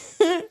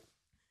that.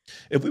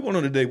 If we went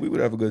on a date, we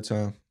would have a good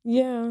time.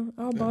 Yeah,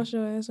 I'll boss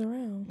your ass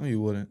around. No,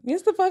 you wouldn't.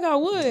 Yes, the fuck I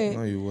would.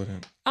 No, you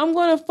wouldn't. I'm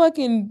gonna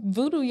fucking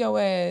voodoo your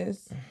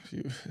ass.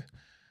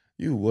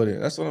 You wouldn't.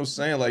 That's what I'm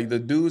saying. Like, the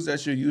dudes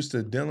that you're used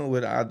to dealing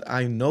with,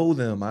 I know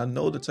them. I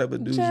know the type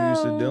of dudes you're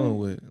used to dealing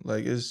with.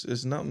 Like,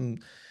 it's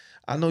nothing.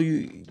 I know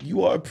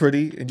you are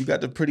pretty and you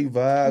got the pretty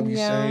vibe. You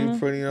saying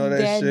pretty and all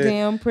that shit.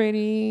 Damn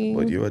pretty.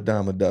 But you're a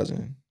dime a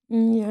dozen.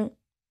 Yeah.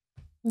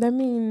 That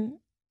mean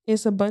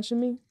it's a bunch of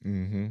me?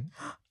 Mm-hmm.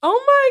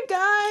 Oh my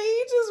God,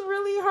 he just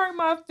really hurt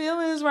my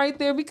feelings right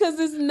there because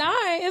it's not.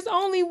 It's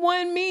only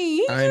one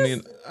me. I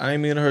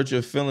ain't mean to hurt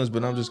your feelings,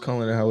 but I'm just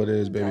calling it how it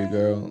is, baby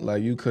girl.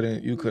 Like, you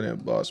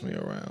couldn't boss me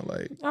around.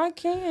 Like, I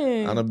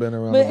can. I've been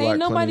around but the block ain't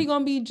nobody plenty.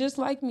 gonna be just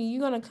like me.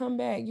 You're gonna come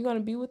back. You're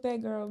gonna be with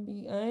that girl,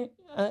 be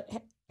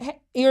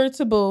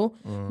irritable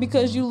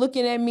because you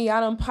looking at me.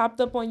 I done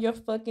popped up on your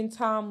fucking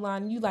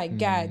timeline. You like,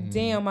 God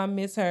damn, I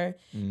miss her.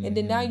 And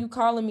then now you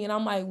calling me and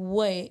I'm like,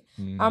 what?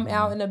 I'm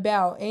out and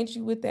about. Ain't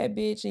you with that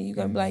bitch? And you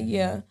gonna be like,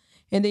 yeah.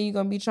 And then you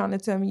gonna be trying to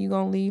tell me you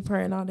gonna leave her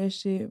and all that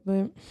shit.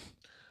 But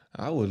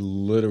I would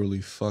literally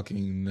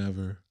fucking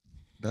never.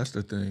 That's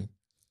the thing.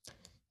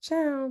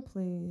 Child,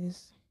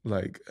 please.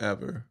 Like,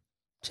 ever.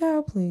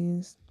 Child,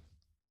 please.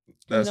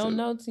 That's you don't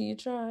know till you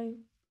try.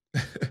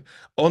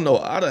 Oh no,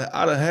 I'd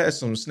have had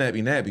some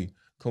snappy nappy.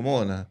 Come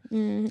on now.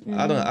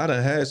 I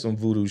done had some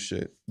voodoo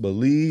shit.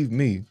 Believe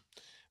me.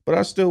 But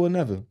I still would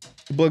never.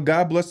 But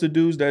God bless the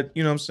dudes that,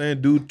 you know what I'm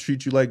saying, do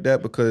treat you like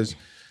that because,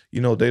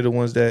 you know, they're the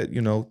ones that,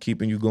 you know,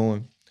 keeping you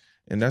going.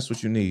 And that's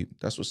what you need.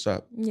 That's what's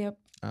up. Yep.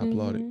 I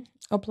applaud it.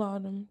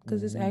 Applaud them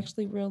because it's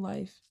actually real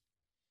life.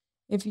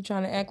 If you're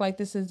trying to act like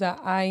this is a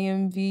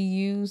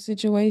IMVU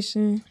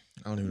situation.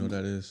 I don't even know what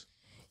that is.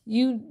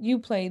 You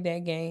played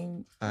that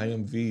game.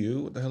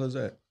 IMVU? What the hell is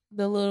that?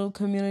 The little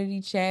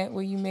community chat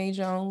where you made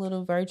your own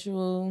little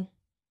virtual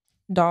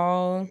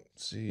doll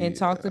and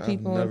talk to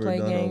people and play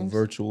games. I've never done a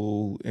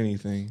virtual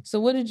anything. So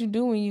what did you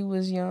do when you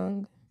was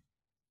young?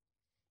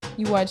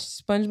 You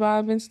watched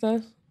SpongeBob and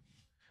stuff?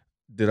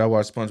 Did I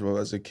watch SpongeBob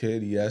as a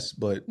kid? Yes,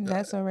 but...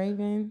 That's a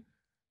Raven?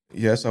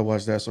 Yes, I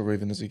watched That's So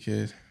Raven as a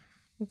kid.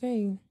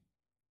 Okay.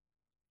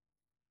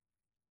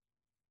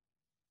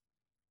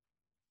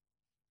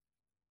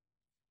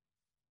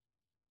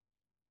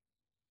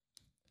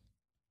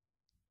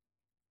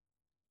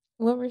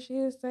 What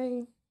Rashida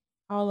say?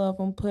 All of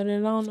them put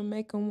it on to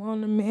make them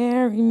want to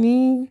marry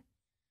me.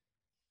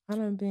 I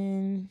done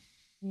been,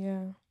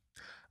 yeah.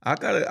 I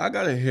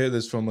gotta hear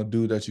this from a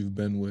dude that you've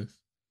been with.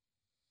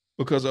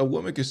 Because a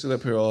woman can sit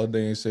up here all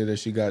day and say that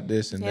she got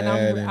this and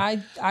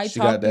that, and she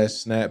got that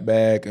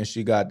snapback, and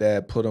she got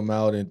that put them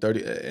out in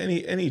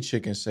 30. Any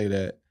chick can say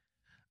that.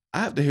 I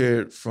have to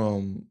hear it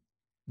from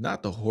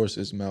not the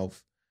horse's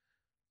mouth,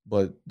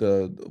 but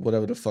the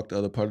whatever the fuck the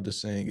other part of the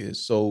saying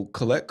is. So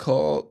collect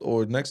call,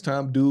 or next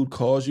time dude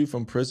calls you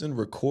from prison,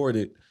 record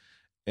it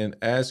and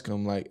ask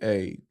him like,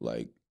 hey,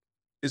 like,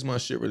 is my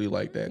shit really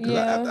like that? Because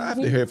I have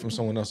to hear it from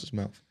someone else's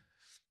mouth.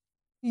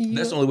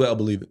 That's the only way I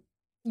believe it.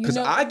 Because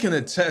I can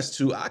attest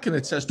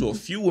to a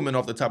few women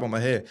off the top of my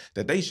head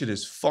that they shit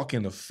is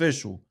fucking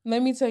official.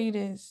 Let me tell you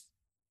this.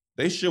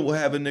 They shit will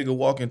have a nigga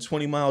walking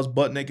 20 miles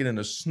butt naked in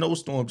a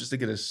snowstorm just to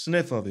get a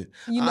sniff of it.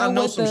 I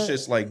know some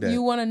shits like that.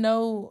 You want to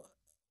know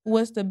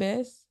what's the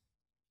best?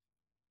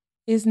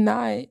 It's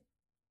not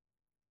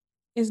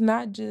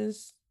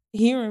just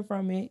hearing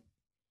from it.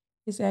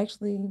 It's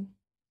actually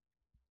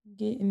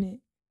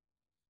getting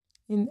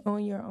it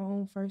on your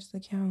own first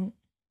account.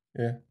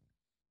 Yeah.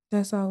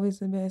 That's always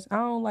the best. I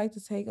don't like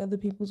to take other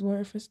people's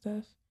word for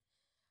stuff.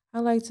 I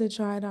like to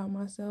try it out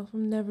myself. I've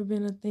never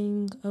been a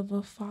thing of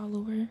a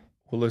follower.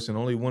 Well, listen,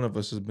 only one of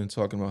us has been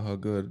talking about how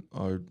good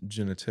our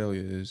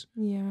genitalia is.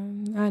 Yeah,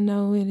 I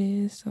know it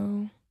is.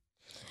 So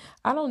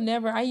I'm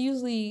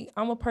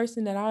a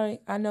person that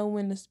I know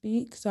when to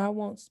speak. So I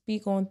won't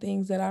speak on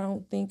things that I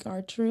don't think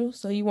are true.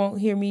 So you won't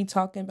hear me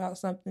talking about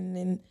something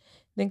and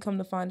then come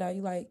to find out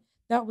you like,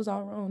 that was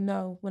all wrong.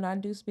 No, when I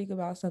do speak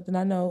about something,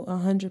 I know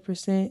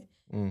 100%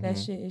 that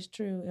shit is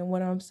true. And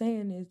what I'm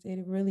saying is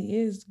it really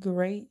is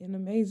great and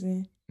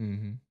amazing.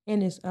 Mm-hmm.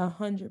 And it's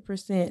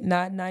 100%,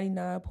 not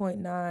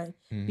 99.9,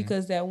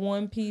 because that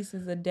one piece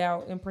is a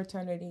doubt in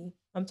paternity.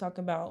 I'm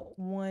talking about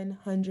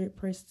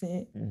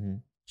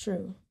 100%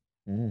 true.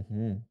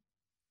 Mm-hmm.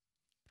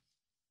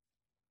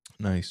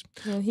 Nice.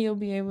 And he'll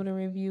be able to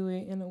review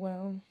it in a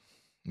while.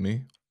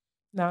 Me?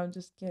 No, I'm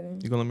just kidding.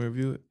 You gonna let me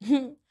review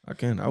it? I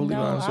can. I will leave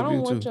an honest review too. I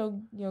don't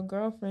want your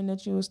girlfriend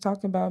that you was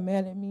talking about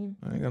mad at me.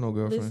 I ain't got no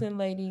girlfriend. Listen,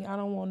 lady, I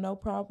don't want no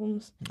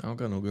problems. I don't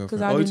got no girlfriend.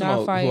 Because I do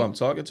not fight. Who I'm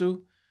talking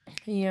to?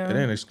 Yeah. It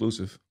ain't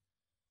exclusive.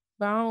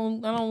 But I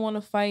don't want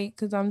to fight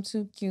because I'm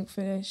too cute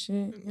for that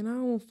shit, and I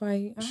don't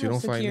fight. She don't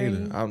fight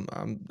either.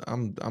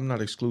 I'm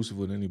not exclusive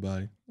with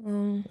anybody,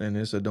 and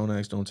it's a don't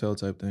ask, don't tell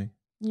type thing.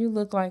 You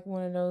look like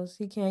one of those.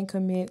 He can't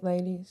commit,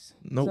 ladies.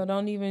 Nope. So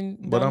don't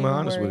even. But I'm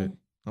honest with it.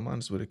 I'm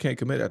honest with it. Can't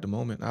commit at the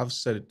moment. I've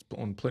said it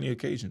on plenty of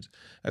occasions.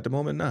 At the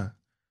moment, nah. I'm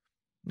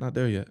not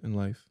there yet in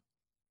life.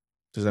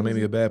 Does that make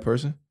me a bad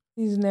person?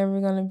 He's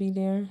never gonna be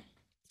there.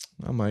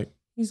 I might.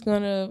 He's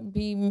gonna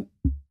be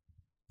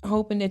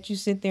hoping that you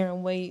sit there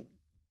and wait.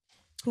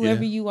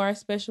 Whoever you are,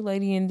 special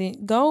lady, and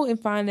then go and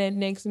find that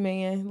next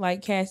man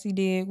like Cassie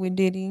did with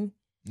Diddy.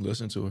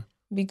 Listen to her.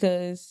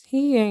 Because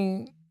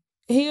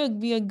he'll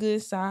be a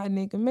good side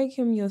nigga. Make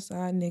him your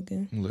side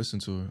nigga. Listen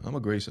to her. I'm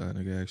a great side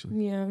nigga,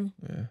 actually. Yeah.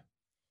 Yeah.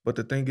 But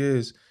the thing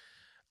is,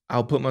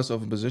 I'll put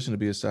myself in position to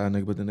be a side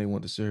nigga, but then they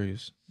want the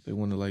serious. They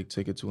want to like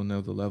take it to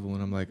another level.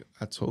 And I'm like,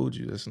 I told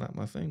you that's not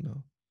my thing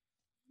though.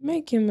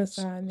 Make him a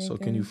side nigga. So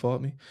can you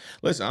fault me?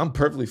 Listen, I'm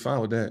perfectly fine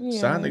with that. Yeah.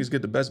 Side niggas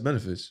get the best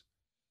benefits.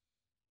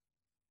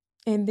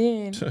 And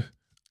then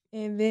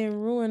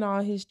ruin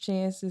all his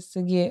chances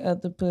to get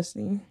other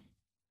pussy.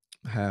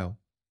 How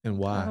and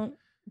why?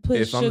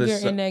 Put sugar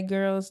in that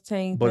girl's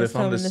tank. But if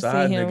I'm the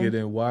side nigga,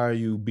 then why are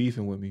you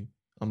beefing with me?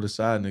 I'm the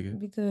side nigga.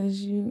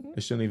 Because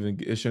it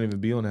shouldn't even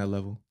be on that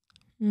level.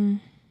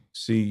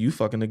 See, you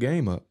fucking the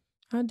game up.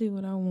 I do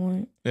what I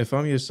want. If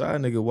I'm your side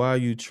nigga, why are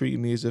you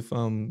treating me as if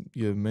I'm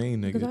your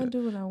main nigga? Because I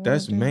do what I want.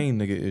 That's main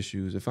nigga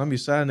issues. If I'm your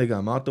side nigga,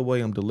 I'm out the way.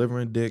 I'm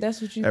delivering dick.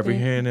 That's what you Every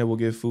think. here and there will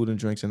get food and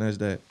drinks, and that's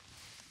that.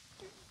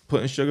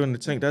 Putting sugar in the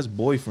tank, that's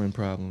boyfriend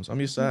problems. I'm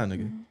your side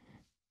nigga.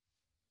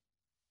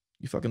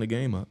 You fucking the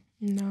game up.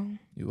 No.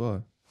 You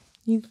are.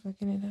 You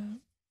fucking it up.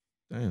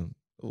 Damn.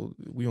 Oh,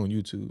 we on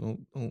YouTube.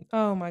 Don't.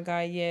 Oh my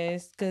God,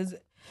 yes. Because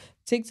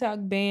TikTok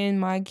banned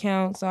my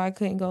account, so I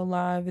couldn't go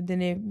live, and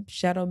then it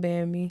shadow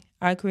banned me.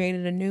 I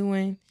created a new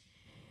one.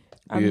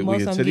 With your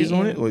titties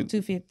on it? Or?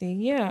 250.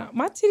 Yeah.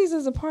 My titties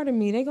is a part of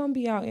me. They gonna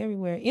be out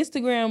everywhere.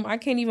 Instagram, I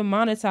can't even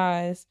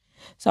monetize.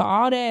 So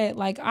all that,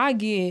 like, I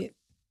get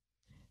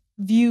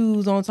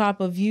views on top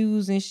of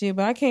views and shit,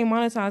 but I can't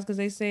monetize because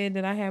they said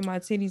that I had my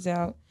titties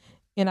out,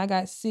 and I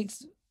got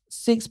six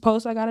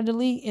posts I gotta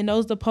delete, and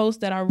those the posts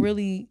that are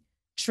really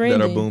trending.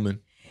 That are booming.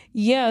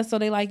 Yeah, so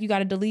they like, you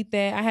gotta delete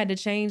that. I had to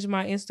change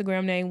my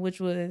Instagram name, which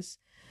was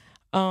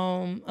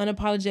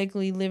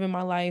unapologetically living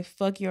my life,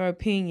 fuck your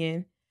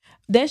opinion.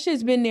 That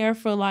shit's been there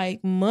for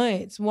like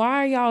months.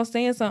 Why are y'all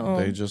saying something?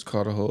 They just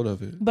caught a hold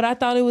of it. But I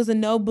thought it was a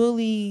no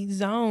bully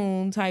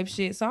zone type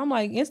shit. So I'm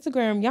like,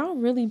 Instagram, y'all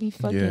really be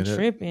fucking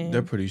tripping.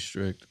 They're pretty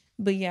strict.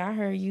 But yeah, I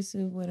heard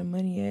YouTube where the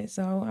money at.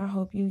 So I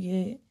hope you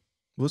get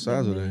what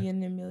size are they? A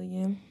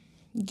million.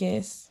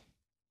 Guess.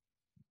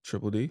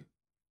 Triple D?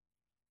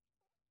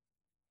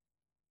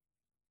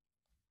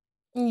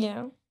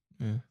 Yeah.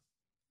 Yeah.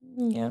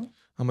 Yeah.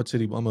 I'm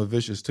a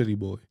vicious titty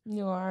boy.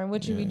 You are.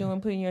 What you be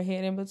doing? Putting your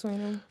head in between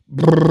them?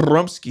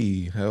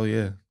 Brumski. Hell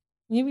yeah.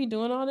 You be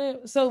doing all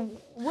that? So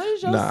what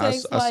is your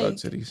sex I like?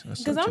 suck titties.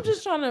 Because I'm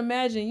just trying to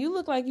imagine. You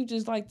look like you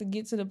just like to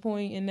get to the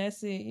point and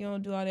that's it. You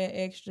don't do all that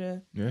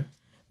extra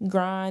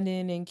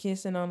grinding and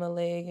kissing on the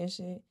leg and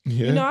shit.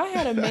 Yeah. You know, I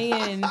had a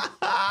man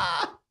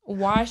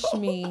wash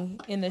me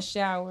in the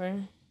shower.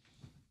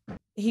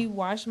 He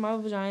washed my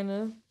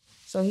vagina.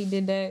 So he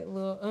did that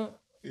little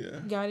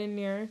got in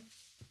there.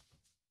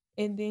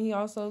 And then he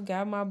also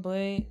got my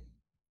butt.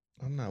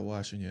 I'm not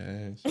washing your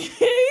ass. You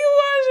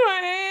wash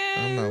my ass.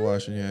 I'm not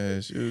washing your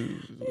ass. You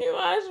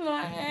wash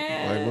my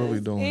ass. Like, what are we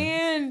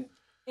doing?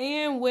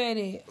 And wet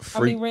it.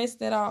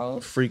 Rinsed it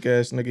off. Freak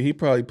ass nigga. He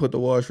probably put the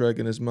wash rack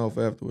in his mouth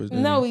afterwards.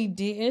 No, he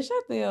didn't.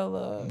 Shut the hell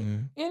up.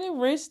 And it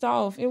rinsed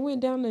off. It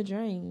went down the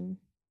drain.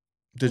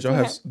 Did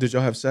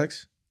y'all have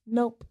sex?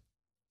 Nope.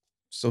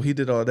 So he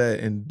did all that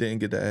and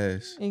didn't get the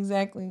ass.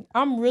 Exactly.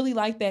 I'm really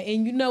like that.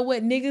 And you know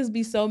what? Niggas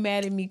be so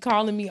mad at me,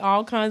 calling me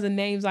all kinds of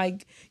names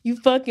like, you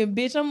fucking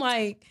bitch. I'm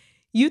like,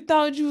 you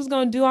thought you was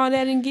going to do all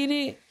that and get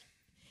it?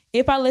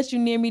 If I let you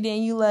near me,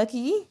 then you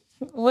lucky.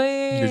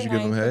 Well, did you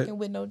give him head?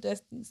 With no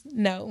dusties.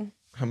 No.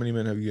 How many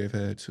men have you gave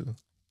head to?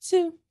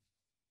 2.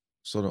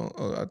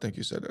 So I think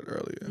you said that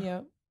earlier.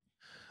 Yeah.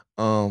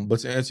 But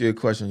to answer your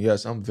question,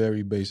 yes, I'm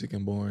very basic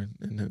and boring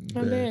in the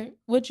bed.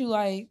 What you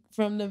like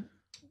from the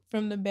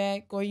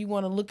back, or you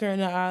want to look her in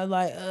the eye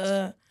like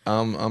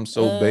I'm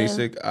so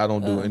basic. I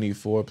don't do any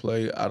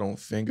foreplay. I don't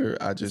finger.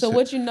 I just. So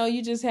what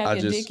you just have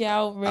your dick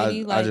out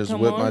ready? I just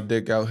whip my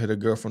dick out, hit a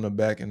girl from the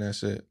back, and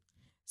that's it.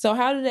 So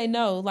how do they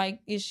know? Like,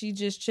 is she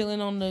just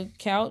chilling on the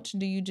couch?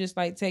 Do you just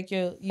like take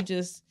your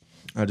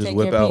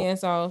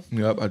pants off?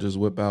 Yep, I just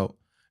whip out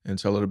and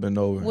tell her to bend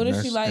over. What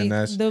if she like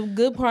the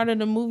good part of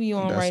the movie you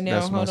on right now?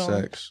 That's my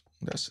sex.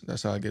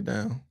 That's how I get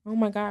down. Oh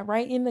my God!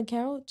 Right in the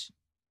couch.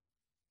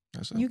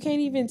 You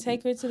can't even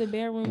take her to the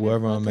bedroom.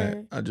 Wherever I'm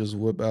at, I just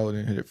whip out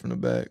and hit it from the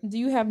back. Do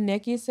you have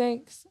naked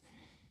sex?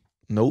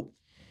 Nope.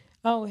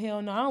 Oh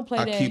hell no! I don't play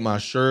that. I keep my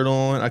shirt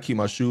on. I keep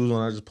my shoes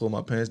on. I just pull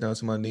my pants down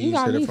to my knees,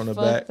 hit it from the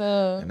back,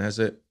 and that's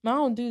it. I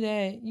don't do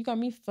that. You got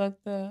me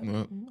fucked up.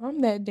 Yep.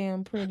 I'm that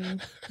damn pretty.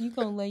 You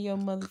gonna lay your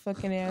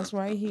motherfucking ass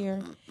right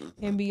here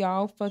and be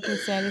all fucking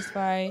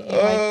satisfied.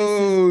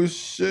 And this is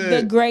shit!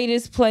 The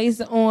greatest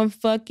place on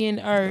fucking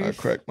earth. I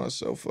cracked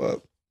myself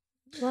up.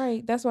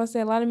 Right. That's why I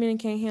said a lot of men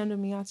can't handle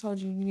me. I told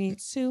you need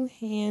 2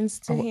 hands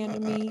to handle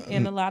me,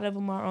 and a lot of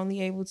them are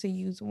only able to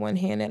use 1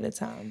 hand at a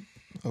time.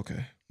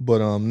 Okay. But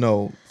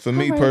no, for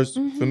me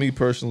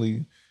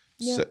personally,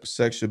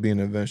 sex should be an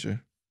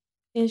adventure.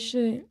 It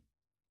should.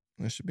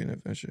 It should be an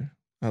adventure.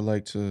 I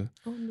like to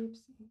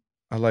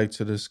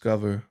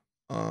discover.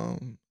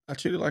 I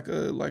treat it like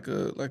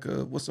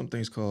a what's some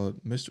things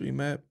called mystery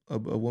map, a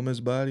woman's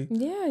body.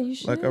 Yeah, you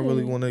should. Like I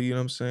really want to, you know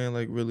what I'm saying?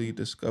 Like really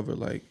discover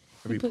like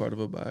every part of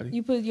her body.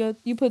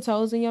 You put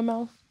toes in your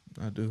mouth?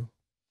 I do.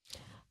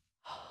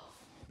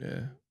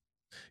 Yeah.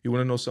 You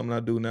want to know something I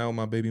do now with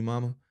my baby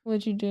mama?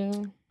 What'd you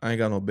do? I ain't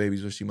got no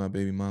babies, but she my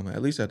baby mama.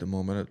 At least at the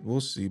moment.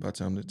 We'll see by the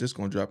time this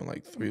gonna drop in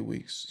like 3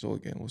 weeks. So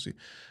again, we'll see.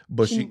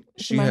 But she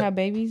might have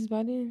babies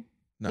by then?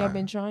 Nah. Y'all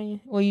been trying?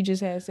 Or you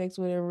just had sex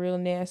with her real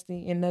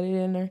nasty and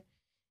nutted in her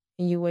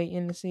and you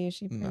waiting to see if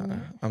she pregnant? Nah,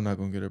 I'm not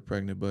gonna get her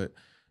pregnant, but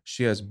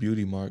she has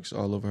beauty marks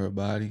all over her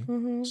body.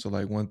 Mm-hmm. So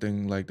like one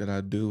thing like that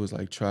I do is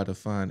like try to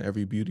find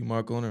every beauty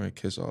mark on her and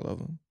kiss all of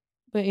them.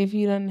 But if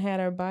you done had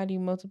her body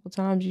multiple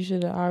times, you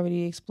should have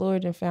already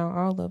explored and found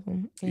all of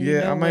them.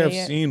 Yeah, I might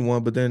have seen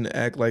one, but then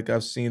act like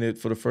I've seen it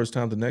for the first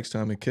time the next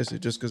time and kiss it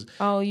just because.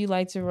 Oh, you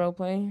like to role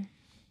play?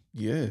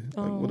 Yeah.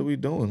 Like, what are we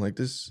doing? Like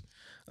this,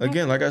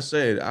 again, like I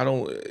said,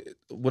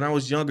 when I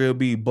was younger, it'd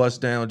be bust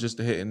down just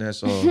to hit and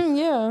that's all.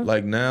 Yeah.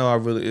 Like now,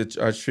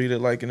 I treat it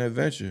like an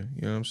adventure.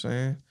 You know what I'm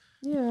saying?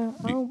 Yeah,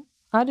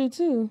 I do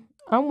too.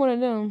 I'm one of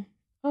them.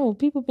 Oh,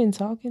 people been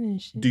talking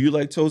and shit. Do you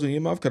like toes in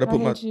your mouth? Could I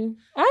put I ain't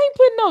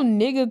putting no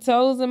nigga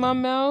toes in my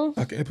mouth.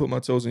 I can't put my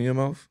toes in your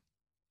mouth?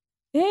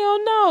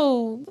 Hell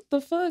no. What the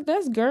fuck?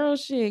 That's girl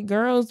shit.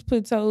 Girls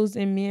put toes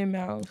in men's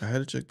mouth. I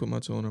had a chick put my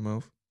toe in her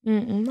mouth.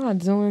 Not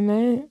doing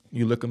that.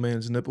 You lick a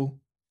man's nipple?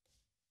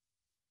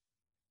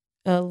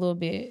 A little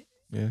bit.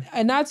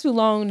 Yeah. Not too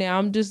long now.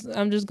 I'm just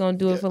gonna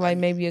do it for like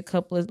maybe a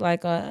couple of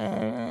like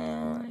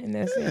and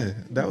that's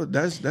it.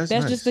 That's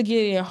nice. Just to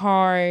get it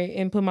hard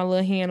and put my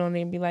little hand on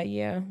it and be like,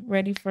 yeah,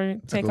 ready for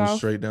takeoff. Go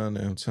straight down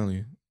there. I'm telling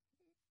you,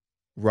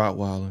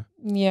 Rottweiler.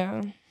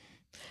 Yeah.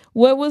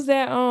 What was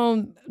that?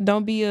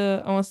 Don't be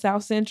on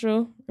South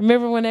Central.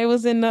 Remember when they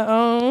was in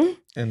the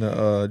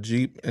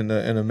Jeep in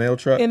the mail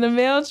truck? In the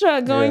mail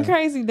truck going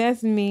crazy.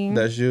 That's me.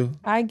 That's you.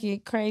 I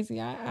get crazy.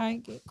 I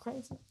get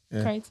crazy.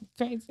 Yeah.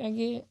 Crazy. I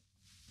get.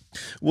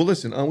 Well,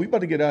 listen, we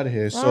about to get out of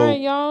here. All right,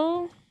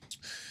 y'all.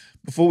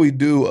 Before we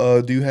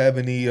do you have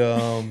any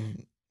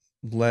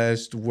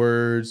last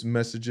words,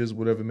 messages,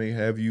 whatever may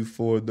have you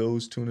for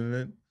those tuning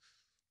in?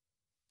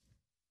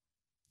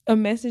 A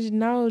message?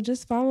 No,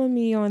 just follow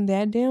me on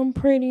That Damn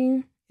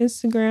Pretty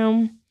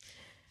Instagram.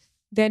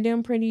 That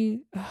Damn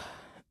Pretty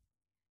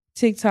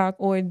TikTok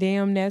or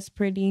Damn That's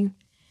Pretty.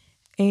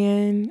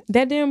 And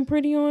that Damn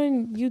Pretty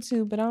on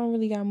YouTube, but I don't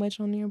really got much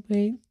on there.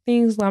 But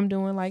things I'm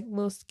doing, like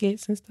little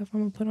skits and stuff,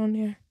 I'm going to put on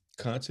there.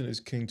 Content is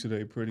king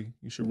today, Pretty.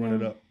 You should run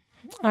it up.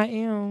 I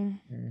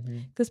am.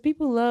 Because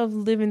people love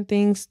living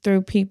things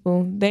through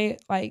people. They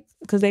like,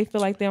 because they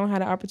feel like they don't have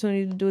the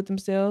opportunity to do it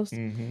themselves.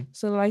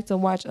 So they like to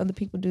watch other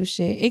people do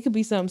shit. It could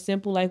be something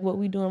simple like what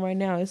we doing right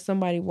now. It's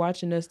somebody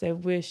watching us that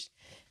wish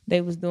they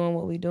was doing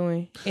what we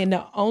doing. And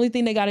the only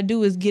thing they got to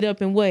do is get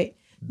up and what?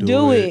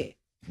 Do it.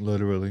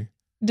 Literally.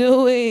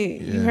 Do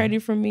it. Yeah. You heard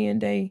it from me and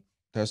Day.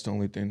 That's the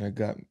only thing that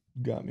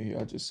got me.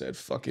 I just said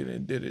fuck it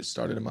and did it.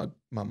 Started in my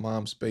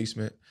mom's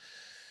basement.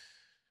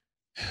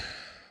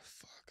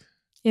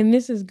 And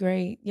this is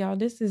great. Y'all,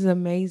 this is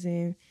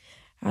amazing.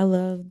 I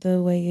love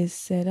the way it's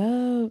set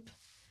up.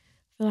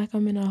 I feel like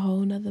I'm in a whole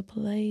nother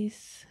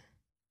place.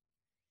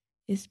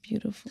 It's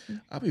beautiful.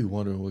 I be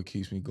wondering what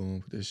keeps me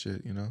going with this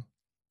shit, you know?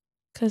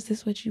 Because this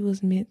is what you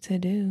was meant to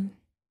do.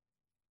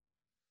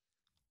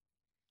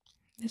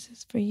 This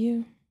is for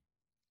you.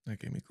 That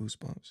gave me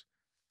goosebumps.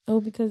 Oh,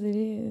 because it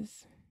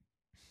is.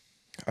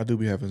 I do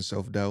be having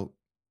self-doubt.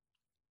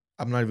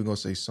 I'm not even going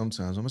to say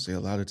sometimes. I'm going to say a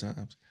lot of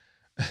times.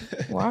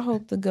 Well, I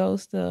hope the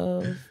ghost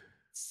of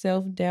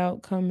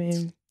self-doubt come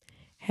and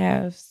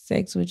have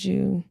sex with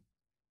you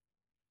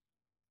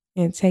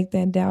and take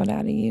that doubt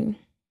out of you.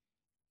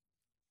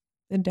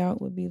 The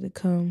doubt would be to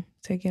come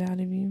take it out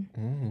of you.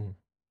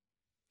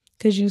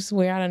 Because you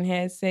swear I done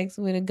had sex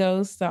with a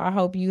ghost, so I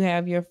hope you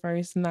have your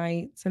first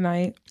night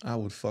tonight. I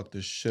would fuck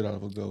the shit out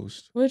of a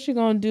ghost. What you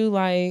gonna do?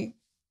 Like,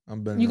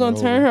 I'm bending you gonna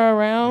turn her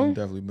around? I'm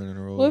definitely bending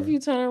her over. What if you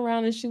turn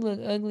around and she look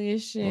ugly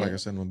as shit? Like I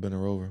said, I'm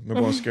bending her over.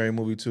 Remember on Scary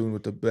Movie 2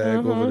 with the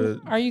bag over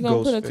the Are you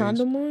gonna put a face?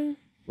 condom on?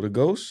 With a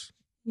ghost?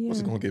 Yeah.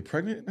 What's it gonna get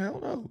pregnant? Hell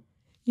no.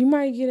 You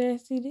might get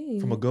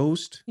STD. From a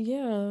ghost?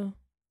 Yeah.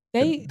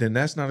 Then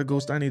that's not a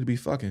ghost I need to be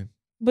fucking.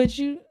 But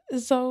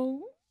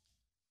so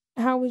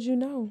how would you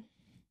know?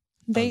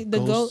 The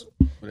ghost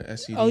with an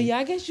STD? Oh yeah,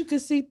 I guess you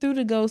could see through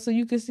the ghost, so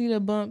you could see the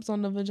bumps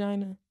on the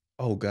vagina.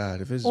 Oh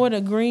God, if it's or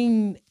the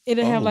green,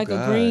 it'll have like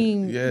God.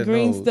 a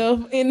green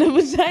stuff in the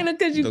vagina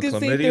because you can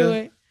see through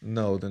it.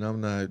 No, then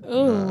I'm not.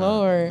 Oh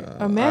Lord,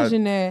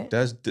 imagine that.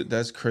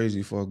 That's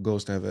crazy for a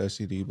ghost to have an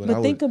STD.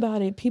 But think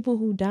about it: people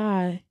who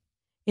die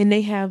and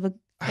they have a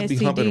I be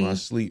STD. humping in my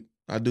sleep.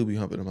 I do be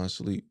humping in my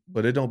sleep,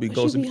 but it don't be What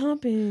ghosts. you be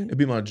humping? It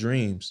be my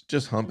dreams,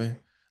 just humping.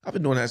 I've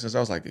been doing that since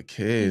I was like a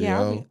kid. Yeah.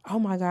 Yo. Oh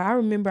my God, I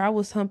remember I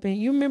was humping.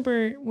 You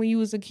remember when you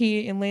was a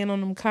kid and laying on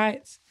them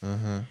cots?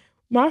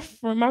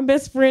 My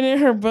best friend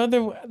and her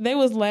brother, they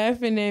was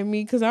laughing at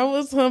me because I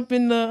was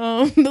humping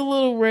the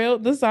little rail,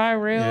 the side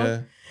rail.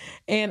 Yeah.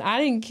 And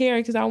I didn't care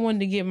because I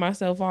wanted to get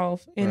myself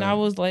off. And I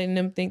was letting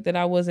them think that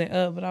I wasn't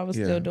up, but I was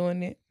still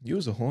doing it. You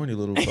was a horny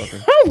little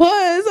fucker. I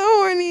was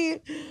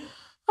horny.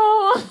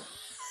 Oh.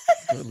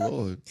 Good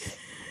Lord.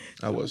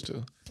 I was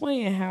too.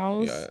 Playing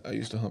house. Yeah, I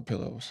used to hump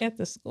pillows. At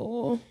the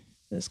school.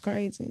 That's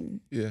crazy.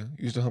 Yeah,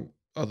 used to hump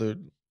other...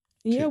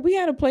 Yeah, we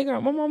had a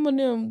playground. My mom and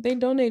them, they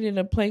donated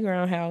a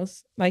playground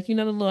house. Like, you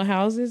know the little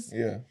houses?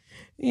 Yeah.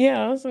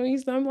 Yeah, so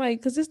I'm like,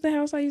 because it's the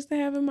house I used to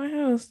have in my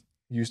house.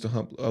 You used to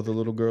hump other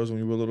little girls when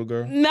you were a little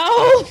girl?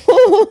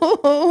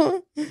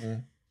 No.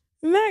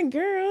 Not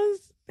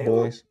girls.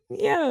 Boys?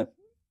 Yeah.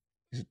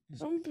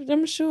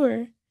 I'm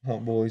sure.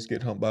 Hump boys,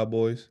 get humped by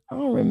boys? I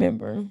don't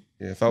remember.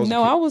 Yeah, if I was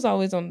I was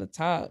always on the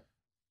top.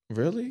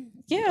 Really?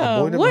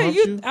 Yeah. What?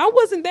 I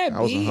wasn't that big.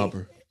 I was a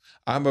humper.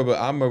 I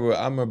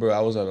remember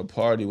I was at a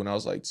party when I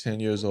was like 10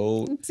 years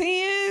old.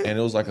 10? And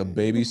it was like a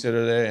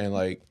babysitter there and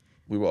like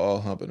we were all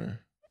humping her.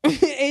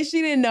 And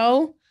she didn't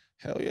know?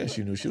 Hell yeah,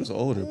 she knew. She was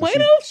older. But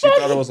she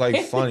thought it was like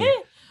funny. Wait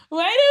a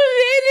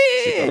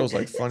minute. She thought it was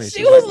like funny.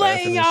 She was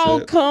letting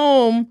y'all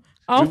come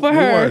off of her. We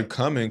weren't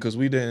coming because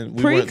we didn't.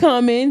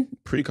 Pre-coming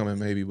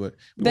maybe, but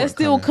that's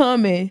still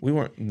coming. We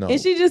weren't. No.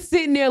 And she just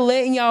sitting there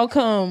letting y'all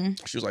come.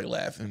 She was like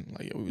laughing.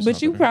 Like, yeah, we was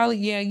but you her. probably,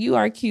 you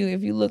are cute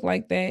if you look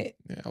like that.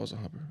 Yeah, I was a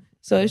humper.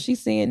 So if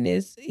she's saying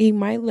this, he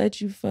might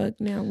let you fuck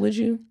now. Would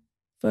you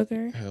fuck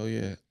her? Hell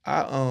yeah.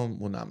 Well,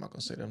 no, I'm not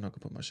gonna say that. I'm not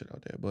gonna put my shit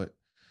out there. But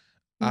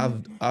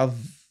I've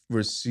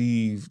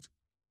received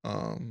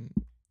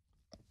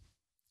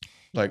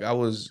like I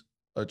was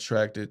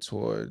attracted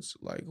towards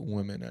like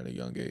women at a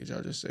young age.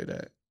 I'll just say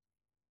that.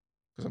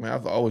 Because I mean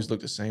I've always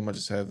looked the same. I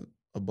just have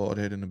a bald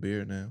head and a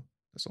beard now.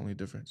 That's the only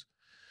difference.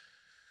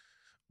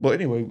 But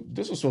anyway,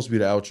 this was supposed to be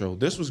the outro.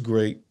 This was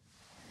great.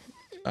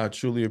 I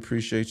truly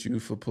appreciate you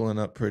for pulling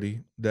up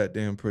pretty. That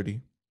damn pretty.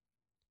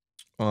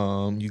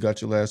 You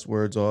got your last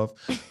words off.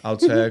 I'll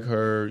tag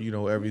her,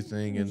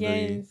 everything in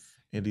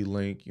the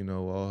link,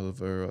 all of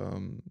her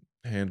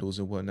handles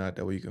and whatnot.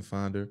 That way you can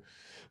find her.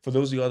 For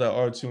those of y'all that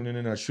are tuning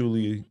in, I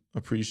truly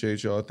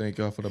appreciate y'all. Thank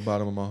y'all from the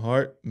bottom of my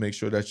heart. Make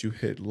sure that you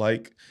hit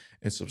like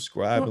and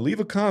subscribe and leave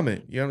a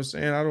comment. You know what I'm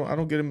saying? I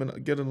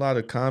don't get a lot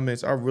of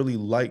comments. I really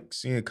like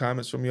seeing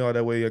comments from y'all.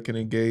 That way I can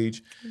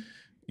engage,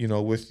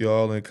 with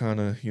y'all and kind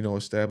of,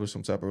 establish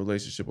some type of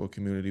relationship or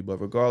community. But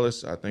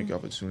regardless, I thank y'all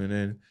for tuning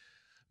in.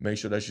 Make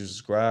sure that you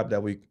subscribe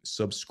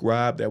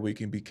that we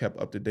can be kept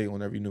up to date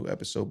on every new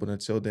episode. But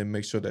until then,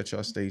 make sure that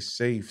y'all stay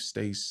safe,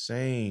 stay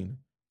sane,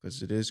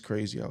 because it is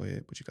crazy out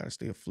here, but you got to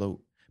stay afloat.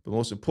 But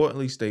most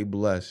importantly, stay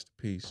blessed.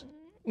 Peace.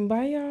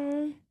 Bye,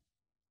 y'all.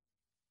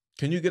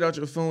 Can you get out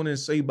your phone and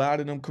say bye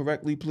to them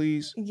correctly,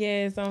 please?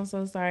 Yes, I'm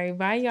so sorry.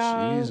 Bye,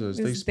 y'all. Jesus,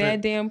 it's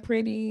that damn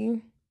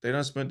pretty. They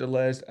done spent the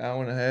last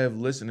hour and a half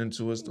listening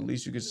to us. The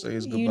least you could say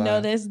is goodbye. You know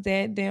that's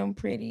that damn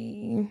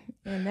pretty.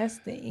 And that's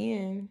the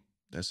end.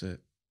 That's it.